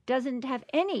 doesn't have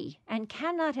any and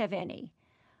cannot have any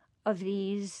of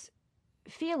these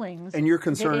feelings. And your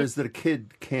concern is that a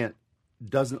kid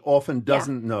doesn't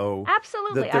know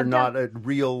absolutely. that they're not a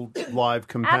real live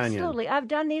companion. Absolutely. I've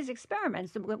done these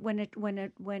experiments. The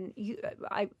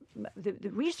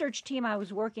research team I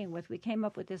was working with, we came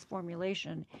up with this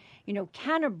formulation.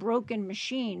 Can a broken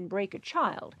machine break a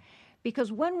child?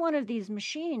 Because when one of these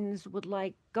machines would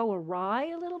go awry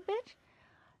a little bit,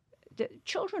 the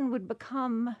children would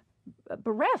become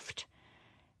bereft.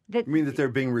 You mean that they're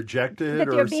being rejected?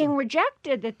 That they're being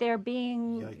rejected, that they're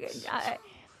being...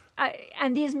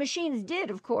 and these machines did,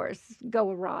 of course,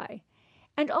 go awry.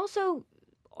 And also,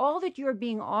 all that you're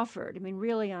being offered, I mean,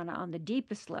 really on the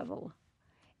deepest level,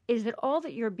 is that all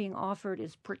that you're being offered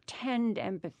is pretend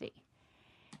empathy.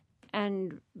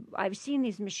 And I've seen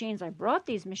these machines, I brought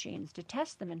these machines to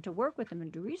test them and to work with them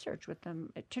and do research with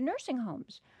them to nursing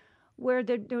homes, where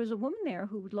there was a woman there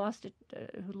who lost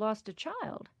a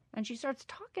child. And she starts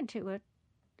talking to it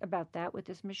about that with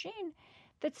this machine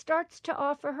that starts to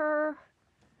offer her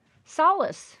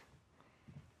solace.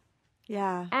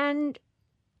 Yeah. And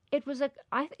it was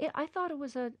I thought it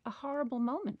was a horrible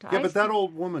moment. Yeah, but that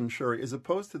old woman, Sherry, as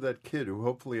opposed to that kid who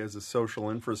hopefully has a social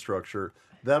infrastructure,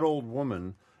 that old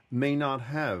woman may not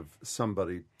have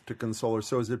somebody to console her.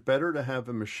 So is it better to have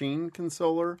a machine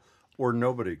console her or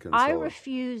nobody console her? I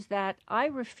refuse that. I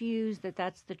refuse that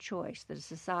that's the choice that a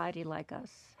society like us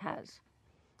has.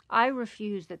 I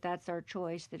refuse that that's our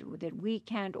choice, that we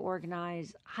can't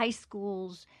organize high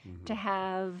schools to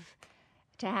have,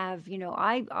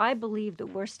 I believe that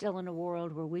we're still in a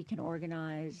world where we can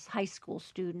organize high school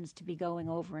students to be going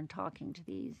over and talking to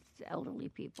these elderly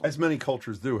people. As many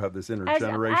cultures do have this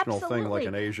intergenerational thing, like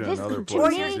in Asia and other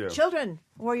places. Or your children,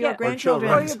 or your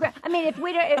grandchildren. I mean,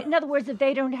 in other words, if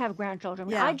they don't have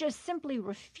grandchildren, I just simply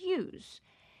refuse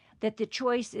that the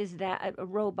choice is that a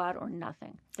robot or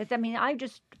nothing. I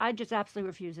just absolutely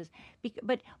refuse this.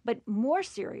 But more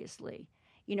seriously,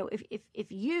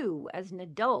 if you as an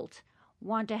adult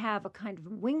want to have a kind of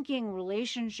winking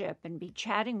relationship and be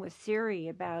chatting with Siri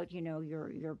about,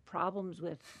 your problems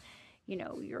with,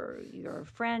 your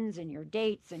friends and your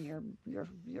dates and your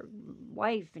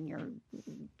wife and your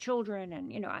children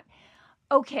and,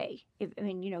 okay.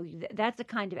 That's a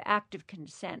kind of active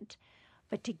consent.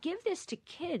 But to give this to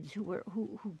kids who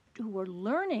are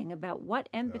learning about what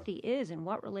empathy is and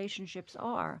what relationships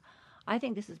are, I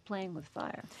think this is playing with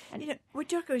fire. And we're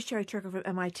talking with Sherry Turkle from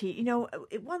MIT.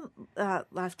 One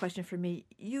last question for me.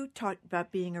 You talked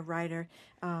about being a writer.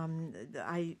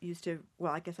 I used to,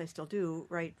 I guess I still do,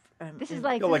 write. This is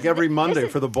like every Monday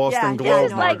for the Boston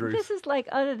Globe, Marjorie. This is like,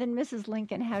 other than Mrs.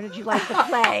 Lincoln, how did you like the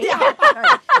play?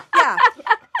 Yeah.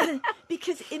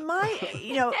 Because in my,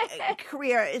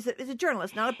 career as a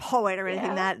journalist, not a poet or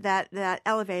anything that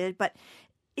elevated, but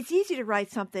it's easy to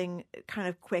write something kind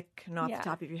of quick and off the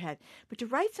top of your head. But to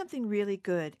write something really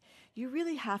good, you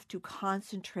really have to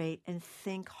concentrate and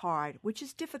think hard, which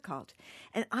is difficult.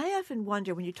 And I often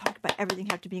wonder, when you talk about everything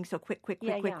having to being so quick,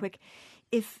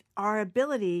 if our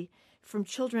ability from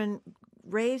children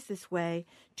raised this way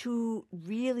to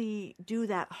really do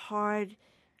that hard,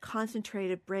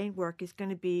 concentrated brain work is going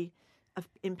to be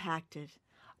impacted.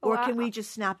 Or can we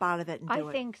just snap out of it and do it?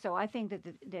 I think so. I think that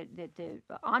the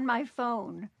on my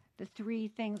phone, the three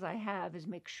things I have is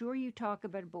make sure you talk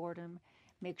about boredom,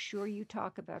 make sure you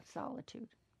talk about solitude.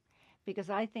 Because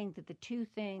I think that the two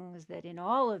things that in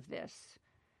all of this,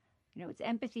 it's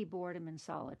empathy, boredom, and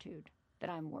solitude that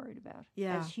I'm worried about.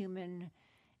 Yeah. As human,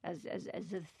 as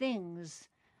the things,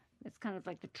 it's kind of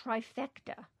like the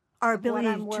trifecta. Our ability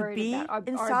to be in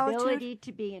solitude? Our ability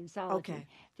to be in solitude. Okay.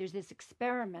 There's this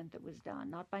experiment that was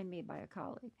done, not by me, by a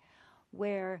colleague,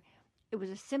 where it was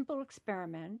a simple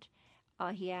experiment.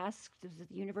 He asked, it was at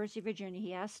the University of Virginia,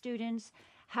 he asked students,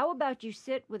 how about you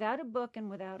sit without a book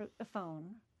and without a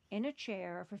phone in a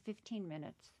chair for 15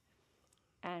 minutes?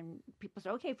 And people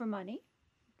said, okay, for money.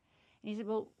 And he said,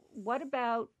 well, what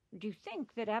about, do you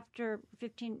think that after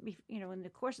 15, in the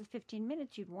course of 15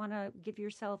 minutes, you'd want to give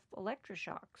yourself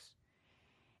electroshocks?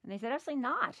 And they said, absolutely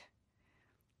not.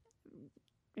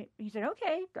 He said,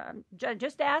 okay,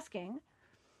 just asking.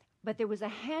 But there was a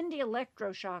handy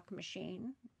electroshock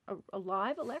machine, a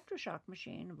live electroshock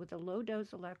machine with a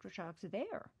low-dose electroshocks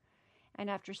there. And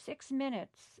after 6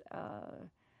 minutes,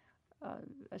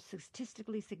 a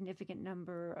statistically significant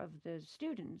number of the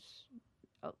students,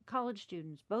 college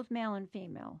students, both male and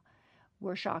female,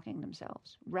 were shocking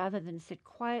themselves rather than sit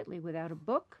quietly without a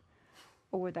book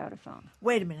or without a phone.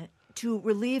 Wait a minute. To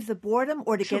relieve the boredom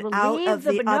or to get out of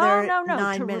the other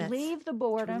 9 minutes? To relieve the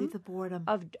boredom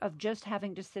of just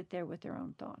having to sit there with their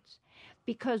own thoughts.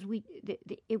 Because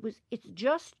it's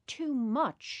just too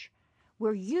much.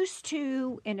 We're used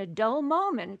to, in a dull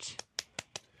moment,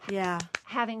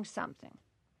 having something.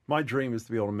 My dream is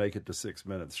to be able to make it to 6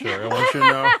 minutes, Sherry. I want you to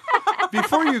know.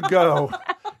 Before you go,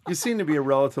 you seem to be a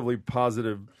relatively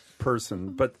positive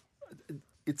person, but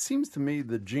it seems to me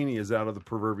the genie is out of the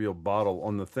proverbial bottle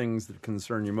on the things that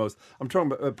concern you most. I'm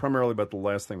talking about, primarily about the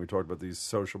last thing we talked about, these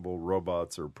sociable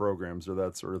robots or programs or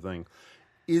that sort of thing.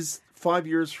 Is 5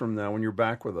 years from now, when you're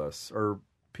back with us, are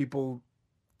people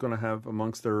going to have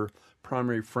amongst their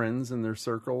primary friends in their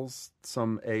circles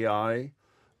some AI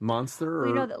monster?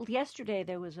 Or? Well, that yesterday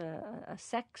there was a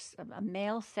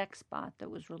male sex bot that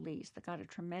was released that got a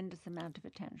tremendous amount of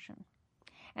attention.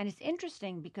 And it's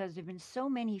interesting because there have been so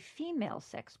many female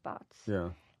sex bots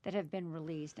that have been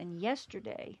released. And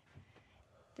yesterday,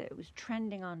 it was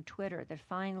trending on Twitter that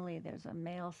finally there's a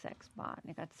male sex bot.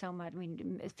 And it got so much. I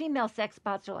mean, female sex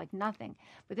bots are like nothing.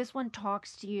 But this one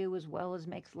talks to you as well as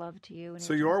makes love to you. And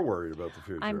so you are worried about the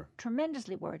future? I'm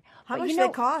tremendously worried. How much do they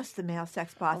cost, the male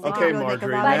sex bots? Okay, really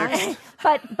Marjorie, next.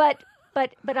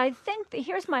 But I think that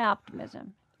here's my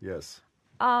optimism. Yes.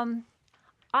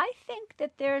 I think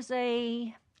that there's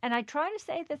and I try to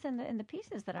say this in the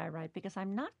pieces that I write because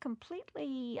I'm not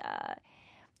completely.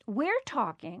 We're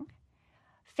talking.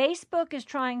 Facebook is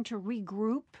trying to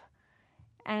regroup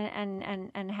and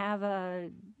have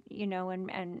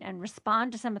and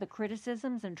respond to some of the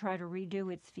criticisms and try to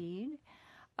redo its feed.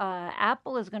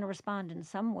 Apple is going to respond in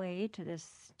some way to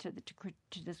this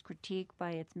critique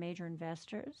by its major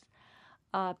investors.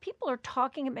 People are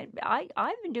talking about.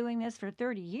 I've been doing this for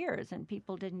 30 years, and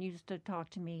people didn't used to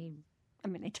talk to me. I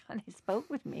mean, they spoke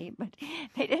with me, but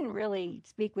they didn't really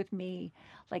speak with me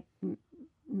like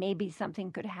maybe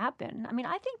something could happen. I mean,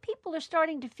 I think people are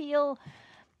starting to feel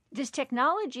this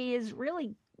technology is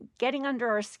really getting under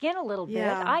our skin a little bit.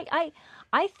 Yeah.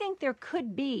 I think there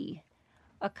could be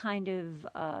a kind of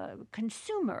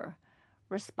consumer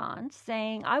response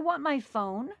saying, I want my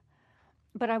phone,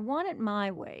 but I want it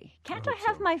my way. Can't I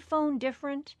have my phone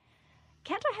different?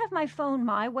 Can't I have my phone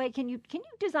my way? Can you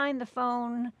design the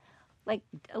phone like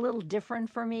a little different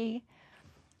for me?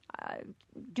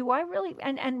 Do I really?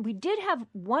 And we did have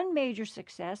one major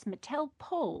success. Mattel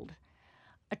pulled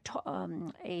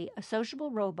a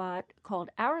sociable robot called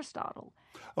Aristotle.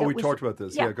 Oh, we talked about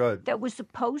this. Yeah, go ahead. That was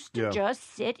supposed to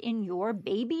just sit in your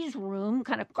baby's room,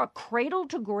 kind of a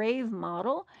cradle-to-grave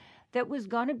model that was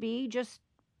going to be just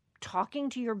talking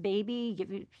to your baby,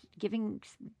 giving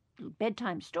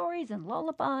bedtime stories and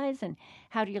lullabies, and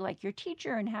how do you like your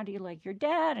teacher, and how do you like your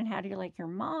dad, and how do you like your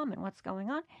mom, and what's going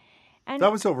on. And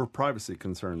that was over privacy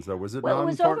concerns, though, was it? Well, it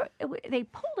was over. They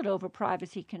pulled it over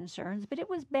privacy concerns, but it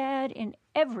was bad in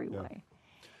every way.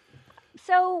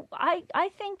 So I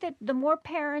think that the more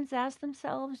parents ask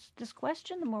themselves this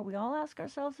question, the more we all ask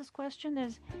ourselves this question,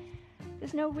 there's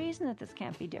no reason that this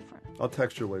can't be different. I'll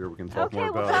text you later. We can talk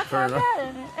more we'll about talk about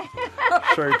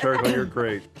that. Sherry Turkle, you're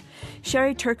great.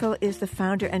 Sherry Turkle is the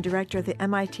founder and director of the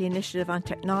MIT Initiative on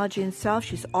Technology and Self.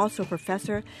 She's also a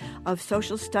professor of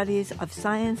social studies of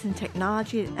science and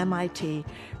technology at MIT.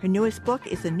 Her newest book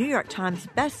is the New York Times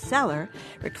bestseller,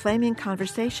 Reclaiming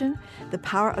Conversation, The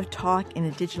Power of Talk in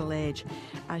a Digital Age.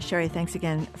 Sherry, thanks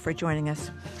again for joining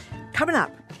us. Coming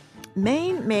up,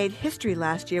 Maine made history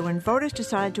last year when voters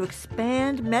decided to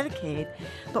expand Medicaid,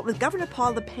 but with Governor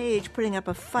Paul LePage putting up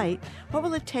a fight, what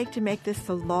will it take to make this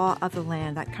the law of the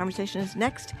land? That conversation is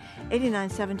next.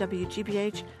 89.7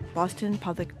 WGBH, Boston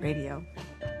Public Radio.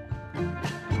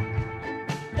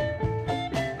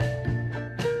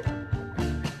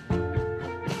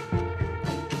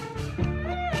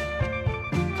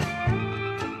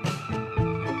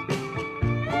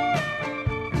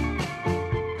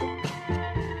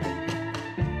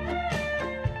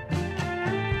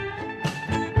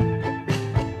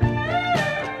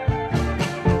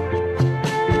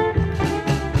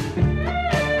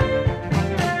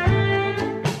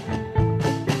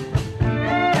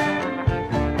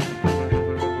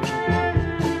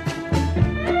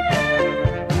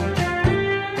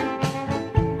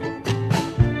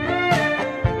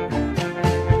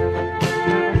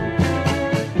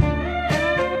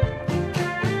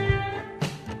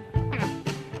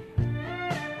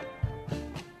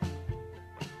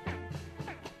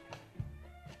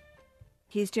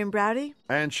 He's Jim Browdy.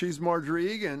 And she's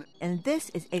Marjorie Egan. And this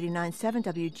is 89.7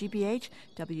 WGBH,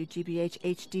 WGBH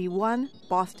HD1,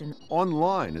 Boston.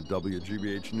 Online at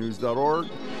WGBHnews.org.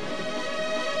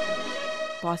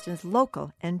 Boston's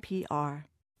local NPR.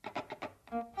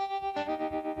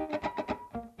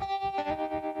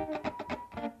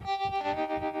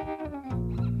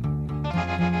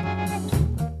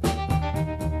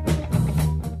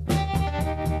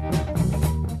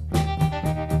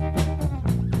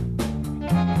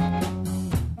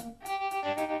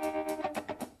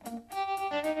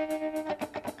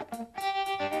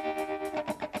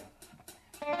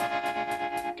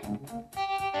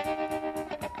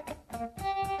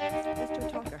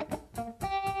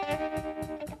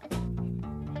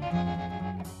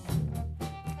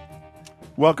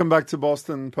 Welcome back to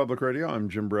Boston Public Radio. I'm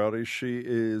Jim Browdy. She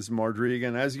is Marjorie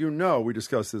Egan. As you know, we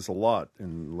discussed this a lot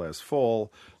in last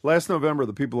fall. Last November,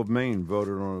 the people of Maine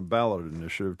voted on a ballot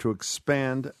initiative to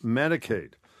expand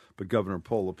Medicaid. But Governor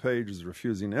Paul LePage is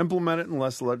refusing to implement it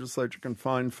unless the legislature can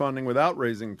find funding without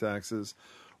raising taxes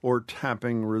or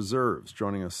tapping reserves.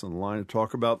 Joining us on the line to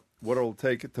talk about what it will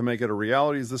take to make it a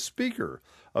reality is the Speaker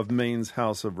of Maine's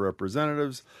House of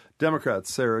Representatives, Democrat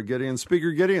Sarah Gideon.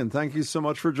 Speaker Gideon, thank you so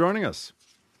much for joining us.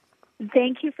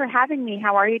 Thank you for having me.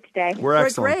 How are you today? We're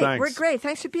excellent. Great. Thanks. We're great.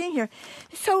 Thanks for being here.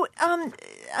 So,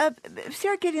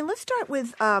 Sarah Gideon, let's start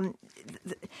with.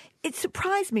 It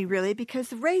surprised me really because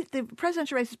the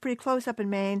presidential race is pretty close up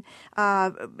in Maine.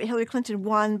 Hillary Clinton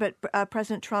won, but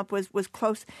President Trump was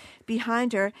close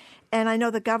behind her. And I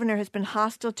know the governor has been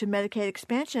hostile to Medicaid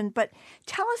expansion. But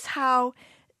tell us how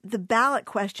the ballot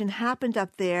question happened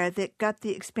up there that got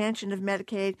the expansion of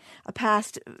Medicaid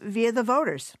passed via the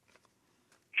voters.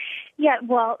 Yeah,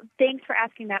 well, thanks for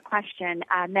asking that question.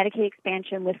 Medicaid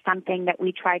expansion was something that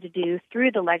we tried to do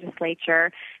through the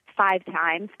legislature 5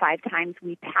 times. 5 times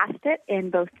we passed it in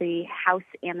both the House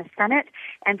and the Senate,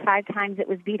 and 5 times it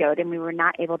was vetoed, and we were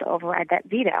not able to override that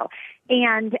veto.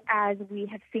 And as we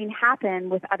have seen happen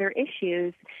with other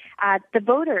issues, the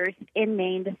voters in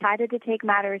Maine decided to take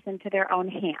matters into their own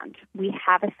hand. We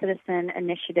have a citizen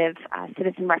initiative,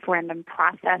 citizen referendum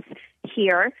process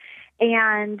here.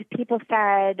 And people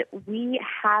said, we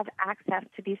have access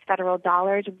to these federal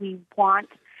dollars. We want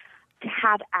to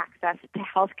have access to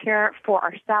health care for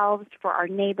ourselves, for our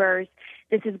neighbors.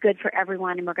 This is good for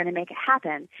everyone, and we're going to make it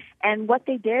happen. And what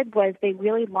they did was they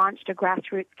really launched a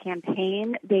grassroots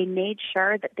campaign. They made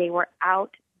sure that they were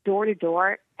out door to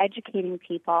door educating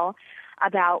people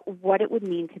about what it would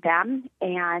mean to them,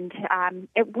 and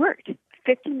it worked.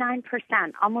 59%,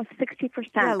 almost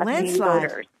 60% of Maine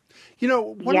voters.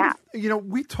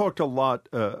 We talked a lot,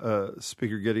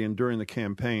 Speaker Gideon, during the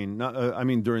campaign,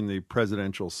 during the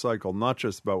presidential cycle, not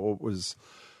just about what was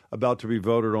about to be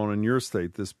voted on in your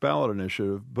state, this ballot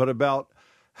initiative, but about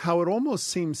how it almost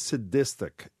seems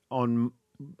sadistic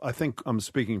I think I'm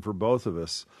speaking for both of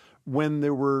us, when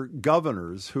there were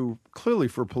governors who clearly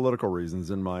for political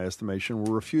reasons, in my estimation,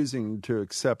 were refusing to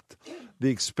accept the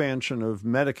expansion of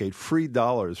Medicaid, free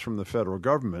dollars from the federal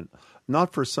government,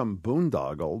 not for some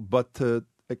boondoggle, but to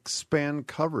expand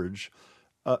coverage,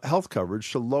 health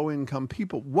coverage to low-income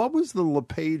people. What was the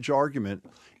LePage argument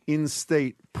in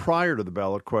state prior to the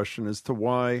ballot question as to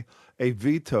why a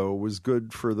veto was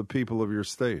good for the people of your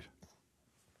state?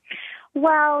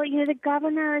 Well, the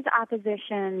governor's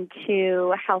opposition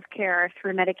to health care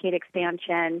through Medicaid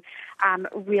expansion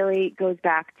really goes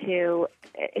back to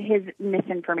his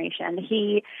misinformation.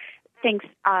 He thinks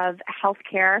of health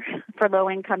care for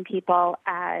low-income people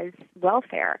as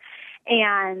welfare,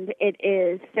 and it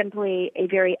is simply a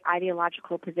very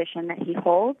ideological position that he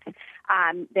holds.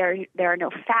 There are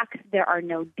no facts, there are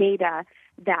no data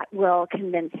that will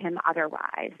convince him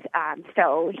otherwise.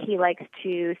 So he likes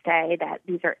to say that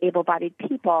these are able-bodied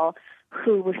people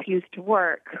who refuse to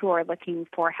work, who are looking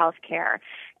for health care.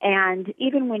 And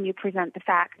even when you present the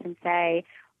facts and say,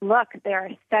 look, there are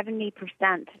 70%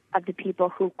 of the people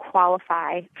who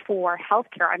qualify for health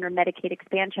care under Medicaid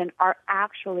expansion are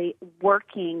actually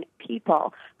working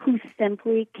people who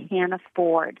simply can't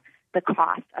afford the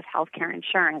cost of health care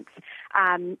insurance.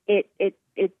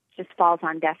 It just falls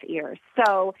on deaf ears.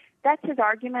 So that's his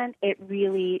argument. It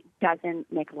really doesn't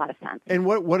make a lot of sense. And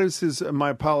what is his, my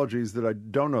apologies that I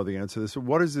don't know the answer to this,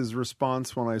 what is his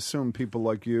response when I assume people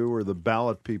like you or the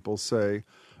ballot people say,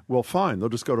 well, fine, they'll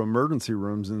just go to emergency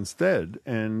rooms instead,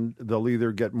 and they'll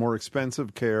either get more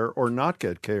expensive care or not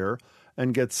get care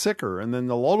and get sicker, and then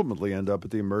they'll ultimately end up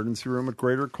at the emergency room at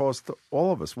greater cost to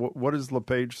all of us. What does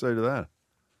LePage say to that?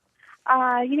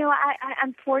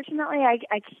 Unfortunately,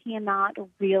 I cannot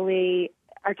really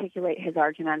articulate his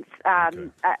arguments.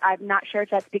 I'm not sure if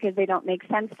that's because they don't make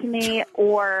sense to me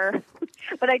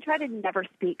but I try to never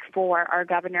speak for our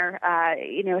governor.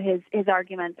 His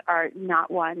arguments are not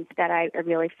ones that I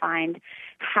really find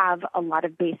have a lot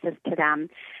of basis to them.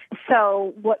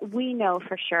 So what we know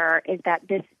for sure is that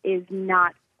this is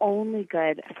not only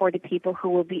good for the people who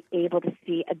will be able to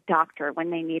see a doctor when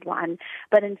they need one,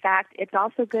 but in fact, it's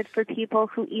also good for people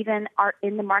who even are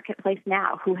in the marketplace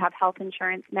now, who have health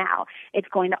insurance now. It's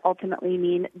going to ultimately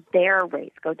mean their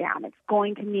rates go down. It's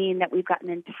going to mean that we've got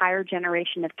an entire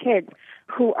generation of kids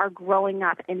who are growing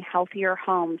up in healthier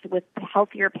homes with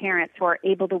healthier parents who are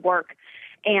able to work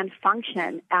and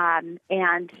function.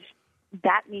 And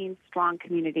that means strong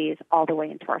communities all the way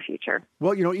into our future.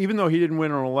 Well, even though he didn't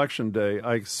win on Election Day,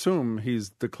 I assume he's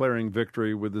declaring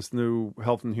victory with this new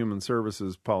Health and Human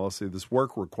Services policy, this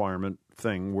work requirement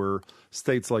thing where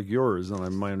states like yours,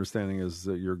 and my understanding is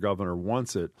that your governor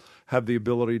wants it, have the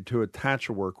ability to attach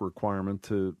a work requirement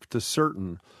to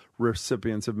certain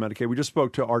recipients of Medicaid. We just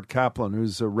spoke to Art Caplan,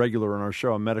 who's a regular on our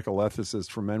show, a medical ethicist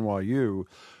from NYU,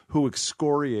 who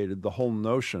excoriated the whole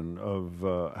notion of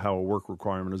how a work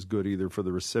requirement is good either for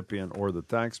the recipient or the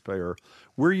taxpayer.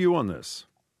 Where are you on this?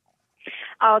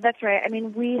 Oh, that's right. I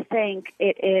mean, we think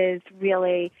it is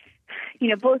really,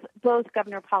 both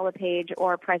Governor Paul LePage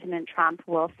or President Trump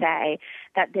will say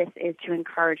that this is to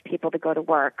encourage people to go to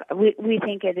work. We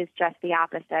think it is just the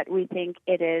opposite. We think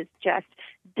it is just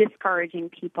discouraging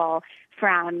people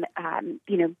from,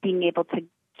 being able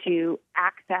to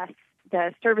access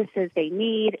the services they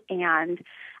need, and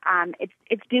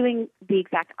it's doing the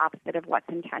exact opposite of what's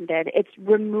intended. It's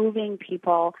removing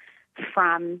people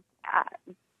from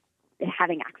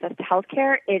having access to health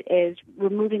care. It is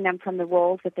removing them from the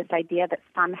roles with this idea that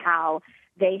somehow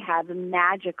they have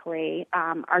magically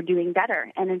are doing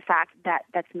better. And in fact,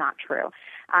 that's not true.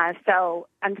 So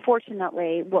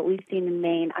unfortunately, what we've seen in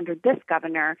Maine under this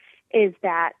governor is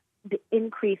that the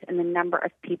increase in the number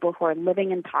of people who are living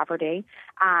in poverty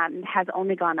has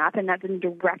only gone up, and that's in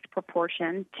direct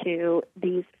proportion to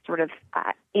these sort of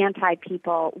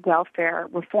anti-people welfare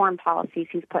reform policies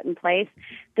he's put in place.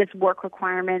 This work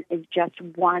requirement is just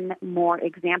one more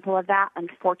example of that.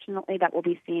 Unfortunately, that will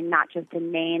be seen not just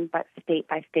in Maine, but state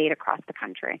by state across the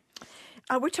country.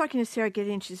 We're talking to Sarah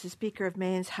Gideon. She's the Speaker of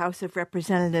Maine's House of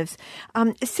Representatives.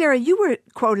 Sarah, you were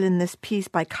quoted in this piece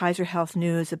by Kaiser Health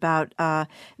News about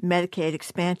Medicaid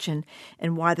expansion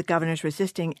and why the governor's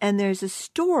resisting. And there's a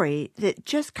story that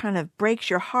just kind of breaks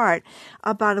your heart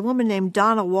about a woman named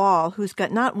Donna Wall who's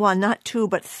got not one, not two,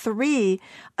 but 3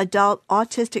 adult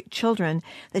autistic children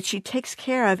that she takes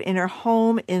care of in her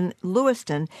home in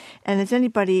Lewiston. And as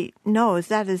anybody knows,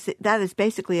 that is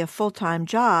basically a full-time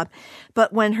job.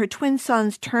 But when her twin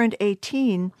sons turned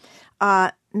 18,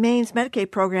 Maine's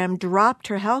Medicaid program dropped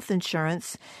her health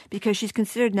insurance because she's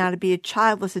considered now to be a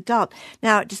childless adult.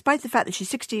 Now, despite the fact that she's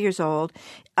 60 years old,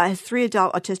 has 3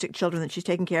 adult autistic children that she's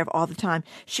taking care of all the time,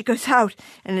 she goes out,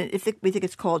 and we think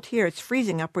it's cold here, it's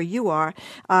freezing up where you are,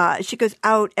 she goes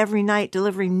out every night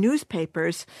delivering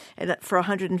newspapers for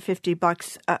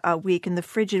 $150 a week in the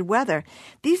frigid weather.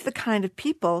 These are the kind of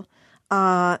people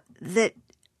that,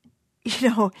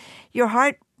 your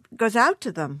heart goes out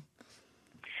to them.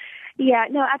 Yeah,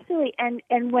 no, absolutely.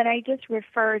 And when I just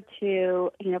referred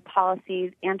to,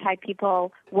 policies,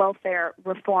 anti-people welfare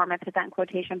reform, I put that in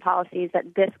quotation, policies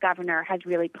that this governor has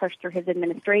really pushed through his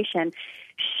administration,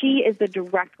 she is the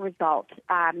direct result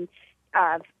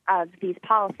of these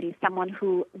policies. Someone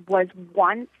who was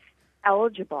once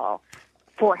eligible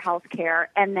for health care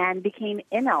and then became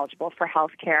ineligible for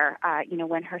health care,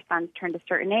 when her sons turned a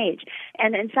certain age.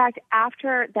 And in fact,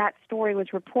 after that story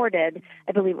was reported,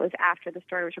 I believe it was after the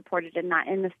story was reported and not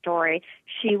in the story,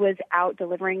 she was out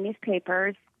delivering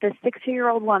newspapers. The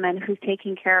 60-year-old woman who's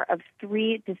taking care of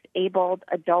 3 disabled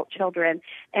adult children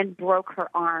and broke her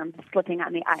arm slipping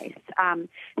on the ice.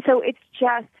 So it's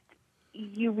just,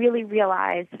 you really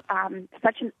realize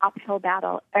such an uphill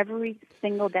battle every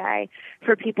single day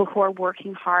for people who are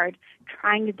working hard,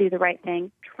 trying to do the right thing,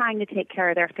 trying to take care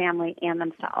of their family and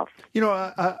themselves.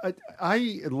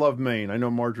 I love Maine. I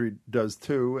know Marjorie does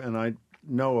too, and I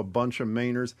know a bunch of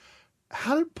Mainers.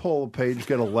 How did Paul LePage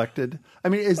get elected? I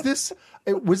mean,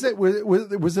 was it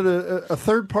a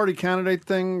third party candidate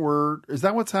thing? Is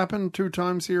that what's happened 2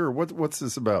 times here, or what's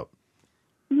this about?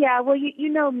 Yeah, well,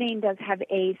 Maine does have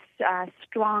a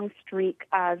strong streak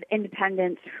of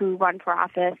independents who run for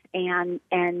office and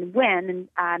win.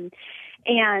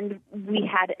 And we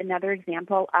had another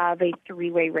example of a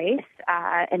 3-way race,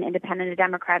 an independent, a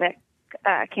Democratic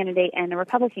candidate, and a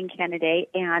Republican candidate.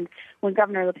 And when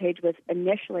Governor LePage was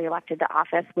initially elected to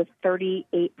office with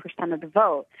 38% of the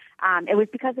vote, it was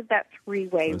because of that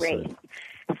 3-way race.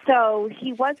 So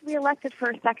he was reelected for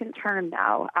a second term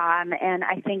now, and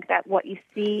I think that what you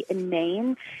see in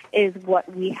Maine is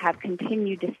what we have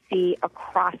continued to see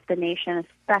across the nation,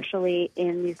 especially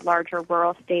in these larger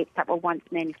rural states that were once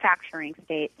manufacturing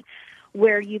states,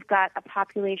 where you've got a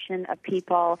population of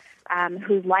people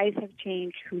whose lives have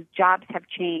changed, whose jobs have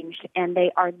changed, and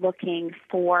they are looking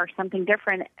for something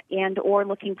different and or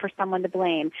looking for someone to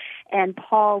blame. And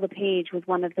Paul LePage was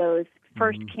one of those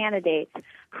first candidates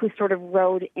who sort of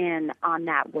rode in on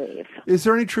that wave. Is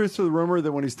there any truth to the rumor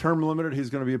that when he's term limited, he's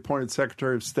going to be appointed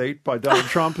Secretary of State by Donald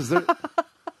Trump? Is there?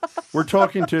 We're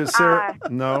talking to Sarah.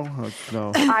 No.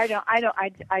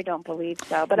 I don't believe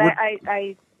so. But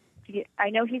I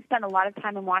know he spent a lot of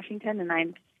time in Washington, and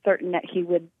I'm certain that he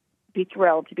would be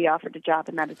thrilled to be offered a job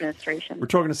in that administration. We're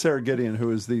talking to Sarah Gideon, who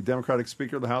is the Democratic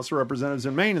Speaker of the House of Representatives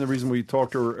in Maine. And the reason we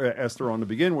talked to her, asked her on to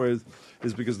begin with,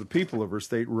 is because the people of her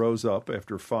state rose up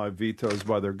after 5 vetoes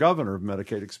by their governor of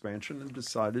Medicaid expansion and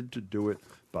decided to do it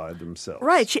by themselves.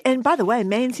 Right. And by the way,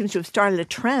 Maine seems to have started a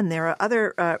trend. There are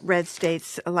other red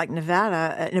states like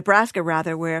Nebraska,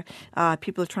 where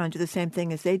people are trying to do the same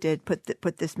thing as they did, put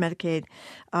this Medicaid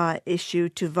issue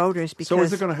to voters. Because so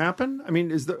is it going to happen? I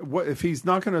mean, if he's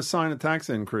not going to sign a tax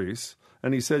increase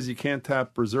and he says you can't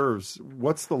tap reserves,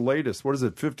 what's the latest? What is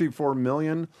it, $54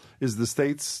 million is the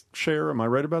state's share? Am I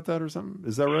right about that or something?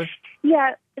 Is that right?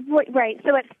 Yeah, right.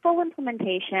 So at full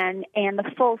implementation and the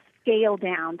full scale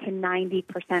down to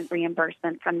 90%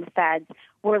 reimbursement from the feds,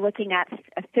 we're looking at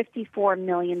a $54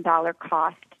 million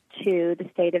cost to the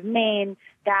state of Maine.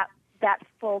 That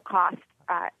full cost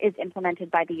is implemented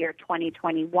by the year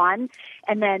 2021.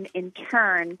 And then in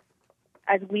turn,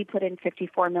 as we put in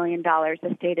 $54 million,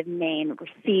 the state of Maine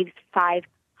receives $500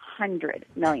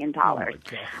 million. Oh my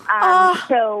God.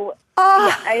 So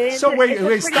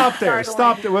wait, stop there.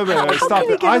 Stop there. Wait, stop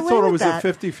there. I thought it was a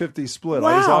 50-50 split. Wow.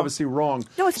 I was obviously wrong.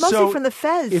 No, it's mostly from the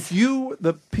feds. If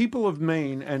the people of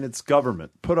Maine and its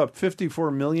government, put up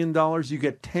 $54 million, you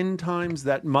get 10 times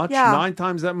that much, 9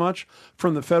 times that much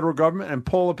from the federal government, and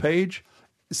Paula Page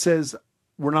says,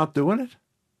 we're not doing it?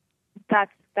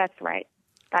 That's right.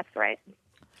 That's right.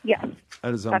 Yes.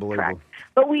 That is unbelievable.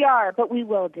 But we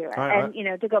will do it. And,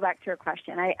 to go back to your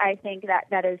question, I think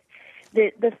that is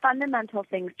the fundamental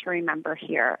things to remember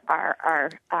here are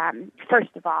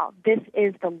first of all, this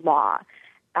is the law.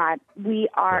 We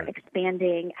are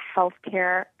expanding health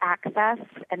care access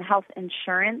and health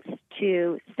insurance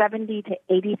to 70 to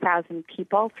 80,000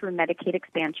 people through Medicaid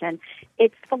expansion.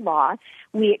 It's the law.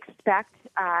 We expect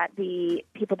the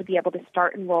people to be able to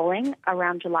start enrolling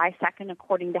around July 2nd,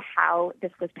 according to how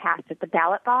this was passed at the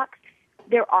ballot box.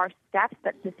 There are steps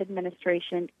that this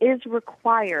administration is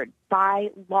required by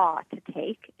law to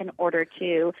take in order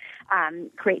to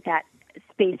create that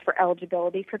space for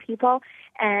eligibility for people.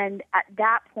 And at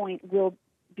that point, we'll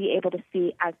be able to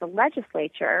see as the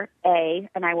legislature, and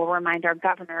I will remind our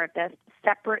governor of this,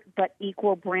 separate but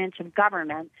equal branch of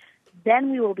government,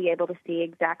 then we will be able to see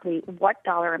exactly what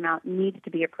dollar amount needs to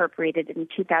be appropriated in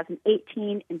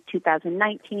 2018, in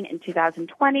 2019, in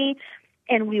 2020,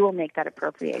 and we will make that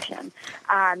appropriation.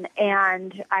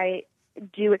 And I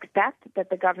do expect that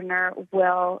the governor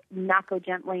will not go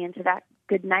gently into that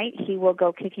good night. He will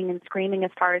go kicking and screaming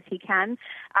as far as he can.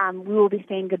 We will be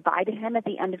saying goodbye to him at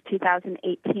the end of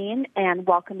 2018 and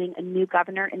welcoming a new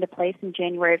governor into place in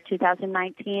January of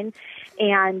 2019.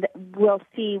 And we'll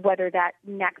see whether that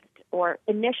next or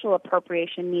initial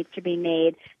appropriation needs to be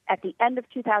made at the end of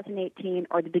 2018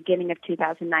 or the beginning of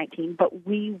 2019, but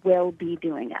we will be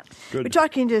doing it. Good. We're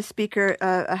talking to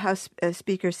House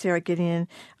Speaker Sarah Gideon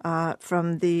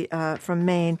from Maine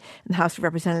and the House of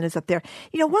Representatives up there.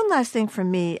 One last thing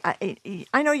from me.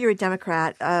 I know you're a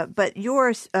Democrat, but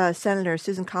your Senator,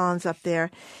 Susan Collins, up there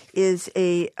is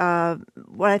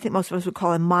what I think most of us would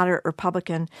call a moderate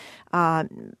Republican,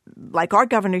 like our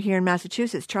governor here in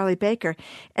Massachusetts, Charlie Baker.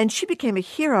 And she became a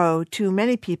hero to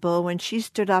many people when she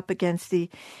stood up against the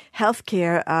health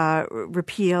care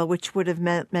repeal, which would have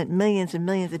meant millions and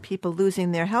millions of people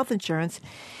losing their health insurance.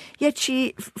 Yet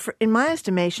she, in my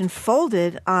estimation,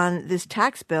 folded on this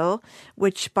tax bill,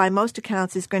 which by most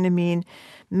accounts is going to mean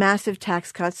massive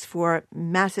tax cuts for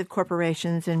massive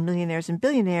corporations and millionaires and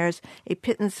billionaires, a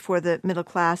pittance for the middle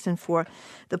class and for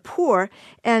the poor,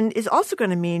 and is also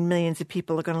going to mean millions of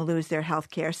people are going to lose their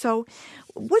health care. So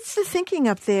what's the thinking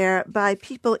up there by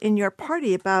people in your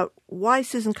party about why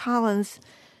Susan Collins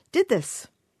did this?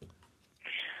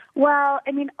 Well,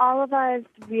 all of us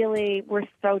really were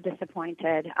so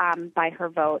disappointed by her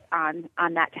vote on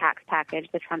that tax package,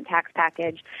 the Trump tax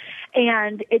package.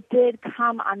 And it did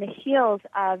come on the heels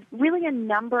of really a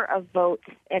number of votes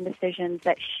and decisions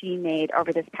that she made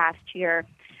over this past year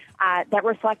that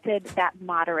reflected that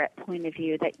moderate point of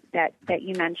view that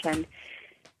you mentioned.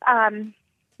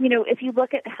 If you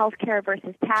look at healthcare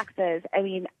versus taxes,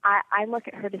 I look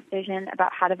at her decision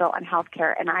about how to vote on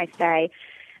healthcare and I say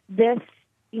this,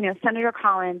 Senator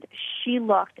Collins, she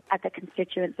looked at the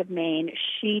constituents of Maine.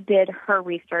 She did her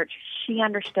research. She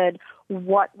understood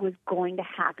what was going to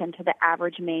happen to the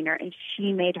average Mainer, and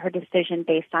she made her decision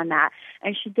based on that.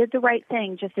 And she did the right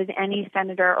thing, just as any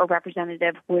senator or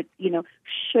representative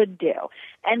should do.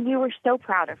 And we were so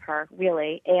proud of her,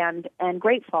 really, and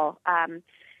grateful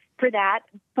for that.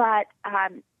 But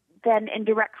then in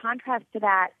direct contrast to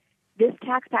that, this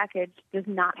tax package does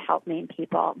not help Maine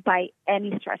people by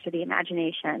any stretch of the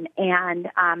imagination, and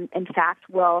in fact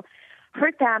will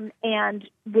hurt them. And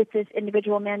with this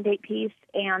individual mandate piece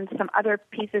and some other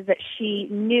pieces that she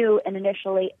knew and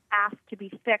initially asked to be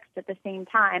fixed at the same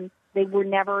time, they were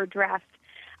never addressed.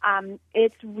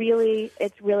 It's really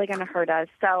going to hurt us.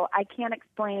 So I can't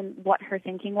explain what her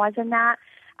thinking was in that,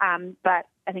 but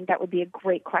I think that would be a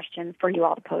great question for you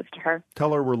all to pose to her.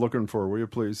 Tell her we're looking for her, will you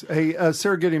please? Hey,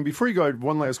 Sarah Gideon, before you go, I have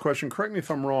one last question. Correct me if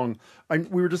I'm wrong.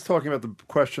 We were just talking about the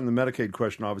question, the Medicaid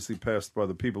question, obviously passed by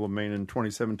the people of Maine in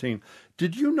 2017.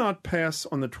 Did you not pass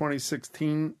on the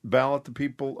 2016 ballot, the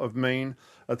people of Maine,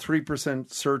 a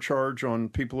 3% surcharge on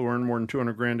people who earn more than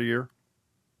 $200,000 a year?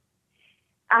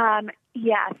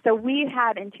 Yeah, so we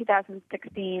had in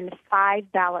 2016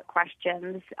 5 ballot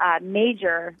questions,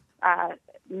 major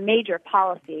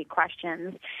policy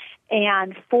questions,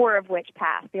 and 4 of which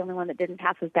passed. The only one that didn't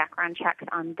pass was background checks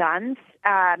on guns,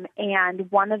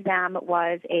 and one of them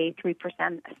was a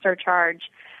 3% surcharge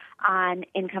on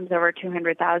incomes over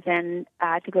 $200,000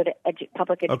 to go to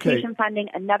public education funding.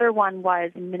 Another one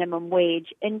was minimum wage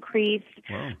increase.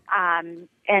 Wow.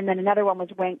 And then another one was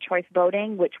ranked choice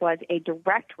voting, which was a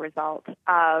direct result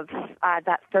of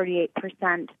that 38%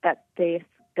 that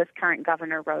this current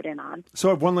governor wrote in on. So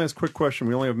I have one last quick question.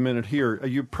 We only have a minute here.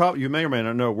 You may or may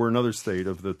not know we're another state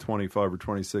of the 25 or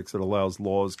 26 that allows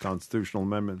laws, constitutional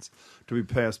amendments to be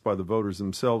passed by the voters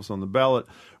themselves on the ballot.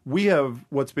 We have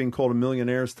what's being called a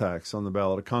millionaire's tax on the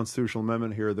ballot, a constitutional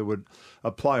amendment here that would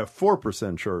apply a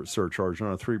 4% surcharge,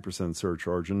 not a 3%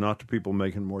 surcharge, and not to people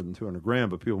making more than $200,000,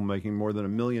 but people making more than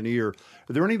 $1 million a year.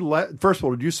 Are there any? First of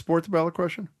all, did you support the ballot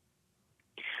question?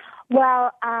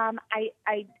 Well, I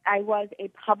was a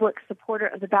public supporter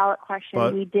of the ballot question.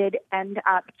 But we did end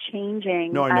up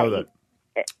changing. No, I know that.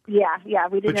 Yeah,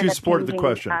 we did. But you supported the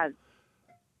question.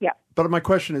 Yeah. But my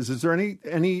question is there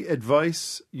any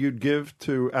advice you'd give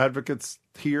to advocates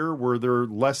here? Were there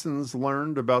lessons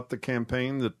learned about the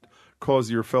campaign that cause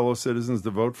your fellow citizens to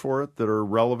vote for it that are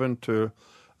relevant to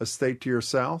a state to your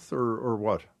south, or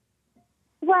what?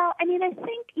 Well, I mean, I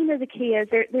think, the key is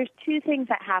there's 2 things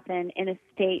that happen in a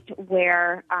state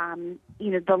where,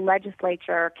 the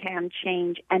legislature can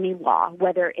change any law,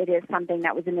 whether it is something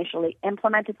that was initially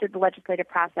implemented through the legislative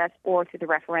process or through the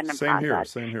referendum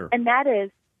process. Same here. And that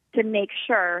is to make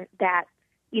sure that,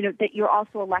 that you're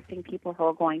also electing people who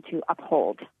are going to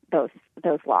uphold those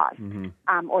laws,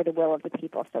 or the will of the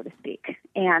people, so to speak.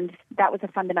 And that was a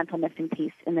fundamental missing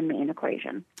piece in the Maine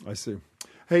equation. I see.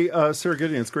 Hey, Sarah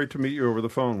Gideon, it's great to meet you over the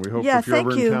phone. We hope if you're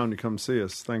ever in town, you come see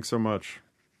us. Thanks so much.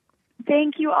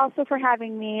 Thank you also for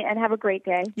having me, and have a great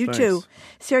day. You too.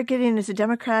 Sarah Gideon is a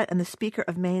Democrat and the Speaker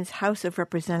of Maine's House of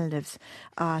Representatives.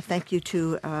 Thank you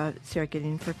to Sarah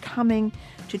Gideon for coming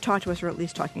to talk to us, or at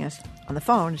least talking to us on the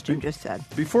phone, as Jim just said.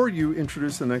 Before you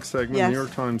introduce the next segment, yes. New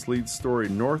York Times leads story,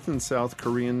 North and South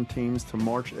Korean teams to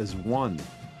march as one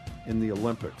in the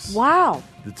Olympics. Wow.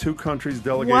 The 2 countries'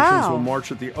 delegations will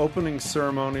march at the opening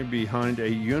ceremony behind a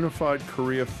unified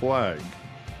Korea flag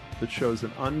that shows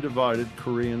an undivided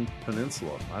Korean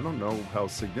peninsula. I don't know how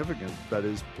significant that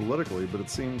is politically, but it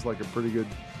seems like a pretty good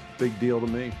big deal to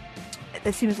me.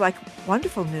 It seems like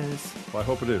wonderful news. Well, I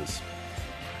hope it is.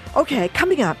 Okay,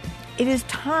 coming up, it is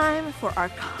time for our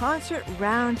concert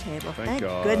roundtable. Thank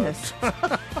God. Goodness.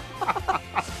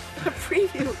 A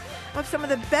preview of some of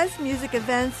the best music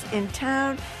events in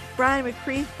town. Brian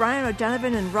McCreath, Brian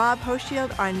O'Donovan, and Rob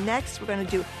Hoshield are next. We're going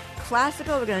to do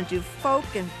classical, we're going to do folk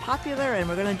and popular, and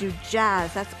we're going to do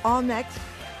jazz. That's all next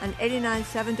on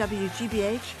 89.7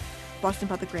 WGBH, Boston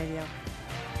Public Radio.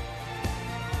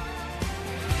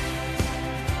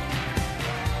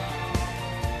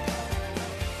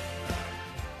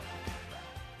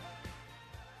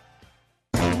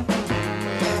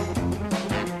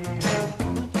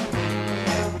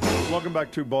 Welcome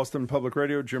back to Boston Public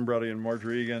Radio. Jim Browdy and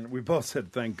Marjorie Egan. We both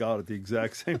said thank God at the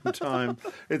exact same time.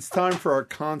 It's time for our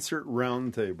concert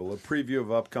roundtable, a preview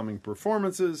of upcoming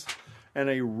performances and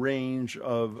a range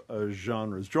of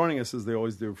genres. Joining us, as they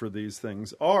always do for these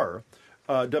things, are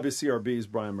WCRB's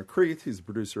Brian McCreath. He's the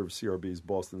producer of CRB's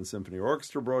Boston Symphony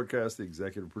Orchestra broadcast, the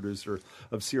executive producer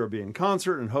of CRB in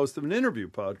Concert, and host of an interview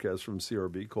podcast from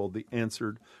CRB called The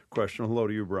Answered Question. Hello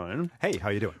to you, Brian. Hey, how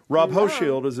you doing? Rob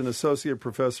Hoshield is an associate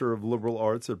professor of liberal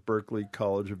arts at Berklee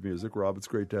College of Music. Rob, it's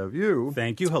great to have you.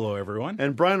 Thank you. Hello, everyone.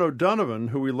 And Brian O'Donovan,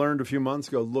 who we learned a few months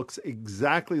ago looks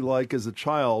exactly like, as a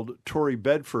child, Tori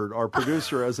Bedford, our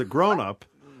producer, as a grown-up.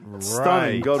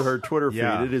 stunning. Go to her Twitter feed.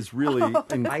 It is really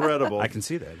incredible. I can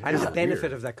see that. I have the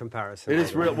benefit of that comparison. It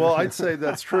is real. Well, I'd say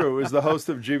that's true. Is the host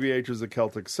of GBH's A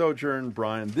Celtic Sojourn,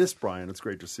 Brian. Brian, it's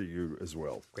great to see you as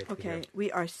well. Okay,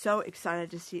 we are so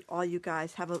excited to see all you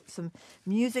guys have some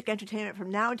music entertainment from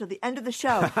now until the end of the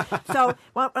show. So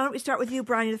why don't we start with you,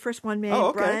 Brian? You're the first one made. Oh,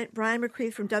 okay. Brian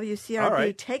McCreath from WCRB. All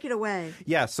right. Take it away.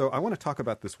 Yeah, so I want to talk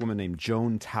about this woman named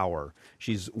Joan Tower.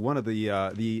 She's one of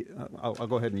I'll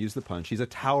go ahead and use the pun. She's a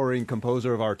towering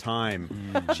composer of our time.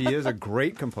 She is a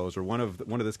great composer, one of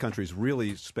this country's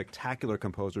really spectacular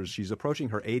composers. She's approaching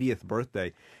her 80th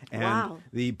birthday, and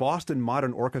the Boston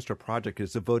Modern Orchestra Project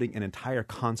is devoting an entire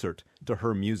concert to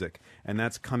her music, and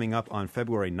that's coming up on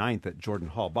February 9th at Jordan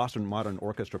Hall. Boston Modern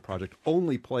Orchestra Project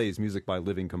only plays music by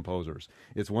living composers.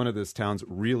 It's one of this town's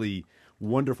really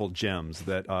wonderful gems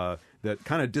that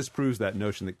kind of disproves that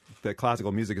notion that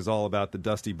classical music is all about the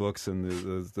dusty books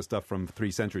and the stuff from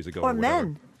 3 centuries ago.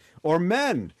 Or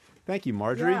men. Thank you,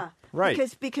 Marjorie. Yeah. Right.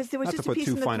 Because there was just a piece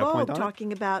in the Globe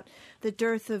talking about the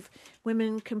dearth of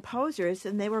women composers,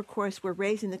 and they were, of course,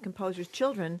 raising the composers'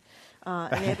 children,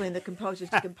 enabling the composers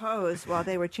to compose while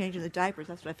they were changing the diapers.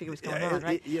 That's what I figured was going on,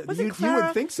 right? You would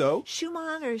think so.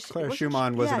 Clara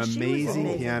Schumann was an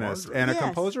amazing pianist and a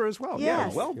composer as well.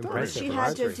 Yes. Yeah, well done. She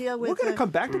had to deal with. We're going to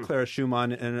come back to Clara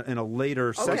Schumann in a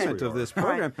later segment of this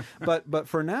program. Right. But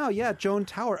for now, Joan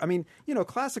Tower. I mean,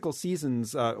 classical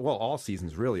seasons, all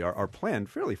seasons really are planned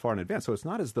fairly far in advance. So it's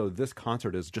not as though this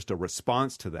concert is just a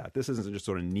response to that. This isn't just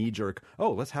sort of knee-jerk,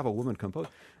 let's have a woman compose.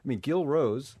 I mean, Gil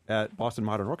Rose at Boston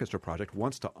Modern Orchestra Project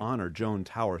wants to honor Joan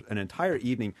Tower, an entire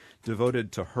evening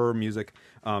devoted to her music.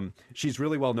 She's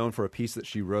really well known for a piece that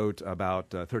she wrote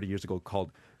about 30 years ago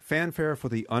called Fanfare for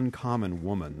the Uncommon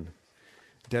Woman,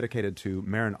 dedicated to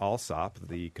Marin Alsop,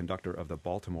 the conductor of the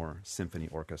Baltimore Symphony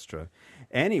Orchestra.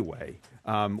 Anyway,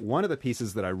 one of the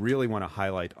pieces that I really want to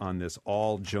highlight on this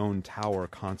all Joan Tower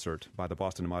concert by the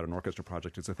Boston Modern Orchestra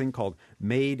Project is a thing called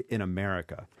Made in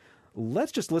America.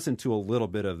 Let's just listen to a little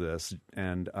bit of this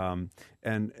and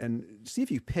see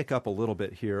if you pick up a little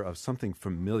bit here of something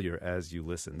familiar as you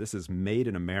listen. This is Made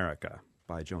in America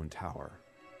by Joan Tower.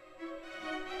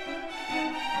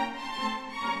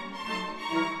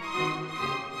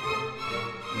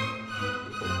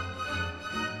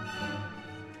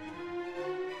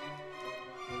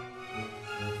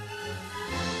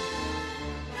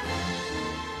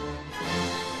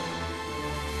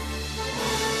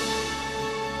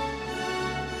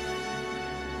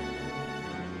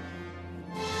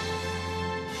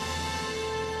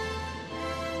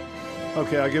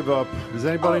 Okay, I give up. Does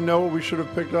anybody know what we should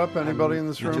have picked up? Anybody in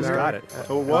this room? You just got it.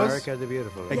 Oh, it was? America the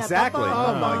Beautiful. Exactly.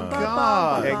 Oh, my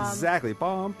God. Exactly.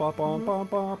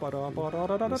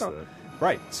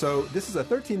 Right. So this is a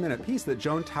 13-minute piece that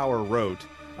Joan Tower wrote,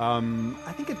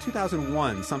 I think in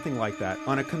 2001, something like that,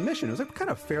 on a commission. It was a kind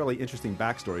of fairly interesting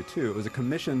backstory, too. It was a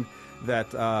commission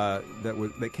that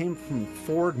came from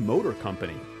Ford Motor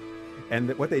Company.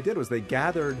 And what they did was they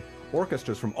gathered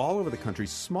orchestras from all over the country,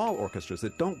 small orchestras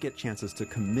that don't get chances to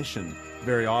commission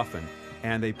very often,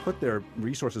 and they put their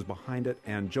resources behind it,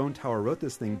 and Joan Tower wrote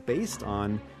this thing based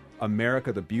on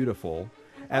America the Beautiful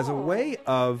as a way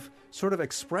of sort of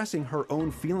expressing her own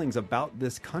feelings about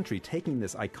this country, taking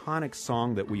this iconic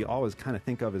song that we always kind of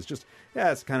think of as just,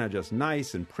 it's kind of just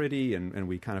nice and pretty, and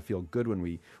we kind of feel good when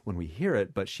we hear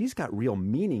it, but she's got real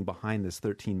meaning behind this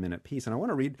 13-minute piece. And I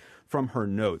want to read from her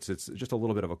notes. It's just a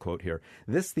little bit of a quote here.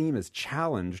 This theme is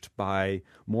challenged by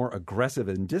more aggressive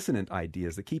and dissonant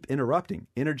ideas that keep interrupting,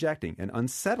 interjecting, and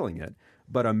unsettling it.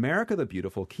 But America the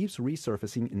Beautiful keeps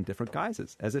resurfacing in different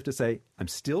guises, as if to say, I'm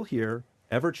still here,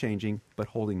 ever-changing, but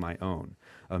holding my own.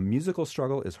 A musical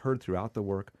struggle is heard throughout the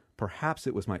work. Perhaps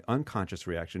it was my unconscious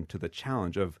reaction to the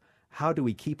challenge of how do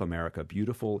we keep America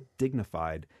beautiful,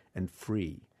 dignified, and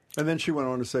free? And then she went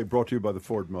on to say, brought to you by the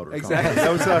Ford Motor Company. Exactly.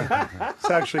 That was it's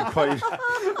actually quite...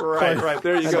 Right.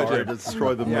 There you go, Jim. To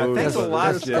destroy the mood. Thanks a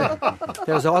lot, Jim.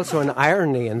 There's also an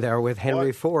irony in there with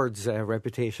Henry Ford's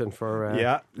reputation for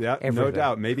everything. No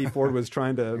doubt. Maybe Ford was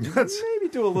trying to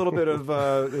maybe do a little bit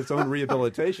of its own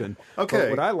rehabilitation. Okay. But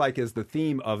what I like is the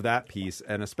theme of that piece,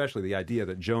 and especially the idea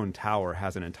that Joan Tower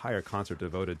has an entire concert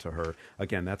devoted to her.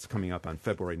 Again, that's coming up on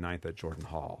February 9th at Jordan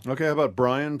Hall. Okay, how about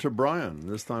Brian to Brian,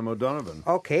 this time O'Donovan?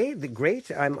 Okay, great,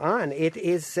 I'm on. It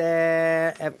is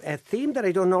a theme that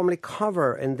I don't normally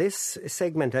cover in this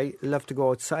segment. I love to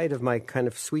go outside of my kind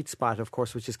of sweet spot, of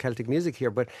course, which is Celtic music here.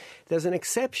 But there's an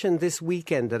exception this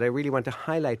weekend that I really want to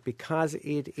highlight because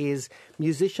it is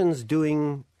musicians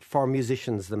doing for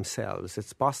musicians themselves.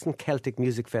 It's Boston Celtic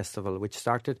Music Festival, which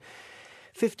started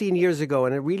 15 years ago,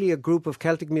 and a group of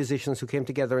Celtic musicians who came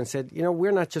together and said,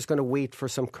 we're not just going to wait for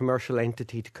some commercial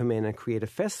entity to come in and create a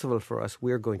festival for us.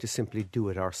 We're going to simply do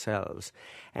it ourselves.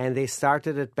 And they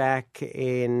started it back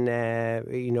in,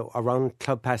 around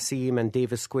Club Passim and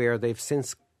Davis Square. They've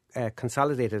since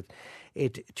consolidated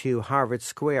it to Harvard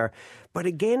Square. But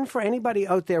again, for anybody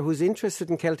out there who's interested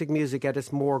in Celtic music at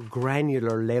its more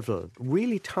granular level,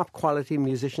 really top quality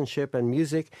musicianship and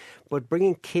music, but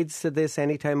bringing kids to this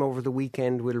anytime over the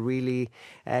weekend will really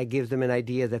give them an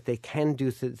idea that they can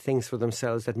do things for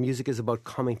themselves, that music is about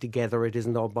coming together. It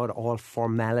isn't about all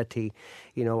formality.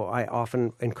 I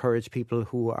often encourage people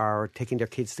who are taking their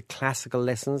kids to classical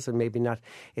lessons and maybe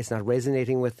it's not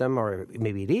resonating with them, or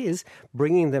maybe it is,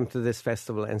 bringing them to this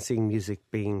festival and seeing music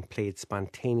being played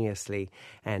spontaneously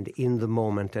and in the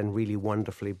moment and really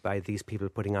wonderfully by these people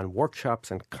putting on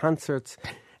workshops and concerts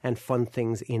and fun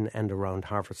things in and around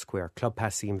Harvard Square. Club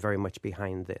Passim very much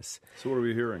behind this. So what are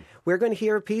we hearing? We're going to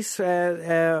hear a piece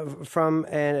from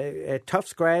a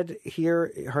Tufts grad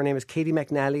here. Her name is Katie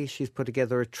McNally. She's put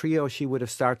together a trio she would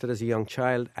have started as a young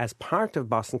child as part of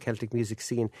Boston Celtic music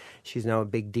scene. She's now a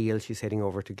big deal. She's heading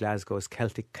over to Glasgow's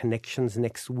Celtic Connections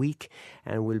next week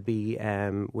and will be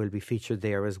featured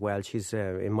there as well. She's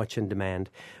much in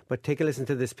demand. But take a listen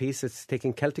to this piece. It's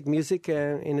taking Celtic music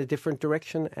in a different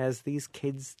direction, as these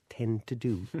kids tend to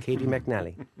do. Katie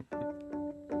McNally.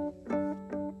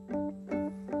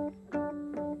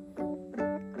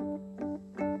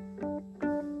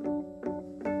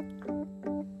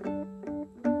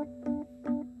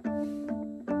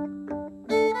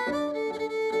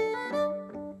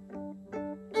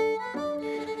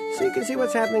 So you can see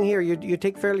what's happening here. You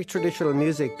take fairly traditional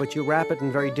music, but you wrap it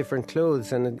in very different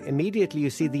clothes, and immediately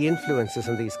you see the influences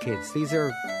on these kids. These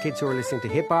are kids who are listening to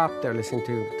hip-hop, they're listening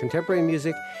to contemporary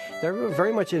music. They're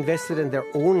very much invested in their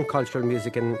own cultural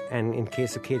music, and in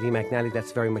case of Katie McNally,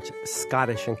 that's very much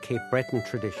Scottish and Cape Breton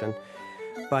tradition.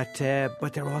 But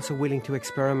they're also willing to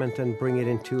experiment and bring it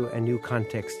into a new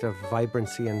context of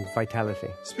vibrancy and vitality.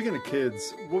 Speaking of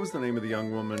kids, what was the name of the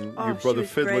young woman Oh, you brought, the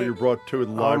fiddler great. you brought to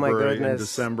the Oh, my library in goodness.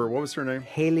 December? What was her name?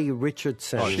 Haley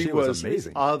Richardson. Oh, she was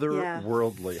amazing.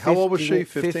 otherworldly. How old was she?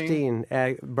 15?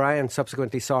 Brian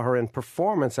subsequently saw her in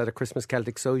performance at a Christmas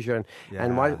Celtic Sojourn.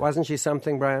 And wasn't she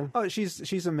something, Brian? Oh,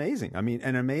 she's amazing. I mean,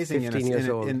 and amazing 15 years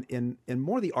old. in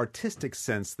more the artistic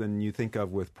sense than you think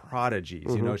of with prodigies.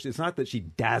 Mm-hmm. You know, it's not that she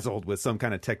dazzled with some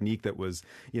kind of technique that was,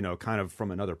 kind of from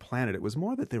another planet. It was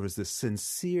more that there was this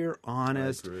sincere,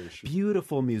 honest,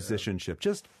 beautiful musicianship,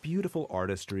 just beautiful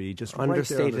artistry, just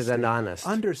understated and honest.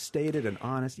 Understated and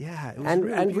honest. Yeah, it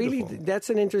was really beautiful. that's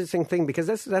an interesting thing, because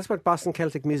that's what Boston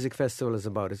Celtic Music Festival is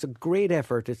about. It's a great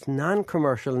effort. It's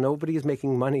non-commercial. Nobody is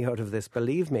making money out of this,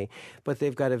 believe me. But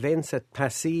they've got events at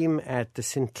Passim, at the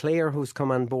Sinclair, who's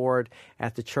come on board,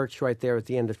 at the church right there at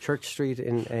the end of Church Street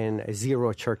in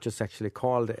Zero Church, it's actually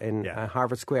called, in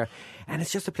Harvard Square. And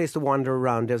it's just a place to wander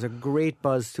around. There's a great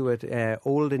buzz to it,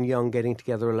 old and young getting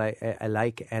together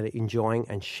alike and enjoying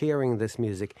and sharing this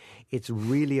music. It's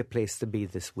really a place to be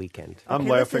this weekend. I'm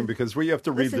laughing because we have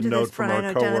to read the note from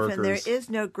our coworkers. There is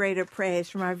no greater praise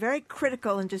from our very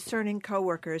critical and discerning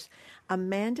coworkers.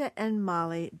 Amanda and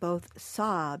Molly both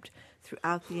sobbed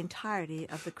throughout the entirety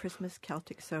of the Christmas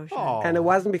Celtic Sojourn. And it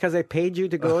wasn't because I paid you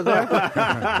to go there?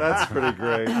 That's pretty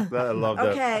great. I love that.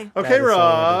 Okay. Okay,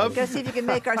 Rob. Go see if you can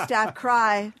make our staff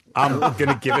cry. I'm going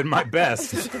to give it my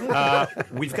best.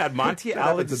 We've got Monty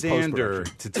Alexander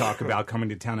to talk about coming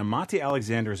to town. And Monty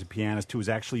Alexander is a pianist who was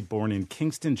actually born in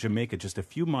Kingston, Jamaica, just a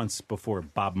few months before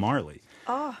Bob Marley.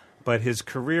 Oh. But his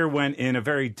career went in a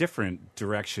very different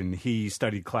direction. He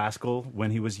studied classical when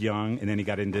he was young, and then he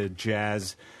got into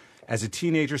jazz. As a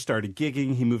teenager, started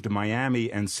gigging. He moved to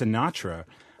Miami, and Sinatra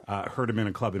heard him in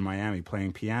a club in Miami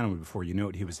playing piano. And before you know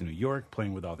it, he was in New York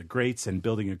playing with all the greats and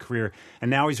building a career. And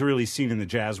now he's really seen in the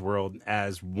jazz world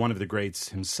as one of the greats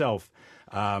himself.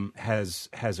 Has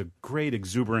a great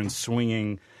exuberant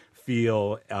swinging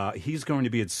feel. He's going to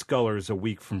be at Scullers a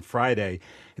week from Friday.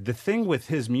 The thing with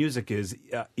his music is,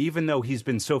 even though he's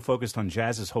been so focused on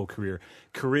jazz his whole career,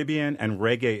 Caribbean and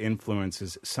reggae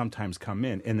influences sometimes come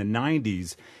in. In the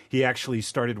 90s, he actually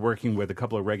started working with a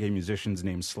couple of reggae musicians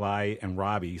named Sly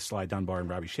Dunbar and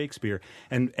Robbie Shakespeare,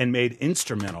 and made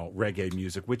instrumental reggae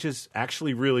music, which is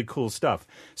actually really cool stuff.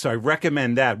 So I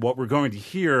recommend that. What we're going to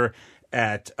hear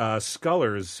at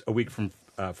Scullers a week from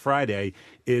Friday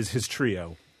is his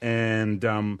trio.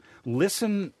 And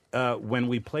listen when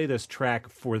we play this track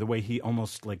for the way he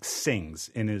almost like sings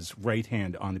in his right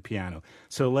hand on the piano.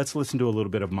 So let's listen to a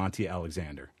little bit of Monty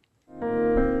Alexander.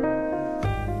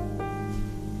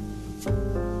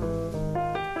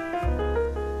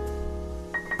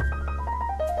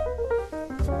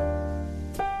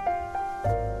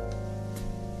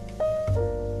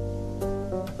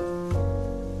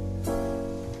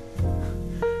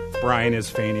 Brian is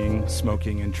feigning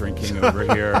smoking and drinking over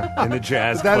here in the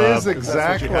jazz That club. is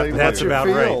exactly what That's you about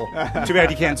feel. right. Too bad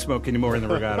you can't smoke anymore in the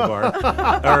Regatta Bar.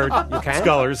 Or You can?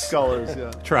 Scullers. Scullers,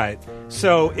 yeah. Try it.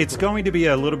 So it's going to be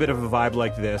a little bit of a vibe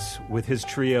like this with his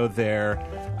trio there.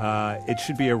 It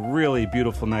should be a really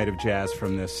beautiful night of jazz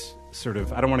from this sort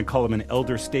of, I don't want to call him an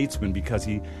elder statesman because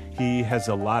he has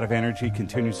a lot of energy,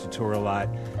 continues to tour a lot.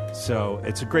 So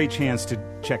it's a great chance to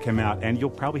check him out. And you'll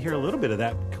probably hear a little bit of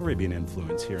that Caribbean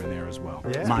influence here and there as well.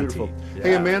 Yeah. Monty. Beautiful.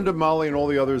 Hey, Amanda, Molly, and all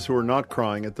the others who are not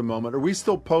crying at the moment, are we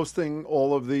still posting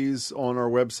all of these on our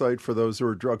website for those who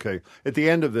are... Okay, at the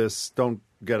end of this, don't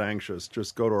get anxious.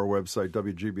 Just go to our website,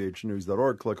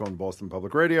 wgbhnews.org, click on Boston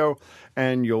Public Radio,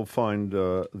 and you'll find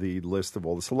the list of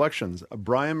all the selections.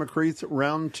 Brian McCreath's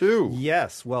Round 2.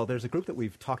 Yes. Well, there's a group that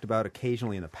we've talked about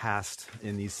occasionally in the past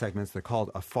in these segments. They're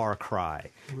called A Far Cry.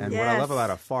 And what I love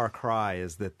about A Far Cry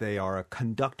is that they are a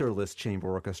conductorless chamber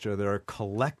orchestra. They're a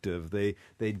collective. They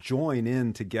join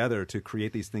in together to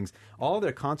create these things. All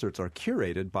their concerts are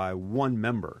curated by one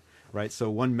member. Right,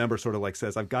 so one member sort of like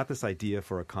says, "I've got this idea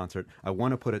for a concert. I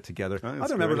want to put it together."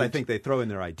 Other members, I think, they throw in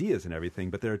their ideas and everything.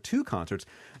 But there are two concerts.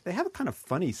 They have a kind of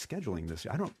funny scheduling this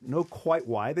year. I don't know quite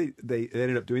why they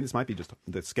ended up doing this. Might be just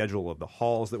the schedule of the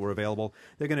halls that were available.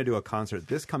 They're going to do a concert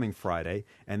this coming Friday,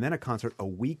 and then a concert a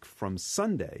week from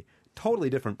Sunday. Totally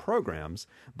different programs,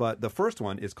 but the first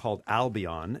one is called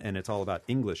Albion, and it's all about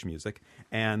English music.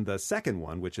 And the second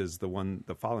one, which is the one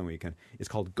the following weekend, is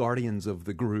called Guardians of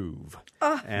the Groove.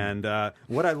 And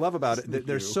what I love about it,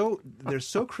 they're so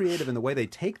creative in the way they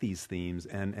take these themes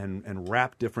and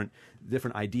wrap different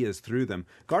ideas through them.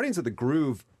 Guardians of the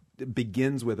Groove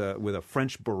begins with a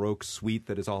French Baroque suite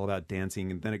that is all about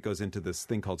dancing, and then it goes into this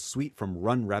thing called Suite from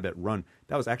Run Rabbit Run.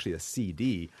 That was actually a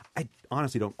CD. I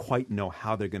honestly don't quite know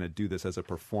how they're going to do this as a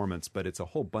performance, but it's a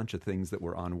whole bunch of things that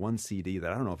were on one CD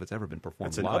that I don't know if it's ever been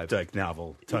performed live. That's an Updike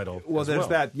novel title. Well, there's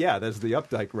that. Yeah, there's the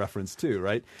Updike reference too,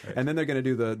 right? And then they're going to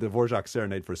do the Dvorak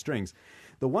Serenade for Strings.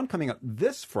 The one coming up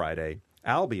this Friday,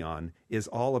 Albion, is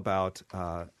all about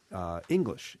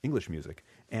English music.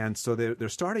 And so they're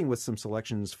starting with some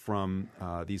selections from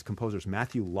these composers,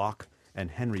 Matthew Locke and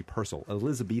Henry Purcell,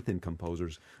 Elizabethan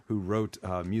composers who wrote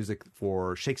music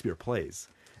for Shakespeare plays.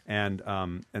 And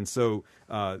so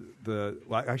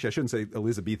actually I shouldn't say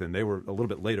Elizabethan. They were a little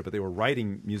bit later, but they were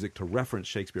writing music to reference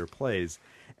Shakespeare plays.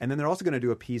 And then they're also going to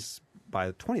do a piece by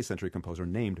a 20th century composer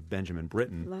named Benjamin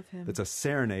Britten. Love him. That's a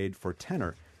serenade for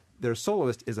tenor. Their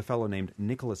soloist is a fellow named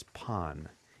Nicholas Pahn.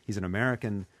 He's an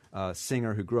American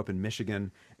singer who grew up in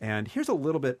Michigan. And here's a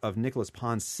little bit of Nicholas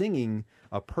Pahn singing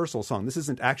a Purcell song. This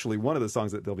isn't actually one of the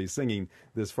songs that they'll be singing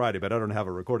this Friday, but I don't have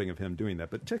a recording of him doing that.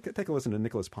 But take a listen to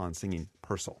Nicholas Pahn singing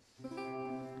Purcell.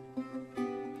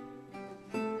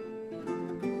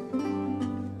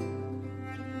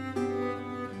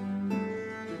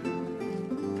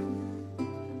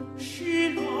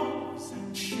 She loves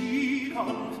and she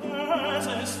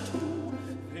confesses too,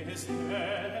 this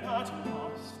head that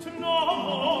must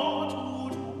know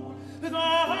to do the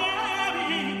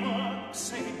heavy work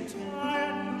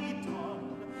entirely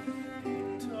done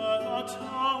into the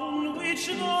town which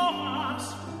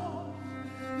knows.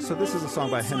 So this is a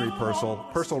song by Henry Purcell.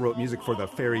 Purcell wrote music for The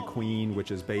Fairy Queen, which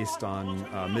is based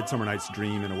on Midsummer Night's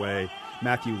Dream in a way.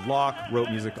 Matthew Locke wrote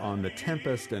music on The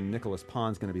Tempest, and Nicholas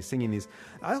Pahn's going to be singing these.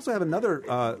 I also have another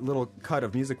little cut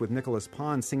of music with Nicholas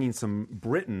Pahn singing some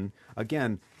Britten.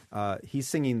 Again, he's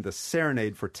singing the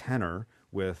Serenade for tenor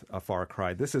with A Far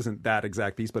Cry. This isn't that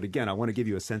exact piece, but again, I want to give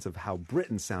you a sense of how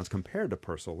Britten sounds compared to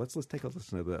Purcell. Let's take a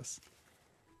listen to this.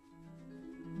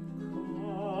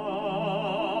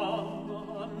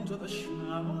 Under the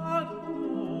shadow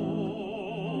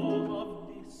of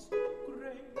this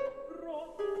great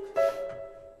rock,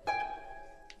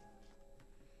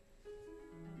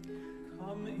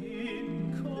 come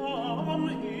in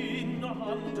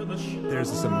under the shadow.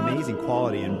 There's this amazing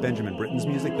quality in Benjamin Britten's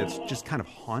music that's just kind of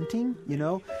haunting, you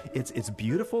know? It's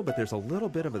beautiful, but there's a little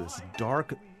bit of this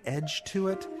dark edge to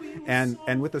it.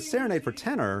 And with the Serenade for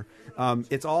tenor,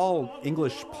 it's all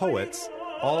English poets,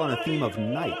 all on a theme of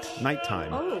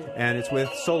nighttime. And it's with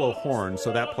solo horn,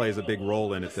 so that plays a big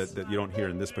role in it that you don't hear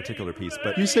in this particular piece.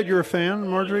 But you said you're a fan,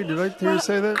 Marjorie? Did I hear you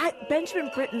say that?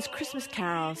 Benjamin Britten's Christmas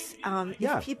carols,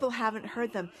 if people haven't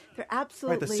heard them, they're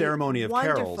absolutely the Ceremony of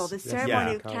wonderful. Carols. The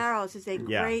Ceremony of Carols is a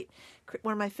great,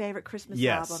 one of my favorite Christmas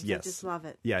albums. I just love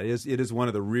it. Yeah, it is one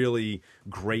of the really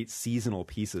great seasonal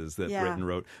pieces that Britten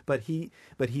wrote. But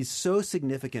he's so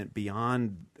significant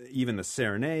beyond even the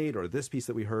Serenade or this piece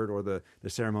that we heard or the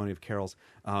Ceremony of Carols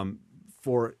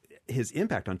for his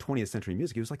impact on 20th century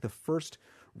music. He was like the first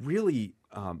really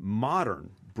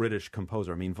modern British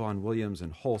composer. I mean, Vaughan Williams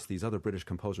and Holst, these other British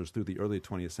composers through the early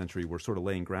 20th century were sort of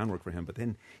laying groundwork for him. But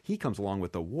then he comes along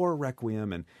with the War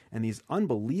Requiem and these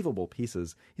unbelievable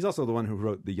pieces. He's also the one who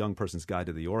wrote The Young Person's Guide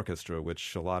to the Orchestra,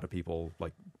 which a lot of people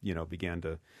began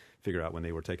to figure out when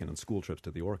they were taken on school trips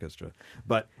to the orchestra.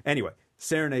 But anyway,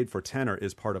 Serenade for Tenor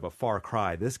is part of a Far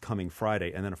Cry this coming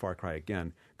Friday, and then a Far Cry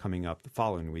again coming up the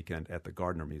following weekend at the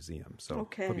Gardner Museum. So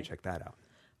hope you check that out.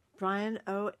 Brian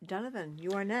O'Donovan,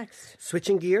 you are next.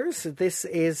 Switching gears, this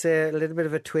is a little bit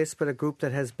of a twist, but a group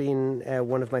that has been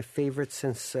one of my favorites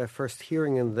since first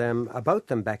hearing about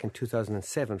them back in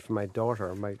 2007 from my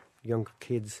daughter. My younger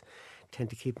kids tend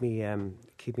to keep me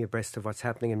abreast of what's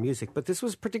happening in music. But this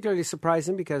was particularly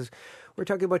surprising because we're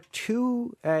talking about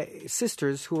two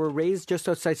sisters who were raised just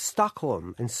outside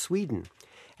Stockholm in Sweden.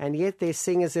 And yet they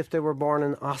sing as if they were born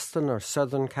in Austin or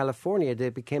Southern California. They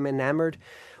became enamored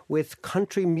with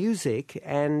country music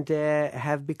and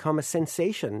have become a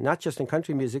sensation, not just in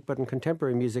country music, but in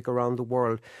contemporary music around the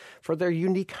world, for their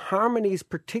unique harmonies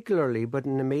particularly, but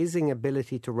an amazing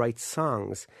ability to write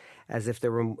songs as if they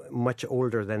were much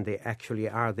older than they actually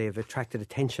are. They've attracted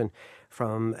attention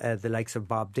from the likes of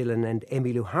Bob Dylan and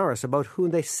Emmylou Harris, about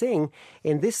whom they sing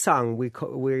in this song we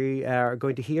are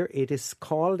going to hear. It is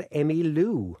called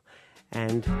Emmylou.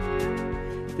 And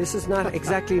this is not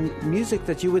exactly music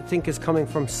that you would think is coming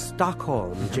from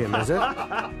Stockholm, Jim, is it?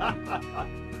 I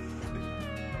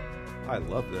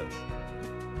love this.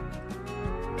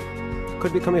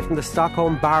 Could be coming from the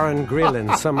Stockholm Bar and Grill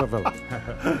in Somerville.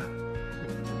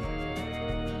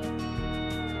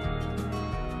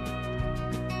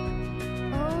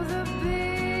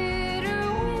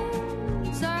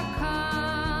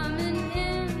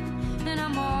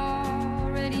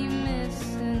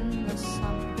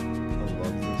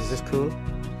 Cool.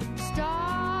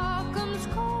 Stockholm's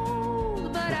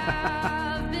cold, but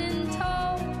I've been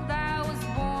told I was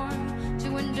born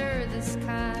to endure this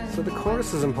kind. So the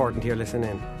chorus is important here, listen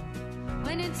in.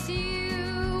 When it's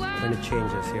you, when it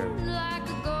changes here. Like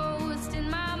a ghost in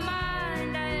my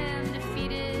mind, I am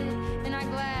defeated, and I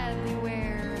gladly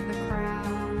wear the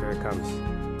crown. Here it comes.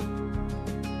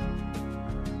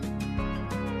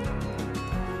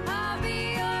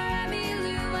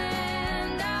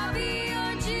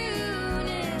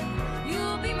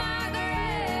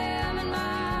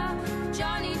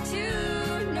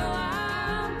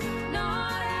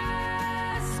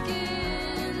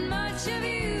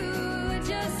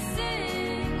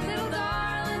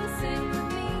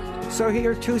 So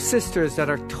here are two sisters that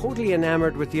are totally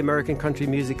enamored with the American country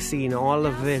music scene, all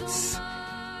of its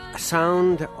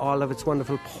sound, all of its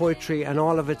wonderful poetry, and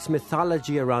all of its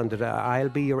mythology around it. I'll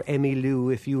be your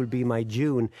Emmylou if you'll be my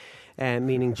June.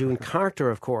 Meaning June Carter,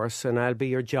 of course, and I'll be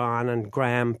your John, and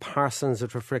Graham Parsons.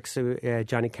 It reflects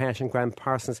Johnny Cash and Graham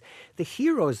Parsons, the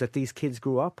heroes that these kids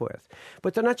grew up with.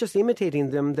 But they're not just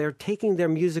imitating them, they're taking their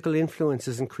musical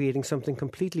influences and creating something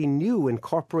completely new,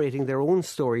 incorporating their own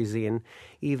stories in,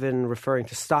 even referring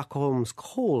to Stockholm's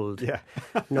cold. Yeah.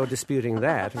 No disputing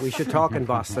that. We should talk in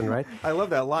Boston, right? I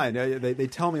love that line. They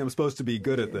tell me I'm supposed to be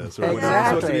good at this, or exactly. I'm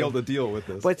supposed to be able to deal with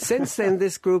this. But since then,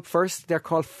 this group, they're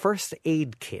called First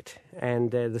Aid Kit,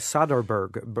 and the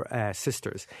Soderbergh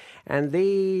sisters. And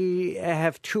they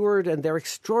have toured, and they're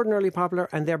extraordinarily popular,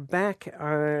 and they're back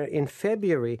in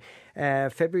February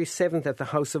 7th at the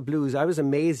House of Blues. I was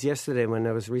amazed yesterday when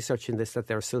I was researching this that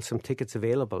there are still some tickets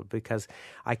available, because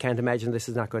I can't imagine this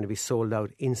is not going to be sold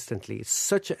out instantly. It's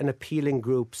such an appealing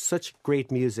group, such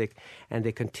great music, and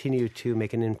they continue to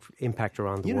make an impact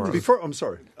around the world. I'm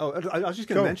sorry. Oh, I was just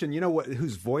going to mention,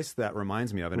 whose voice that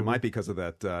reminds me of, and it might be because of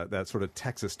that sort of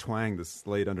Texas twang that's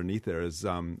laid underneath there, is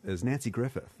Nancy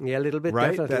Griffith. Yeah, a little bit,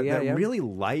 right? definitely. That really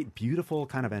light, beautiful,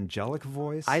 kind of angelic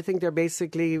voice. I think they're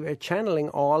basically channeling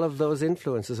all of those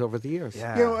influences over the years.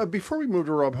 Yeah. Before we move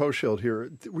to Rob Hochschild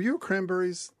here, were you a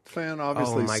Cranberries fan?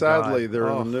 Obviously, my sadly, God. they're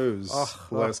in the news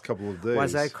the last couple of days.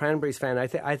 Was I a Cranberries fan?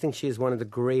 I think she is one of the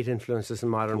great influences in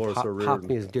modern pop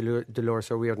music.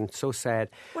 Dolores O'Riordan. So sad.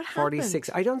 What 46.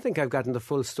 happened? I don't think I've gotten the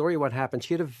full story what happened.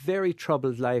 She had a very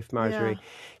troubled life, Marjorie. Yeah.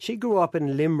 She grew up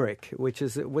in Limerick, which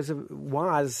was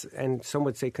and some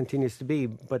would say continues to be,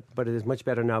 but it is much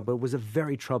better now, but it was a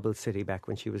very troubled city back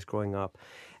when she was growing up.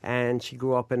 And she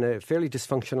grew up in a fairly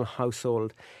dysfunctional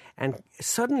household, and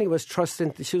suddenly was thrust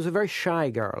into. She was a very shy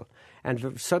girl,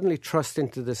 and suddenly thrust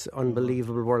into this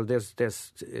unbelievable world.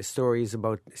 There's stories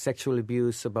about sexual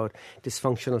abuse, about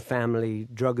dysfunctional family,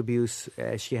 drug abuse.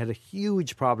 She had a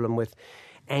huge problem with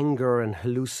anger and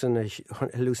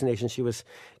hallucination. She was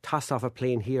tossed off a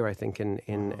plane here, I think, and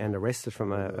arrested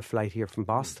from a flight here from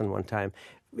Boston one time.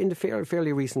 in the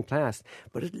fairly recent past.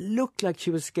 But it looked like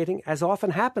she was getting, as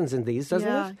often happens in these, doesn't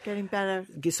it? Getting better.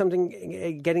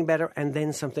 Getting better, and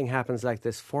then something happens like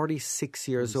this. 46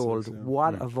 years old.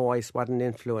 What a voice, what an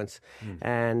influence.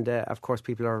 And, of course,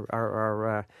 people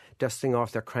are dusting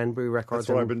off their Cranberry records.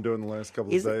 That's what I've been doing the last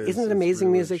couple of days. Isn't it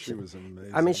amazing music? She was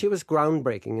amazing. I mean, she was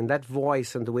groundbreaking, and that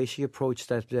voice and the way she approached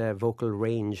that vocal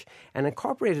range and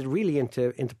incorporated really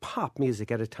into pop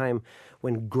music at a time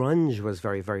when grunge was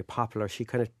very, very popular. She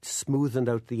kind of smoothed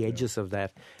out the edges of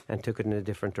that and took it in a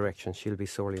different direction. She'll be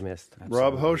sorely missed.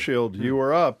 Rob Hochschild, you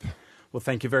are up. Well,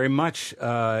 thank you very much.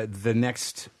 The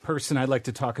next person I'd like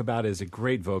to talk about is a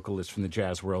great vocalist from the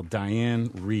jazz world,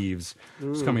 Diane Reeves,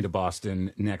 who's coming to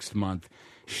Boston next month.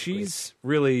 She's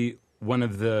really one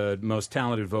of the most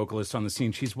talented vocalists on the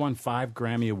scene. She's won 5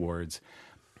 Grammy Awards.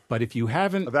 But if you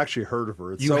haven't... I've actually heard of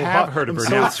her. It's you so have hot. heard of her.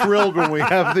 I'm so thrilled when we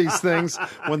have these things,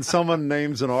 when someone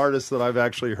names an artist that I've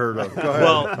actually heard of. Go ahead.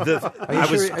 Well, I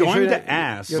was going to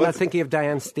ask... You're not thinking of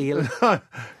Diane Steele?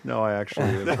 No, I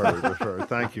actually have heard of her.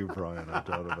 Thank you, Brian. I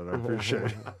appreciate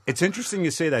it. It's interesting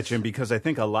you say that, Jim, because I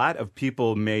think a lot of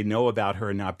people may know about her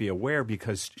and not be aware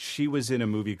because she was in a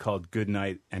movie called Good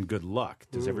Night and Good Luck.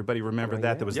 Does everybody remember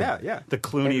that? There was the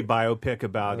Clooney biopic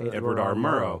about Edward R.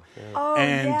 Murrow. Oh,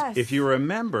 and yes. if you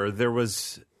remember, there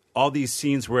was all these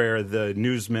scenes where the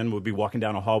newsmen would be walking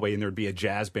down a hallway and there would be a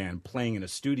jazz band playing in a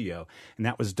studio. And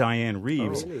that was Diane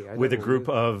Reeves with a group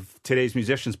of today's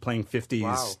musicians playing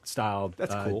 50s style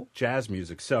jazz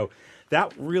music. So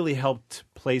that really helped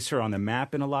place her on the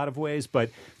map in a lot of ways.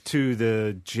 But to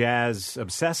the jazz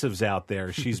obsessives out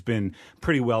there, she's been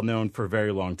pretty well known for a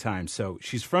very long time. So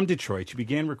she's from Detroit. She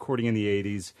began recording in the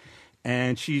 80s.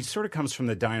 And she sort of comes from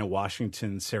the Dinah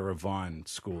Washington, Sarah Vaughan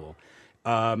school.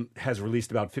 Has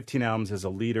released about 15 albums as a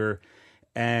leader,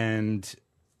 and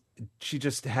she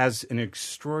just has an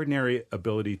extraordinary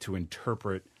ability to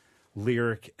interpret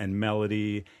lyric and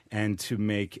melody and to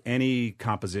make any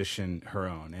composition her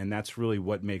own. And that's really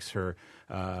what makes her,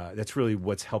 that's really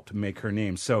what's helped make her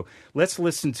name. So let's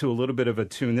listen to a little bit of a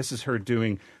tune. This is her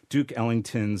doing Duke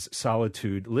Ellington's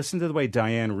Solitude. Listen to the way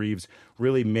Diane Reeves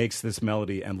really makes this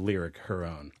melody and lyric her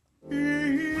own.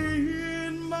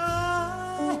 In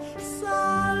my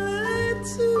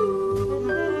solitude,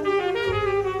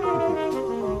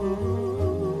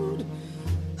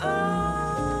 I'm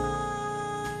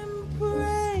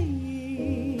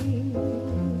praying,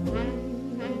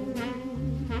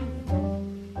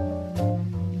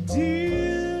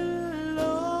 dear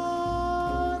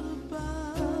Lord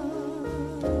above,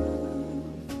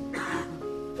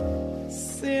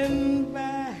 send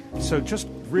back. So just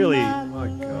really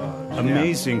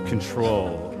amazing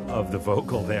control of the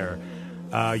vocal there.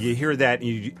 You hear that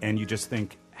and you just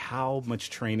think, how much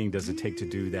training does it take to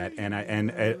do that? And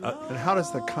how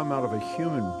does that come out of a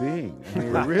human being? I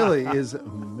mean, it really is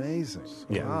amazing.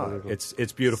 Yeah, wow.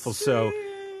 It's beautiful. So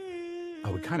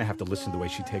we kind of have to listen to the way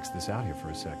she takes this out here for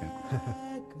a second.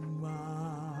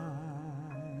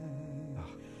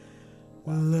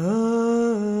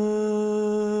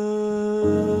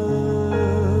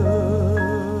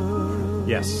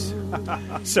 Yes.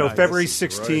 So February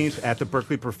 16th at the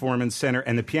Berkeley Performance Center,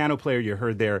 and the piano player you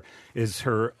heard there is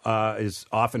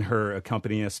often her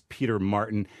accompanist, Peter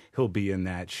Martin. He'll be in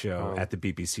that show at the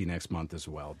BBC next month as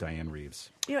well. Diane Reeves.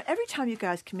 You know, every time you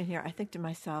guys come in here, I think to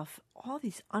myself, all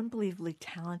these unbelievably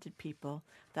talented people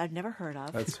that I've never heard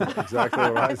of. That's exactly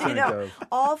what I think of.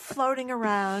 All floating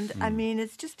around. I mean,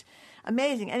 it's just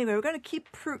amazing. Anyway, we're going to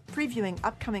keep previewing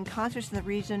upcoming concerts in the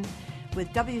region with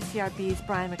WCRB's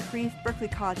Brian McCreath, Berklee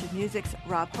College of Music's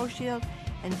Rob Hochschild,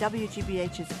 and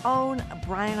WGBH's own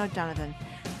Brian O'Donovan.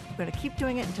 We're going to keep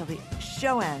doing it until the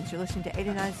show ends. You're listening to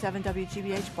 89.7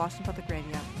 WGBH, Boston Public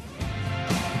Radio.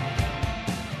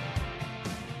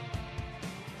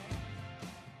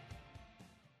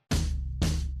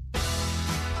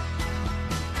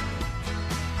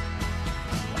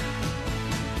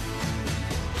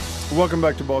 Welcome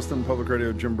back to Boston Public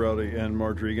Radio. Jim Browdy and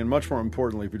Margery Egan. Much more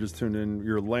importantly, if you just tuned in,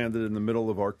 you're landed in the middle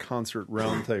of our concert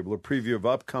roundtable, a preview of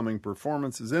upcoming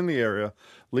performances in the area.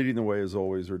 Leading the way, as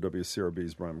always, are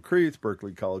WCRB's Brian McCreath,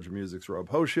 Berklee College of Music's Rob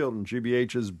Hochschild, and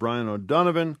GBH's Brian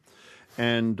O'Donovan.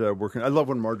 And I love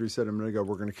when Margery said a minute ago,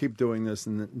 we're going to keep doing this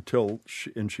until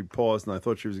she paused, and I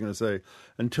thought she was going to say,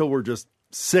 until we're just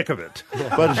sick of it.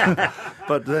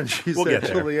 But then she said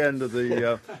till the end of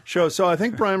the show. So I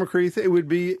think, Brian McCreath, it would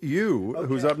be you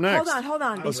who's up next. Hold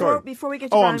on. Before we get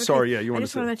to Brian I'm McCreath, sorry. Yeah, you want I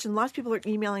just want to mention, lots of people are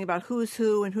emailing about who's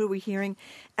who and who are we hearing.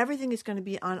 Everything is going to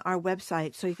be on our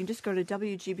website, so you can just go to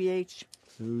WGBH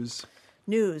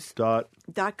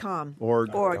News.com.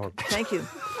 Org. Thank you.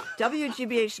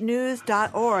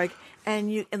 WGBHnews.org.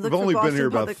 And you and look We've for only Boston been here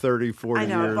about Public, 30, 40 I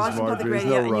know, years, Boston Public Marjorie. There's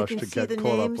Radio, no and you rush can to see get the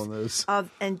caught up names on this.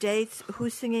 and dates,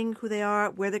 who's singing, who they are,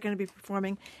 where they're going to be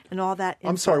performing, and all that.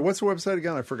 I'm sorry, what's the website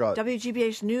again? I forgot.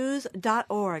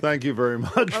 WGBHnews.org. Thank you very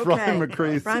much, Okay. Brian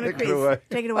McCree. Brian Take it McCree, away.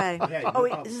 take it away.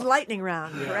 This is lightning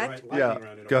round, correct? Yeah,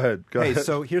 go ahead. Go Hey, ahead.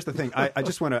 so here's the thing. I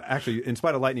just want to actually, in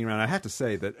spite of lightning round, I have to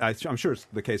say that I'm sure it's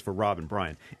the case for Rob and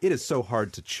Brian. It is so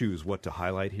hard to choose what to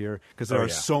highlight here because there are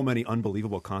so many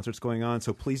unbelievable concerts going on.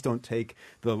 So please don't take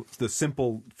the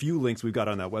simple few links we've got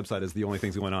on that website as the only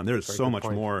things going on. There's so much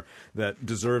more that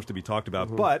deserves to be talked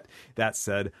about. But that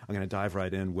said, I'm going to dive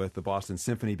right in with the Boston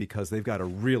Symphony because they've got a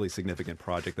really significant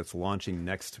project that's launching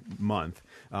next month.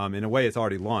 In a way, it's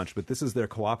already launched, but this is their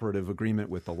cooperative agreement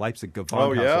with the Leipzig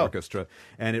Gewandhaus Orchestra,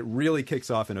 and it really kicks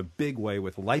off in a big way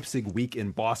with Leipzig Week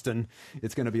in Boston.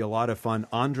 It's going to be a lot of fun.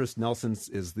 Andres Nelson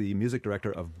is the music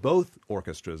director of both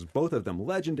orchestras, both of them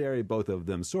legendary, both of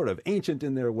them sort of ancient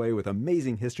in their way with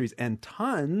amazing histories and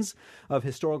tons of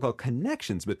historical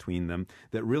connections between them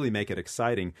that really make it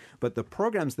exciting. But the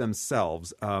programs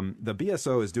themselves, the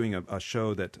BSO is doing a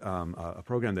show that a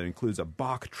program that includes a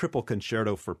Bach triple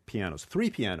concerto for pianos, 3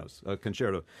 pianos, a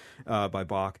concerto by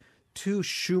Bach, 2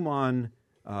 Schumann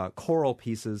choral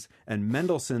pieces, and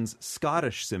Mendelssohn's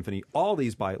Scottish Symphony, all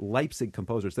these by Leipzig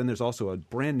composers. Then there's also a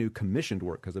brand new commissioned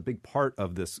work, because a big part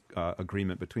of this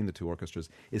agreement between the two orchestras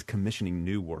is commissioning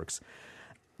new works.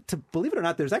 To believe it or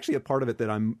not, there's actually a part of it that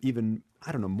I'm even,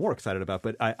 more excited about,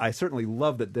 but I certainly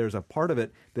love that there's a part of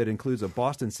it that includes a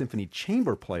Boston Symphony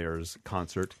chamber players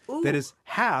concert that is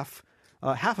half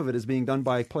of it is being done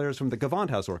by players from the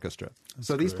Gewandhaus Orchestra.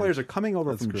 So these players are coming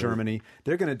over from Germany.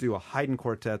 They're going to do a Haydn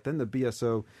quartet. Then the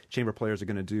BSO chamber players are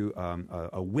going to do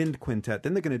a wind quintet.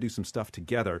 Then they're going to do some stuff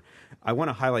together. I want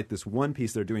to highlight this one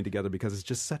piece they're doing together because it's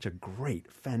just such a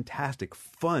great, fantastic,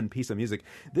 fun piece of music.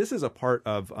 This is a part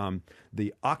of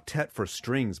the Octet for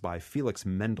Strings by Felix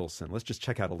Mendelssohn. Let's just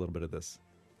check out a little bit of this.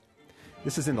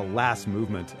 This is in the last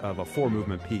movement of a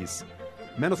 4-movement piece.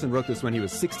 Mendelssohn wrote this when he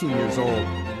was 16 years old.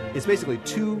 It's basically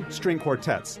 2 string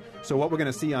quartets. So what we're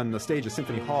going to see on the stage of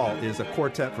Symphony Hall is a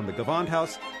quartet from the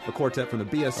Gewandhaus, a quartet from the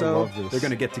BSO. They're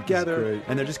going to get together,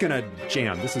 and they're just going to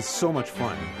jam. This is so much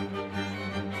fun.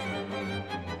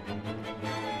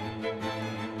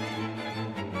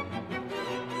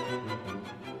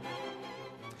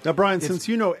 Now, Brian, since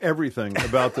you know everything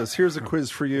about this, here's a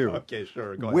quiz for you. Okay,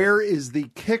 sure. Go ahead. Where is the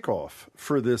kickoff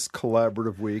for this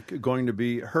collaborative week going to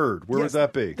be heard? Where would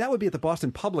that be? That would be at the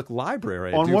Boston Public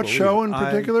Library. On what show in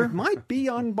particular? It might be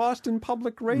on Boston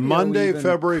Public Radio. Monday,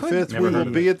 February 5th, we will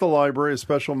be at the library, a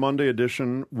special Monday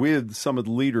edition with some of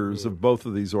the leaders of both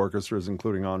of these orchestras,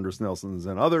 including Andres Nelson's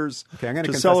and others, okay, I'm going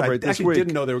to celebrate I this actually week.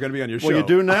 didn't know they were going to be on your show. Well, you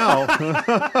do now.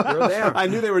 You're there. I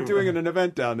knew they were doing an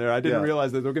event down there. I didn't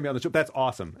realize that they were going to be on the show. That's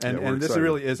awesome. And this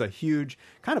really is a huge,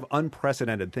 kind of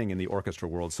unprecedented thing in the orchestra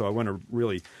world. So I want to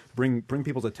really bring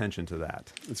people's attention to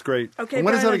that. It's great. Okay, and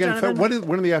when is that Brian again? O'Donovan.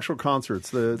 When are the actual concerts?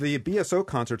 The BSO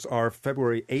concerts are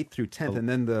February 8th through 10th, and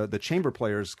then the chamber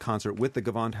players concert with the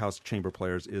Gewandhaus chamber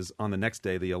players is on the next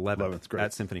day, the 11th,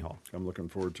 at Symphony Hall. I'm looking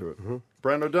forward to it.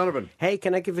 Brian O'Donovan. Hey,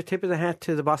 can I give a tip of the hat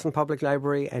to the Boston Public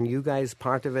Library and you guys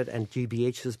part of it and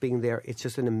GBH as being there? It's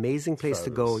just an amazing place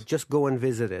to go. Just go and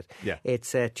visit it. Yeah.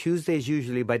 It's Tuesdays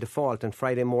usually by default and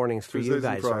Friday mornings for you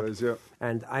guys. Tuesdays and Fridays, yeah.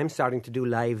 And I'm starting to do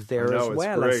live there as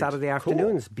well on Saturday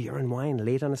afternoons. Beer and wine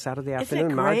late on a Saturday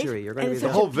afternoon. Marjorie, you're going to be the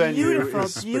there. whole venue beautiful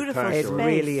is spectacular. It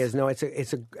really is. No, it's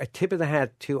a tip of the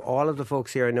hat to all of the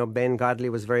folks here. I know Ben Godley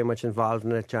was very much involved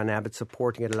in it. John Abbott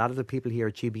supporting it. A lot of the people here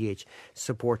at GBH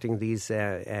supporting these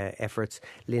efforts.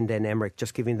 Linda and Emmerich,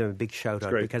 just giving them a big shout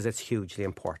out because it's hugely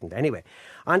important. Anyway,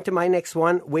 on to my next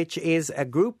one, which is a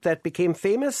group that became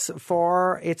famous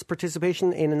for its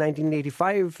participation in a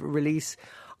 1985 release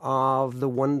of the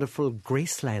wonderful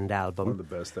Graceland album. One of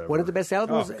the best ever. One of the best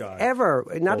albums ever.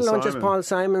 Not alone just Paul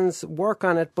Simon's work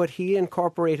on it, but he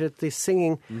incorporated the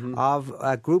singing of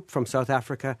a group from South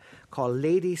Africa called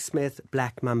Lady Smith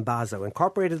Black Mambazo.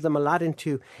 Incorporated them a lot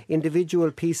into individual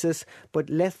pieces, but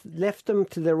left them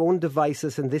to their own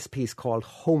devices in this piece called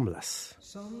Homeless.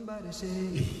 Somebody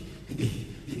say,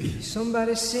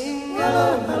 somebody sing,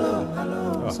 hello, hello,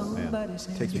 hello. Somebody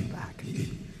sing, takes me back.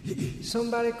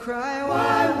 Somebody cry,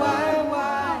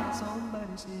 why? Somebody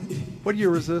sing. What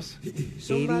year was this?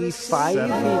 85.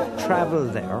 He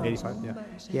traveled there. 85, yeah.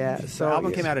 Yeah, so the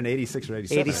album came out in 86 or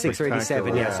 87. 86 or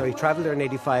 87, yeah. So he traveled there in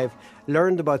 85,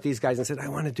 learned about these guys and said, I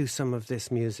want to do some of this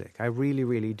music. I really,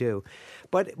 really do.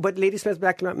 But Lady Smith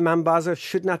Black Mambazo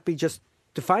should not be just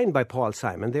defined by Paul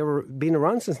Simon. They were been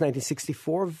around since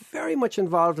 1964, very much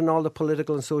involved in all the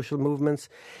political and social movements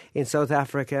in South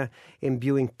Africa,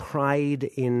 imbuing pride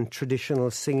in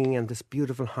traditional singing and this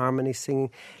beautiful harmony singing.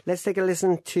 Let's take a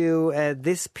listen to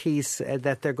this piece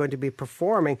that they're going to be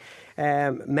performing.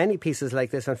 Many pieces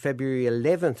like this on February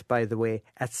 11th, by the way,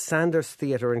 at Sanders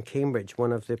Theatre in Cambridge,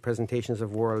 one of the presentations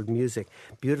of world music.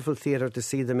 Beautiful theatre to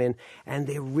see them in, and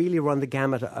they really run the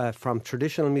gamut from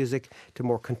traditional music to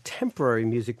more contemporary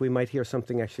music. We might hear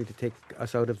something actually to take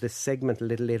us out of this segment a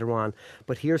little later on,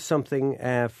 but here's something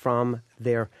from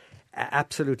their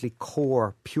absolutely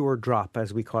core, pure drop,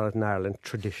 as we call it in Ireland,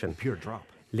 tradition. Pure drop.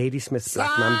 Ladysmith's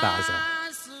Black Mambazo.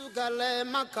 Sasukale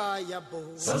makaya bo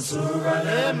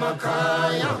Sasukale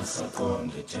makaya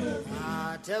Sapondite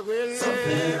Atewini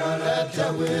Safira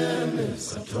letewini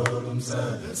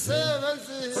Satolumse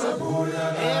Sevensi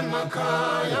Sabuya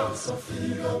emakaya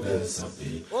Safira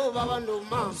besapi O babandu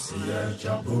masi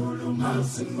Jabulu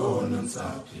masimbona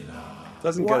nsapila.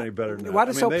 Doesn't get any better than that. What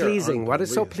is so pleasing? What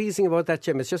is so pleasing about that,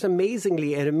 Jim? It's just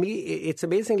amazingly, it's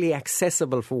amazingly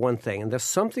accessible for one thing, and there's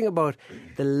something about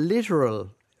the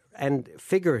literal and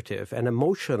figurative and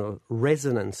emotional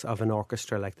resonance of an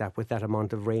orchestra like that with that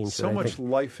amount of range. So much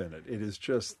life in it. It is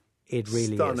just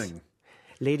really stunning. Is.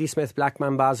 Ladysmith Black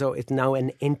Mambazo, it's now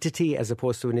an entity as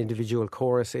opposed to an individual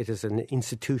chorus. It is an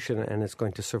institution, and it's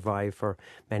going to survive for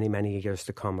many, many years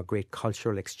to come. A great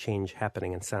cultural exchange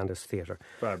happening in Sanders Theatre.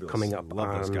 Fabulous. Coming up Love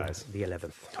on those guys. the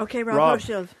 11th. Okay, Rob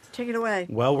Hochschild, take it away.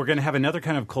 Well, we're going to have another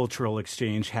kind of cultural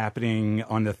exchange happening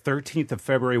on the 13th of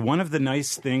February. One of the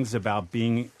nice things about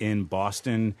being in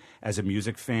Boston as a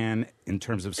music fan in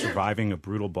terms of surviving a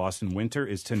brutal Boston winter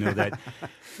is to know that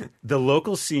the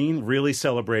local scene really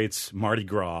celebrates Mardi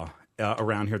Gras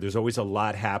around here. There's always a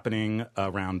lot happening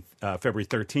around February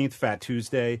 13th, Fat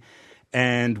Tuesday.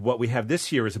 And what we have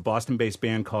this year is a Boston-based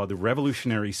band called the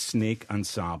Revolutionary Snake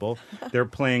Ensemble. They're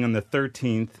playing on the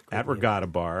 13th at Regatta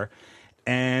Bar.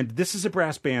 And this is a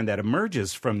brass band that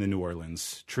emerges from the New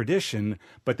Orleans tradition,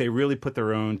 but they really put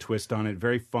their own twist on it.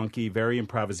 Very funky, very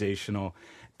improvisational.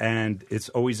 And it's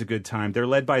always a good time. They're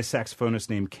led by a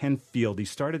saxophonist named Ken Field. He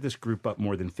started this group up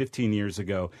more than 15 years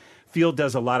ago. Field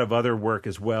does a lot of other work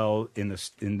as well in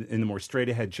the more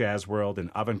straight-ahead jazz world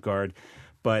and avant-garde.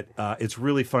 But it's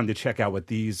really fun to check out what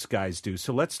these guys do.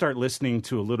 So let's start listening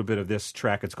to a little bit of this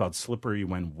track. It's called Slippery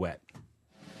When Wet.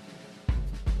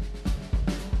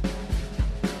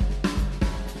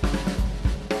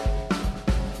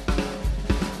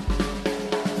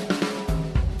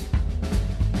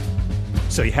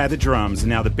 So you had the drums, and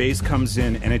now the bass comes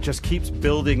in, and it just keeps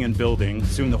building and building.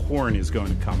 Soon the horn is going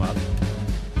to come up.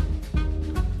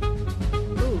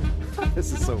 Ooh,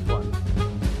 this is so fun.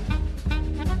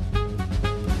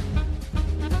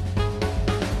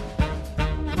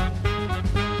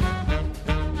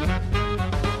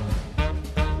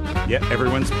 Yeah,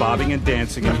 everyone's bobbing and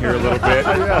dancing in here a little bit,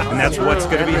 and that's what's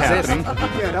going to be happening. You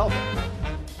can't help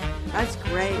it. That's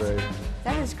great.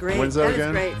 That is great. When's that again?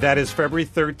 Is great. That is February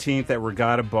 13th at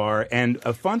Regatta Bar. And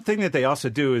a fun thing that they also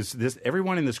do is this: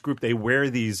 everyone in this group, they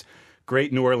wear these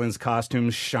great New Orleans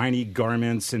costumes, shiny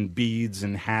garments and beads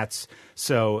and hats.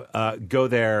 So go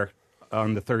there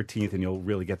on the 13th and you'll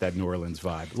really get that New Orleans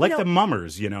vibe. Like the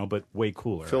Mummers, but way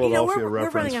cooler. Philadelphia we're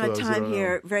running out of time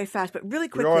here very fast, but really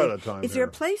quickly, out of time is there a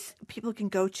place people can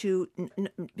go to,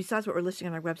 besides what we're listing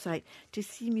on our website, to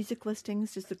see music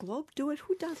listings? Does the Globe do it?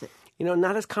 Who does it?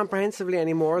 Not as comprehensively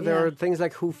anymore. There are things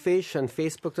like Who Fish, and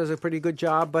Facebook does a pretty good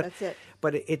job, but that's it.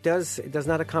 But it does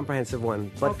not a comprehensive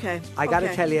one. But okay. I got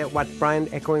to tell you,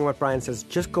 echoing what Brian says,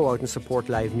 just go out and support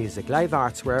live music, live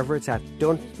arts, wherever it's at.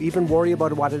 Don't even worry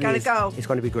about what it is. Go. It's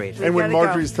going to be great. And when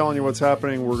Marjorie's telling you what's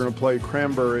happening, we're going to play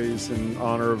Cranberries in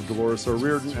honor of Dolores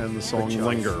O'Riordan and the song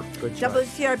Linger. Good choice.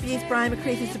 WCRB's Brian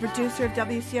McCreath is the producer of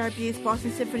WCRB's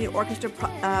Boston Symphony Orchestra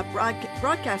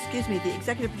broadcast, the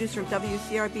executive producer of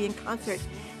WCRB in Concert,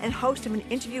 and host of an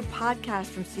interview podcast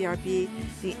from CRB,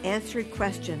 The Answered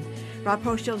Question. Rob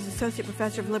Hochschild is Associate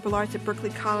Professor of Liberal Arts at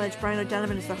Berkeley College. Brian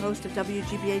O'Donovan is the host of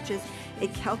WGBH's A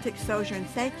Celtic Sojourn.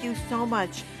 Thank you so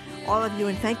much, all of you,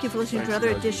 and thank you for listening to another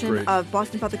edition of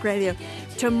Boston Public Radio.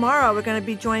 Tomorrow we're going to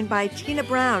be joined by Tina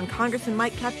Brown, Congressman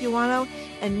Mike Capuano,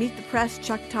 and Meet the Press,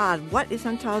 Chuck Todd. What is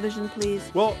on television,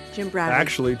 please? Well, Jim Bradley.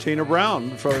 Actually, Tina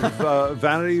Brown from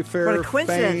Vanity Fair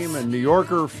fame and New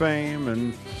Yorker fame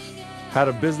and had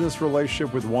a business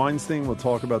relationship with Weinstein. We'll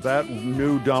talk about that.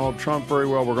 Knew Donald Trump very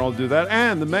well. We're going to do that.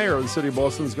 And the mayor of the city of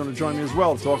Boston is going to join me as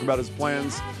well to talk about his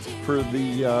plans for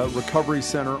the Recovery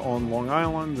Center on Long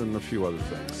Island and a few other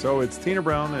things. So it's Tina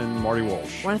Brown and Marty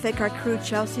Walsh. I want to thank our crew,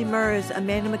 Chelsea Mers,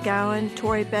 Amanda McGowan,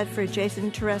 Tori Bedford,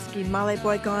 Jason Tereski, Molly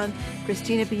Boygon,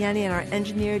 Christina Bieni, and our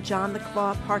engineer, John the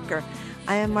Claw Parker.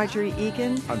 I am Marjorie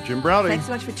Egan. I'm Jim Browdy. Thanks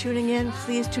so much for tuning in.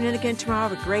 Please tune in again tomorrow.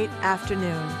 Have a great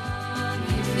afternoon.